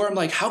in his door. I'm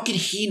like, how can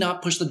he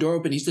not push the door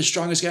open? He's the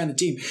strongest guy on the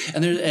team.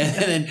 And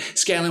then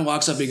Scanlan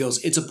walks up and he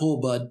goes, "It's a pull,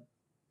 bud."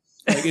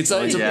 Like it's a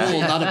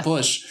pull, not a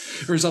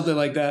push, or something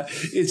like that.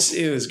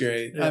 It was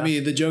great. Yeah. I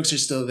mean, the jokes are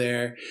still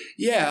there.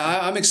 Yeah,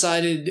 I'm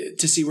excited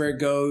to see where it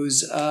goes.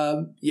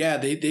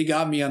 They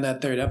got me on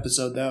that third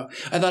episode though.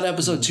 I thought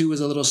episode 2 was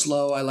a little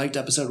slow. I liked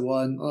episode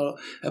 1.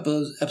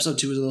 Episode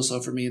 2 was a little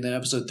slow for me, and then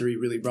episode 3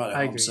 really brought it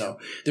home. So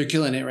they're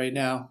killing it right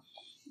now.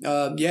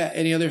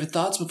 Any other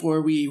thoughts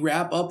before we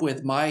wrap up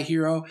with My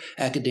Hero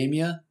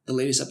Academia, the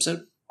latest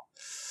episode?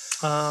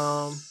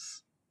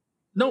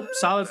 Nope.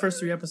 Solid first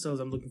 3 episodes.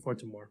 I'm looking forward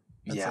to more.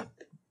 That's it.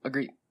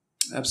 Agreed.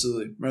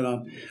 Absolutely. Right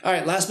on. All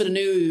right. Last bit of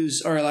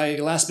news, or like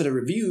last bit of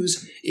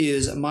reviews,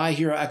 is My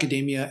Hero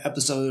Academia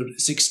episode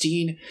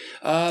 16.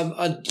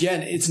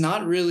 Again, it's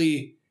not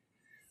really,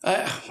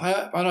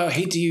 I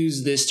hate to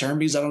use this term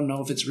because I don't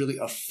know if it's really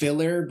a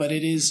filler, but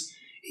it is,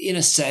 in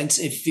a sense,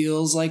 it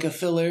feels like a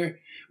filler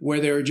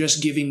where they're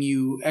just giving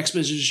you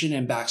exposition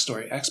and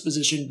backstory.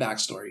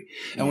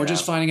 And we're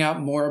just finding out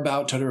more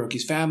about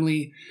Todoroki's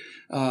family.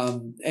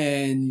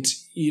 And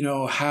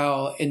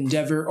how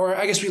Endeavor, or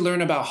I guess we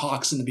learn about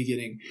Hawks in the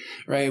beginning,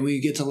 right?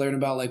 We get to learn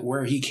about like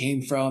where he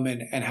came from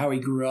and how he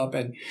grew up.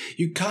 And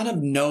you kind of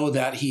know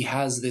that he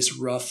has this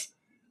rough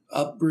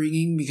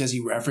upbringing because he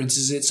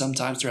references it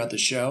sometimes throughout the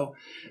show,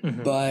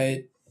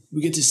 but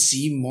we get to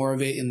see more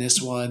of it in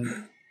this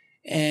one.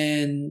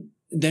 And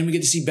then we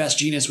get to see Best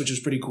Genius, which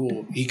was pretty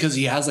cool because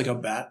he has like a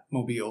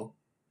Batmobile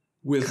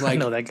with like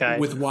that guy.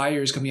 with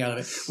wires coming out of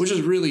it, which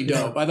was really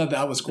dope. I thought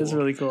that was cool. That's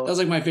really cool. That was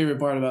like my favorite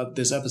part about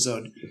this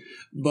episode.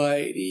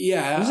 But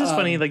yeah, this is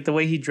funny. Like the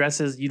way he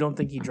dresses, you don't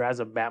think he drives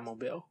a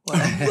Batmobile,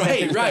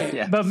 right?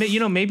 Yeah. But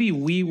maybe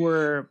we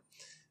were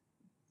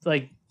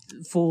like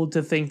fooled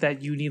to think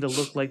that you need to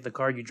look like the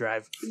car you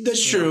drive.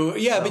 That's true.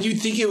 Yeah, but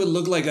you'd think it would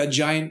look like a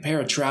giant pair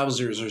of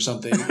trousers or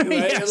something, right?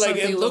 Like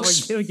it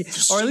looks, or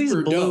at least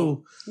blue.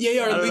 Dope.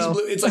 Yeah, or at least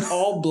blue. It's like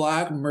all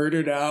black,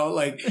 murdered out,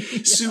 like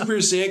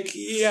super sick.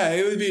 Yeah,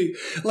 it would be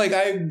like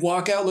I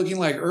walk out looking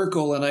like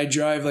Urkel and I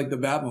drive like the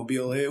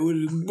Batmobile. It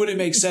wouldn't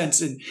make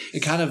sense, and it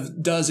kind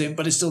of doesn't,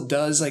 but it still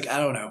does. Like I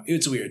don't know,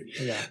 it's weird.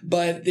 Yeah.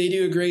 But they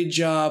do a great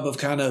job of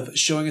kind of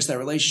showing us that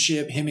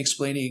relationship. Him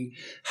explaining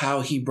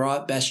how he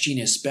brought Best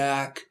Genius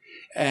back,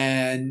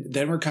 and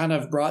then we're kind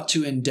of brought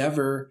to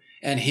Endeavor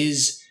and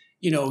his.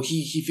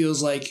 He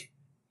feels like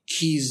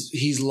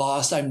he's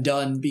lost. I'm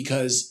done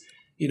because.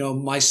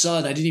 My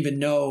son, I didn't even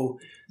know,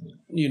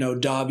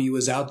 Dobby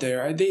was out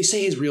there. They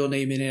say his real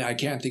name in it. I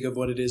can't think of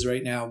what it is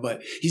right now,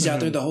 but he's out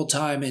there the whole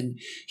time. And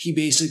he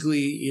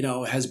basically,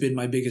 has been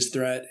my biggest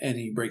threat, and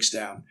he breaks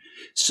down.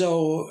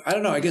 So I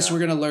don't know. I guess we're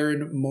going to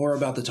learn more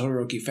about the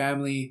Todoroki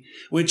family,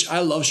 which I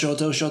love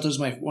Shoto. Shoto's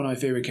one of my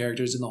favorite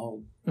characters in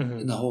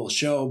the whole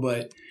show.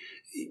 But,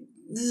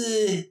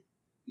 there's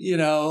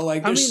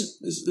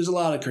a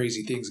lot of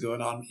crazy things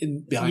going on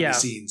behind the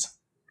scenes.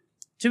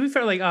 To be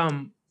fair,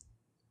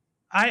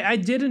 I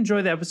did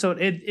enjoy the episode.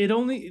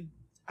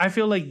 I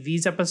feel like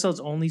these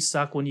episodes only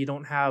suck when you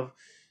don't have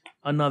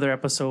another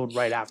episode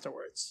right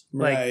afterwards.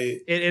 Like Right.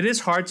 it is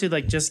hard to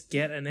like just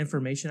get an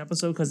information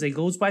episode because it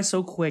goes by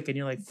so quick and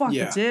you're like, fuck,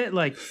 Yeah. that's it.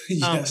 Like,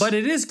 Yes. but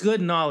it is good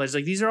knowledge.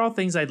 Like these are all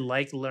things I'd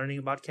like learning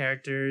about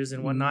characters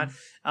and whatnot.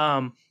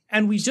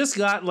 And we just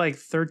got like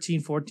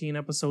 13, 14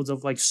 episodes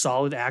of like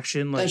solid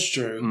action. Like, That's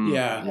true.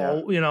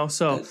 Yeah. you know,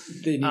 so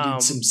They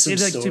needed some it's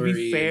like, story. to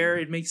be fair,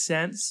 it makes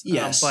sense.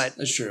 Yes, but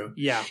that's true.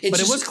 yeah, It's but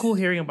it was just- cool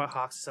hearing about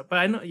Hawks and stuff. But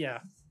I know, yeah.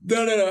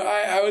 No.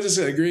 I was just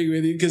agreeing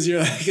with you because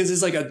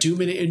it's like a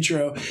 2-minute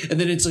intro and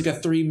then it's like a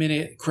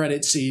 3-minute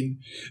credit scene.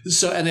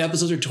 So and the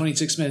episodes are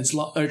 26 minutes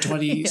long or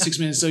 26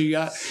 minutes. So you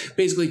got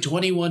basically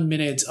 21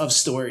 minutes of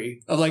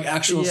story of like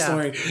actual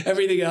story.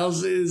 Everything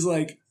else is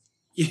like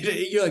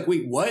you're like,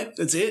 wait, what?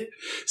 That's it?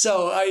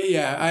 So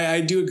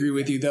I do agree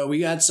with you though. We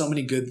got so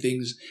many good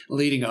things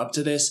leading up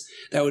to this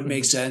that would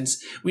make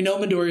sense. We know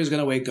Midoriya is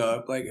gonna wake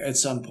up like at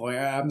some point.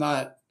 I'm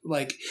not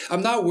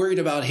worried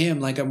about him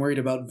like I'm worried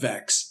about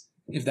Vex.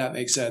 If that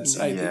makes sense.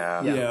 But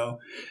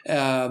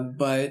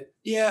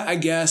yeah, I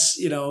guess,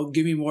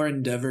 give me more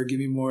Endeavor, give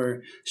me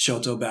more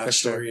Shoto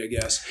backstory, I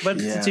guess. But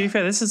to be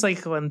fair, this is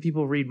like when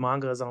people read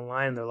mangas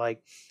online, they're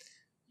like,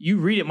 you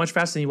read it much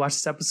faster than you watch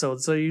this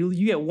episode. So you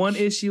get one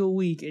issue a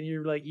week and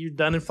you're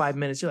done in 5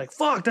 minutes. You're like,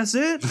 fuck, that's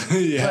it?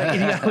 Yeah. Like,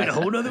 and you gotta wait a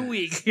whole nother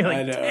week. You're like,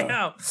 I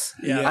know.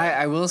 damn. Yeah.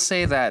 I will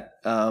say that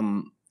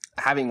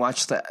having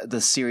watched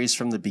the series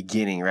from the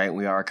beginning, right,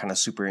 we are kind of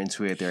super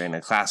into it. They're in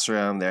a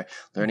classroom. They're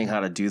learning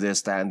how to do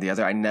this, that, and the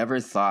other. I never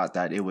thought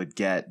that it would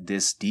get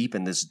this deep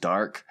and this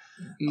dark,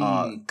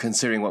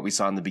 considering what we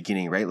saw in the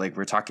beginning, right? Like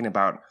we're talking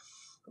about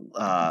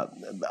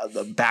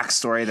the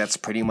backstory that's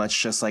pretty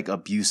much just like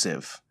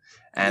abusive.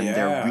 And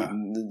they're,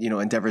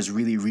 Endeavor's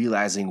really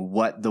realizing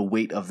what the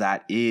weight of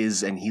that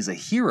is, and he's a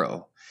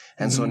hero.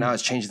 And so now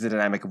it's changing the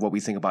dynamic of what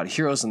we think about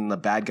heroes, and the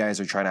bad guys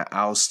are trying to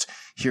oust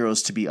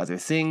heroes to be other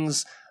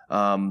things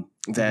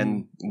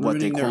than what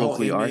they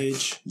colloquially are.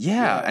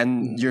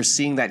 And you're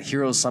seeing that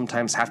heroes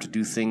sometimes have to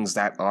do things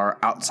that are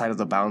outside of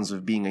the bounds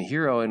of being a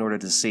hero in order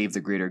to save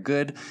the greater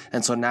good.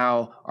 And so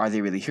now, are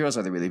they really heroes?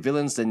 Are they really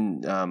villains?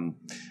 Then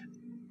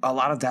a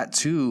lot of that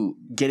too,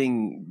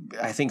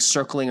 I think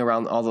circling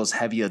around all those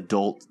heavy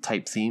adult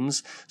type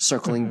themes,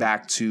 circling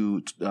back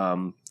to,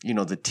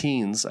 the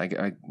teens,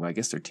 I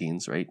guess they're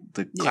teens, right?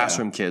 The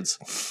classroom kids.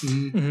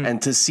 And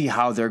to see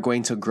how they're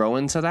going to grow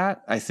into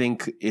that, I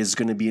think is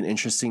going to be an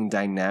interesting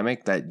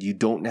dynamic that you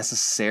don't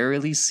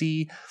necessarily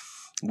see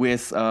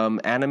with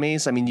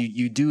animes. I mean,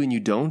 you do and you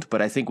don't,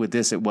 but I think with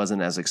this, it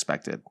wasn't as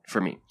expected for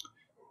me.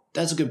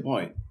 That's a good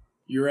point.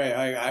 You're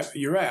right.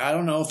 You're right. I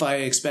don't know if I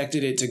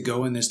expected it to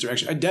go in this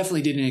direction. I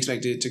definitely didn't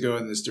expect it to go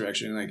in this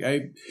direction. Like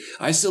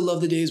I still love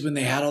the days when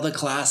they had all the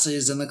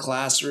classes in the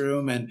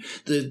classroom and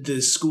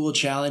the school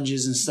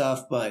challenges and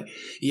stuff. But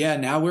yeah,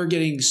 now we're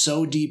getting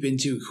so deep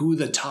into who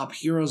the top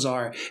heroes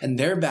are and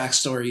their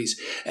backstories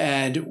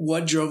and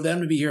what drove them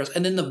to be heroes.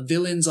 And then the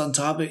villains on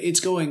top of it. It's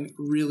going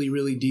really,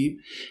 really deep.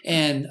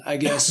 And I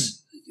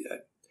guess,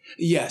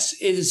 yes,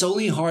 it's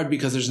only hard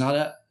because there's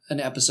not an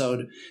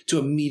episode to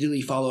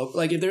immediately follow up.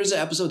 Like if there's an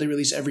episode they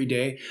release every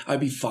day, I'd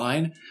be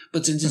fine.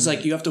 But since it's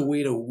like you have to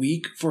wait a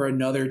week for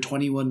another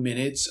 21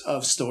 minutes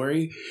of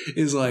story,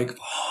 is like,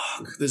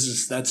 fuck,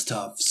 that's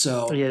tough.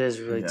 So it is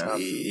really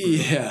tough.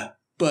 Yeah.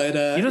 But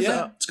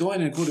it's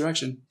going in a cool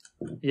direction.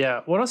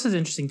 Yeah. What else is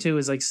interesting too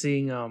is like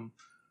seeing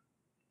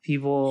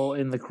people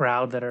in the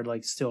crowd that are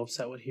like still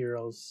upset with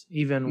heroes,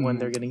 even when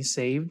they're getting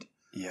saved.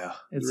 Yeah.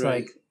 It's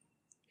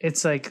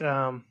like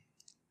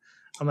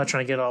I'm not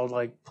trying to get all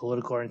like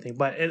political or anything,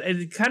 but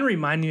it kind of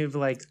reminded me of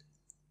like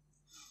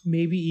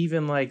maybe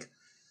even like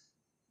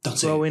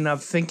growing up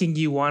thinking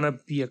you want to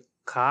be a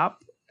cop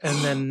and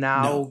then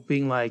now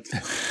being like,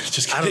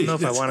 I don't know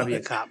if I want to be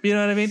a cop. You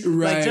know what I mean?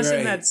 Right, like just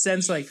in that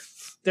sense, like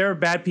there are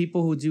bad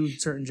people who do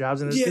certain jobs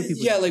and there's good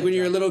people. Yeah, like when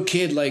you're a little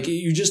kid, like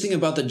you just think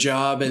about the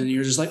job and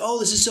you're just like, oh,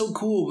 this is so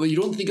cool. But you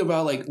don't think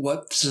about like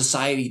what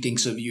society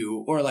thinks of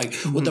you or like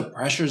what the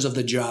pressures of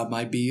the job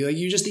might be. Like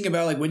you just think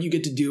about like what you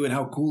get to do and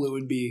how cool it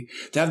would be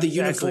to have the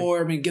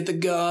uniform and get the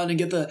gun and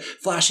get the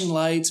flashing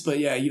lights. But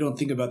yeah, you don't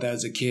think about that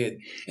as a kid.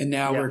 And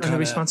now we're kind of the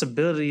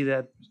responsibility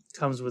that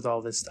comes with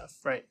all this stuff,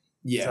 right?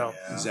 Yeah,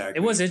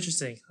 exactly. It was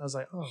interesting. I was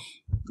like, oh.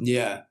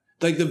 Yeah.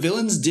 Like the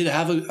villains did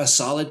have a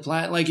solid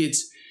plan. Like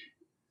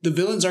the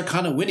villains are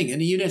kind of winning.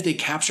 And even if they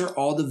capture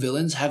all the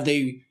villains,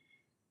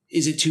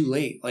 is it too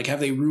late? Like, have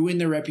they ruined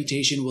their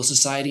reputation? Will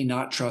society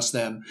not trust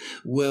them?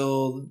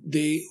 Will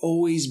they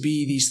always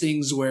be these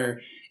things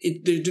where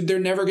they're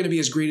never going to be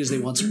as great as they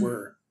once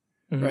were?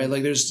 Right?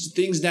 Like there's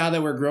things now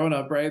that we're grown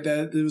up, right?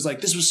 That it was like,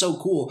 this was so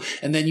cool.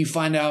 And then you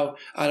find out,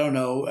 I don't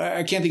know,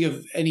 I can't think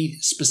of any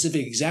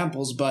specific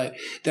examples, but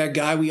that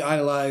guy we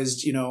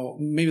idolized,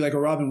 maybe like a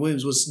Robin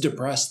Williams was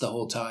depressed the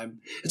whole time.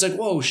 It's like,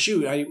 whoa,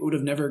 shoot, I would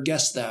have never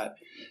guessed that,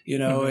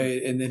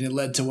 and then it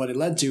led to what it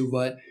led to.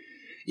 But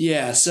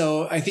Yeah,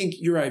 so I think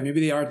you're right. Maybe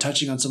they are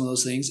touching on some of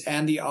those things.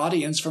 And the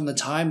audience from the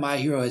time My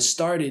Hero has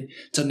started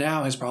to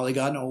now has probably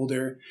gotten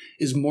older,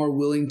 is more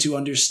willing to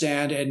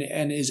understand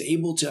and is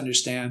able to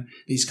understand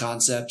these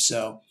concepts.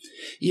 So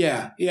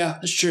yeah,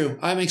 that's true.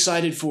 I'm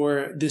excited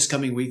for this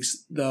coming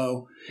weeks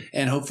though,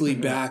 and hopefully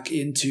back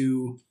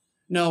into...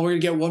 No, we're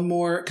going to get one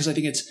more because I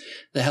think it's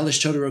the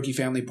Hellish Todoroki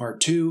Family Part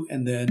 2.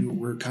 And then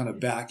we're kind of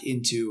back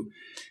into,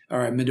 all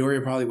right,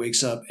 Midoriya probably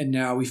wakes up. And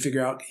now we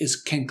figure out,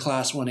 can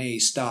Class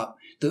 1A stop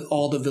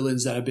all the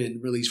villains that have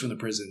been released from the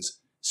prisons?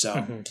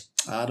 So,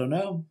 I don't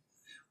know.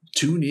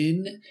 Tune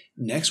in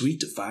next week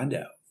to find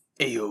out.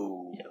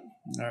 Ayo.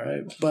 Yeah. All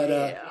right.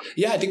 But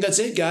yeah, I think that's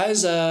it,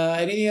 guys.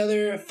 Any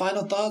other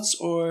final thoughts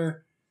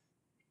or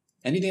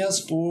anything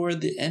else for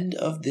the end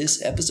of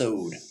this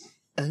episode?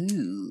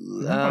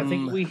 I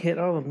think we hit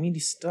all the meaty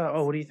stuff.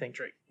 Oh, what do you think,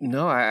 Drake?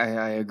 No,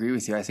 I agree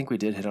with you. I think we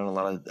did hit on a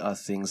lot of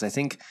things. I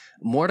think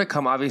more to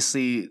come.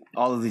 Obviously,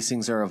 all of these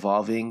things are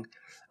evolving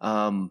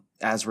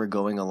as we're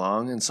going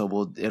along, and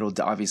so it'll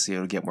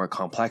get more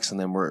complex, and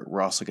then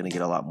we're also going to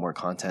get a lot more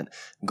content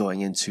going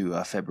into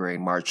February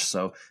and March.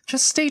 So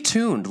just stay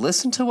tuned.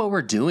 Listen to what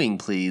we're doing,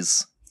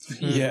 please.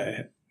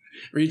 Yeah,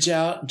 reach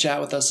out and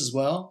chat with us as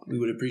well. We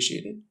would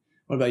appreciate it.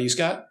 What about you,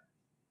 Scott?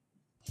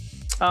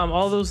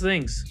 All those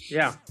things.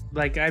 Yeah.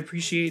 Like, I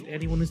appreciate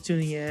anyone who's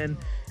tuning in.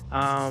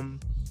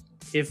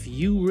 If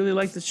you really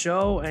like the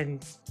show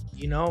and,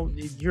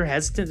 you're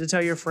hesitant to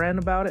tell your friend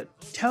about it,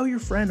 tell your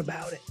friend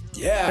about it.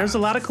 Yeah. There's a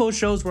lot of cool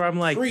shows where I'm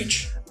like,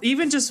 preach.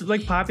 Even just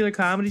like popular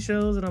comedy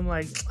shows, and I'm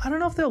like, I don't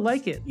know if they'll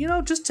like it.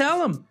 Just tell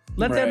them.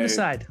 Let them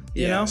decide,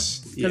 you know?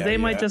 Because they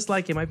might just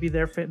like it. Might be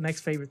their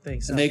next favorite thing.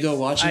 So and they go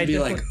watch it and be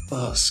like,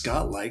 oh,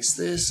 Scott likes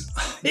this?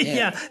 Oh,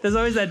 yeah, there's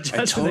always that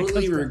judgment. I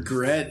totally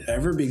regret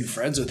ever being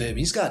friends with him.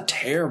 He's got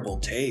terrible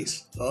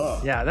taste.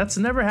 Oh. Yeah, that's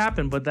never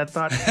happened, but that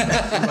thought in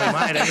my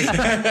mind.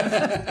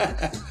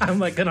 I'm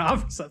like going to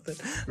offer something.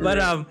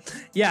 But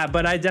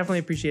but I definitely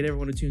appreciate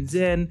everyone who tunes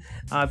in.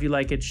 If you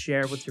like it,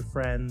 share it with your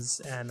friends.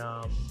 And,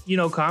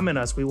 comment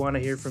us. We want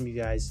to hear from you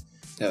guys.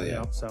 Hell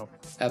yeah. So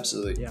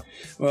absolutely. Yeah.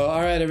 Well,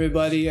 all right,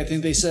 everybody. I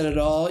think they said it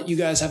all. You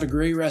guys have a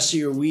great rest of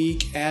your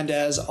week. And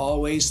as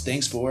always,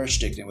 thanks for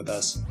sticking with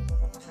us.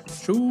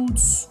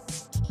 Shoots.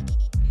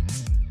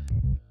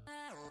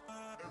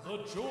 The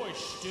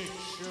Joystick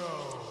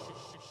Show.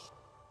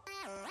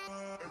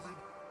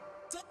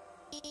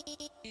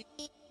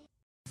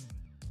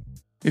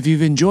 If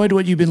you've enjoyed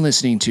what you've been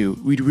listening to,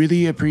 we'd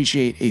really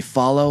appreciate a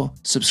follow,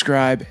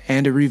 subscribe,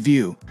 and a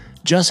review.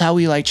 Just how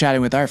we like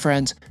chatting with our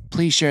friends,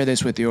 please share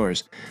this with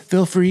yours.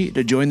 Feel free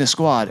to join the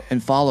squad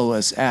and follow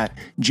us at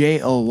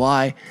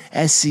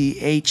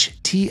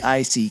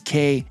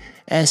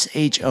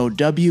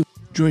JoyStickShow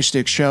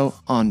Joystick Show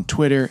on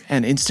Twitter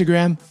and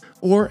Instagram,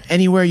 or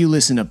anywhere you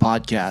listen to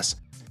podcasts.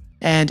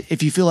 And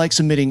if you feel like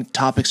submitting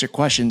topics or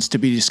questions to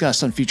be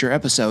discussed on future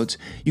episodes,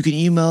 you can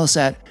email us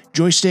at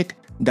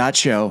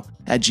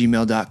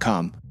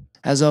joystick.show@gmail.com.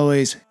 As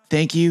always,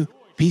 thank you,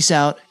 peace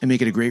out, and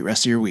make it a great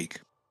rest of your week.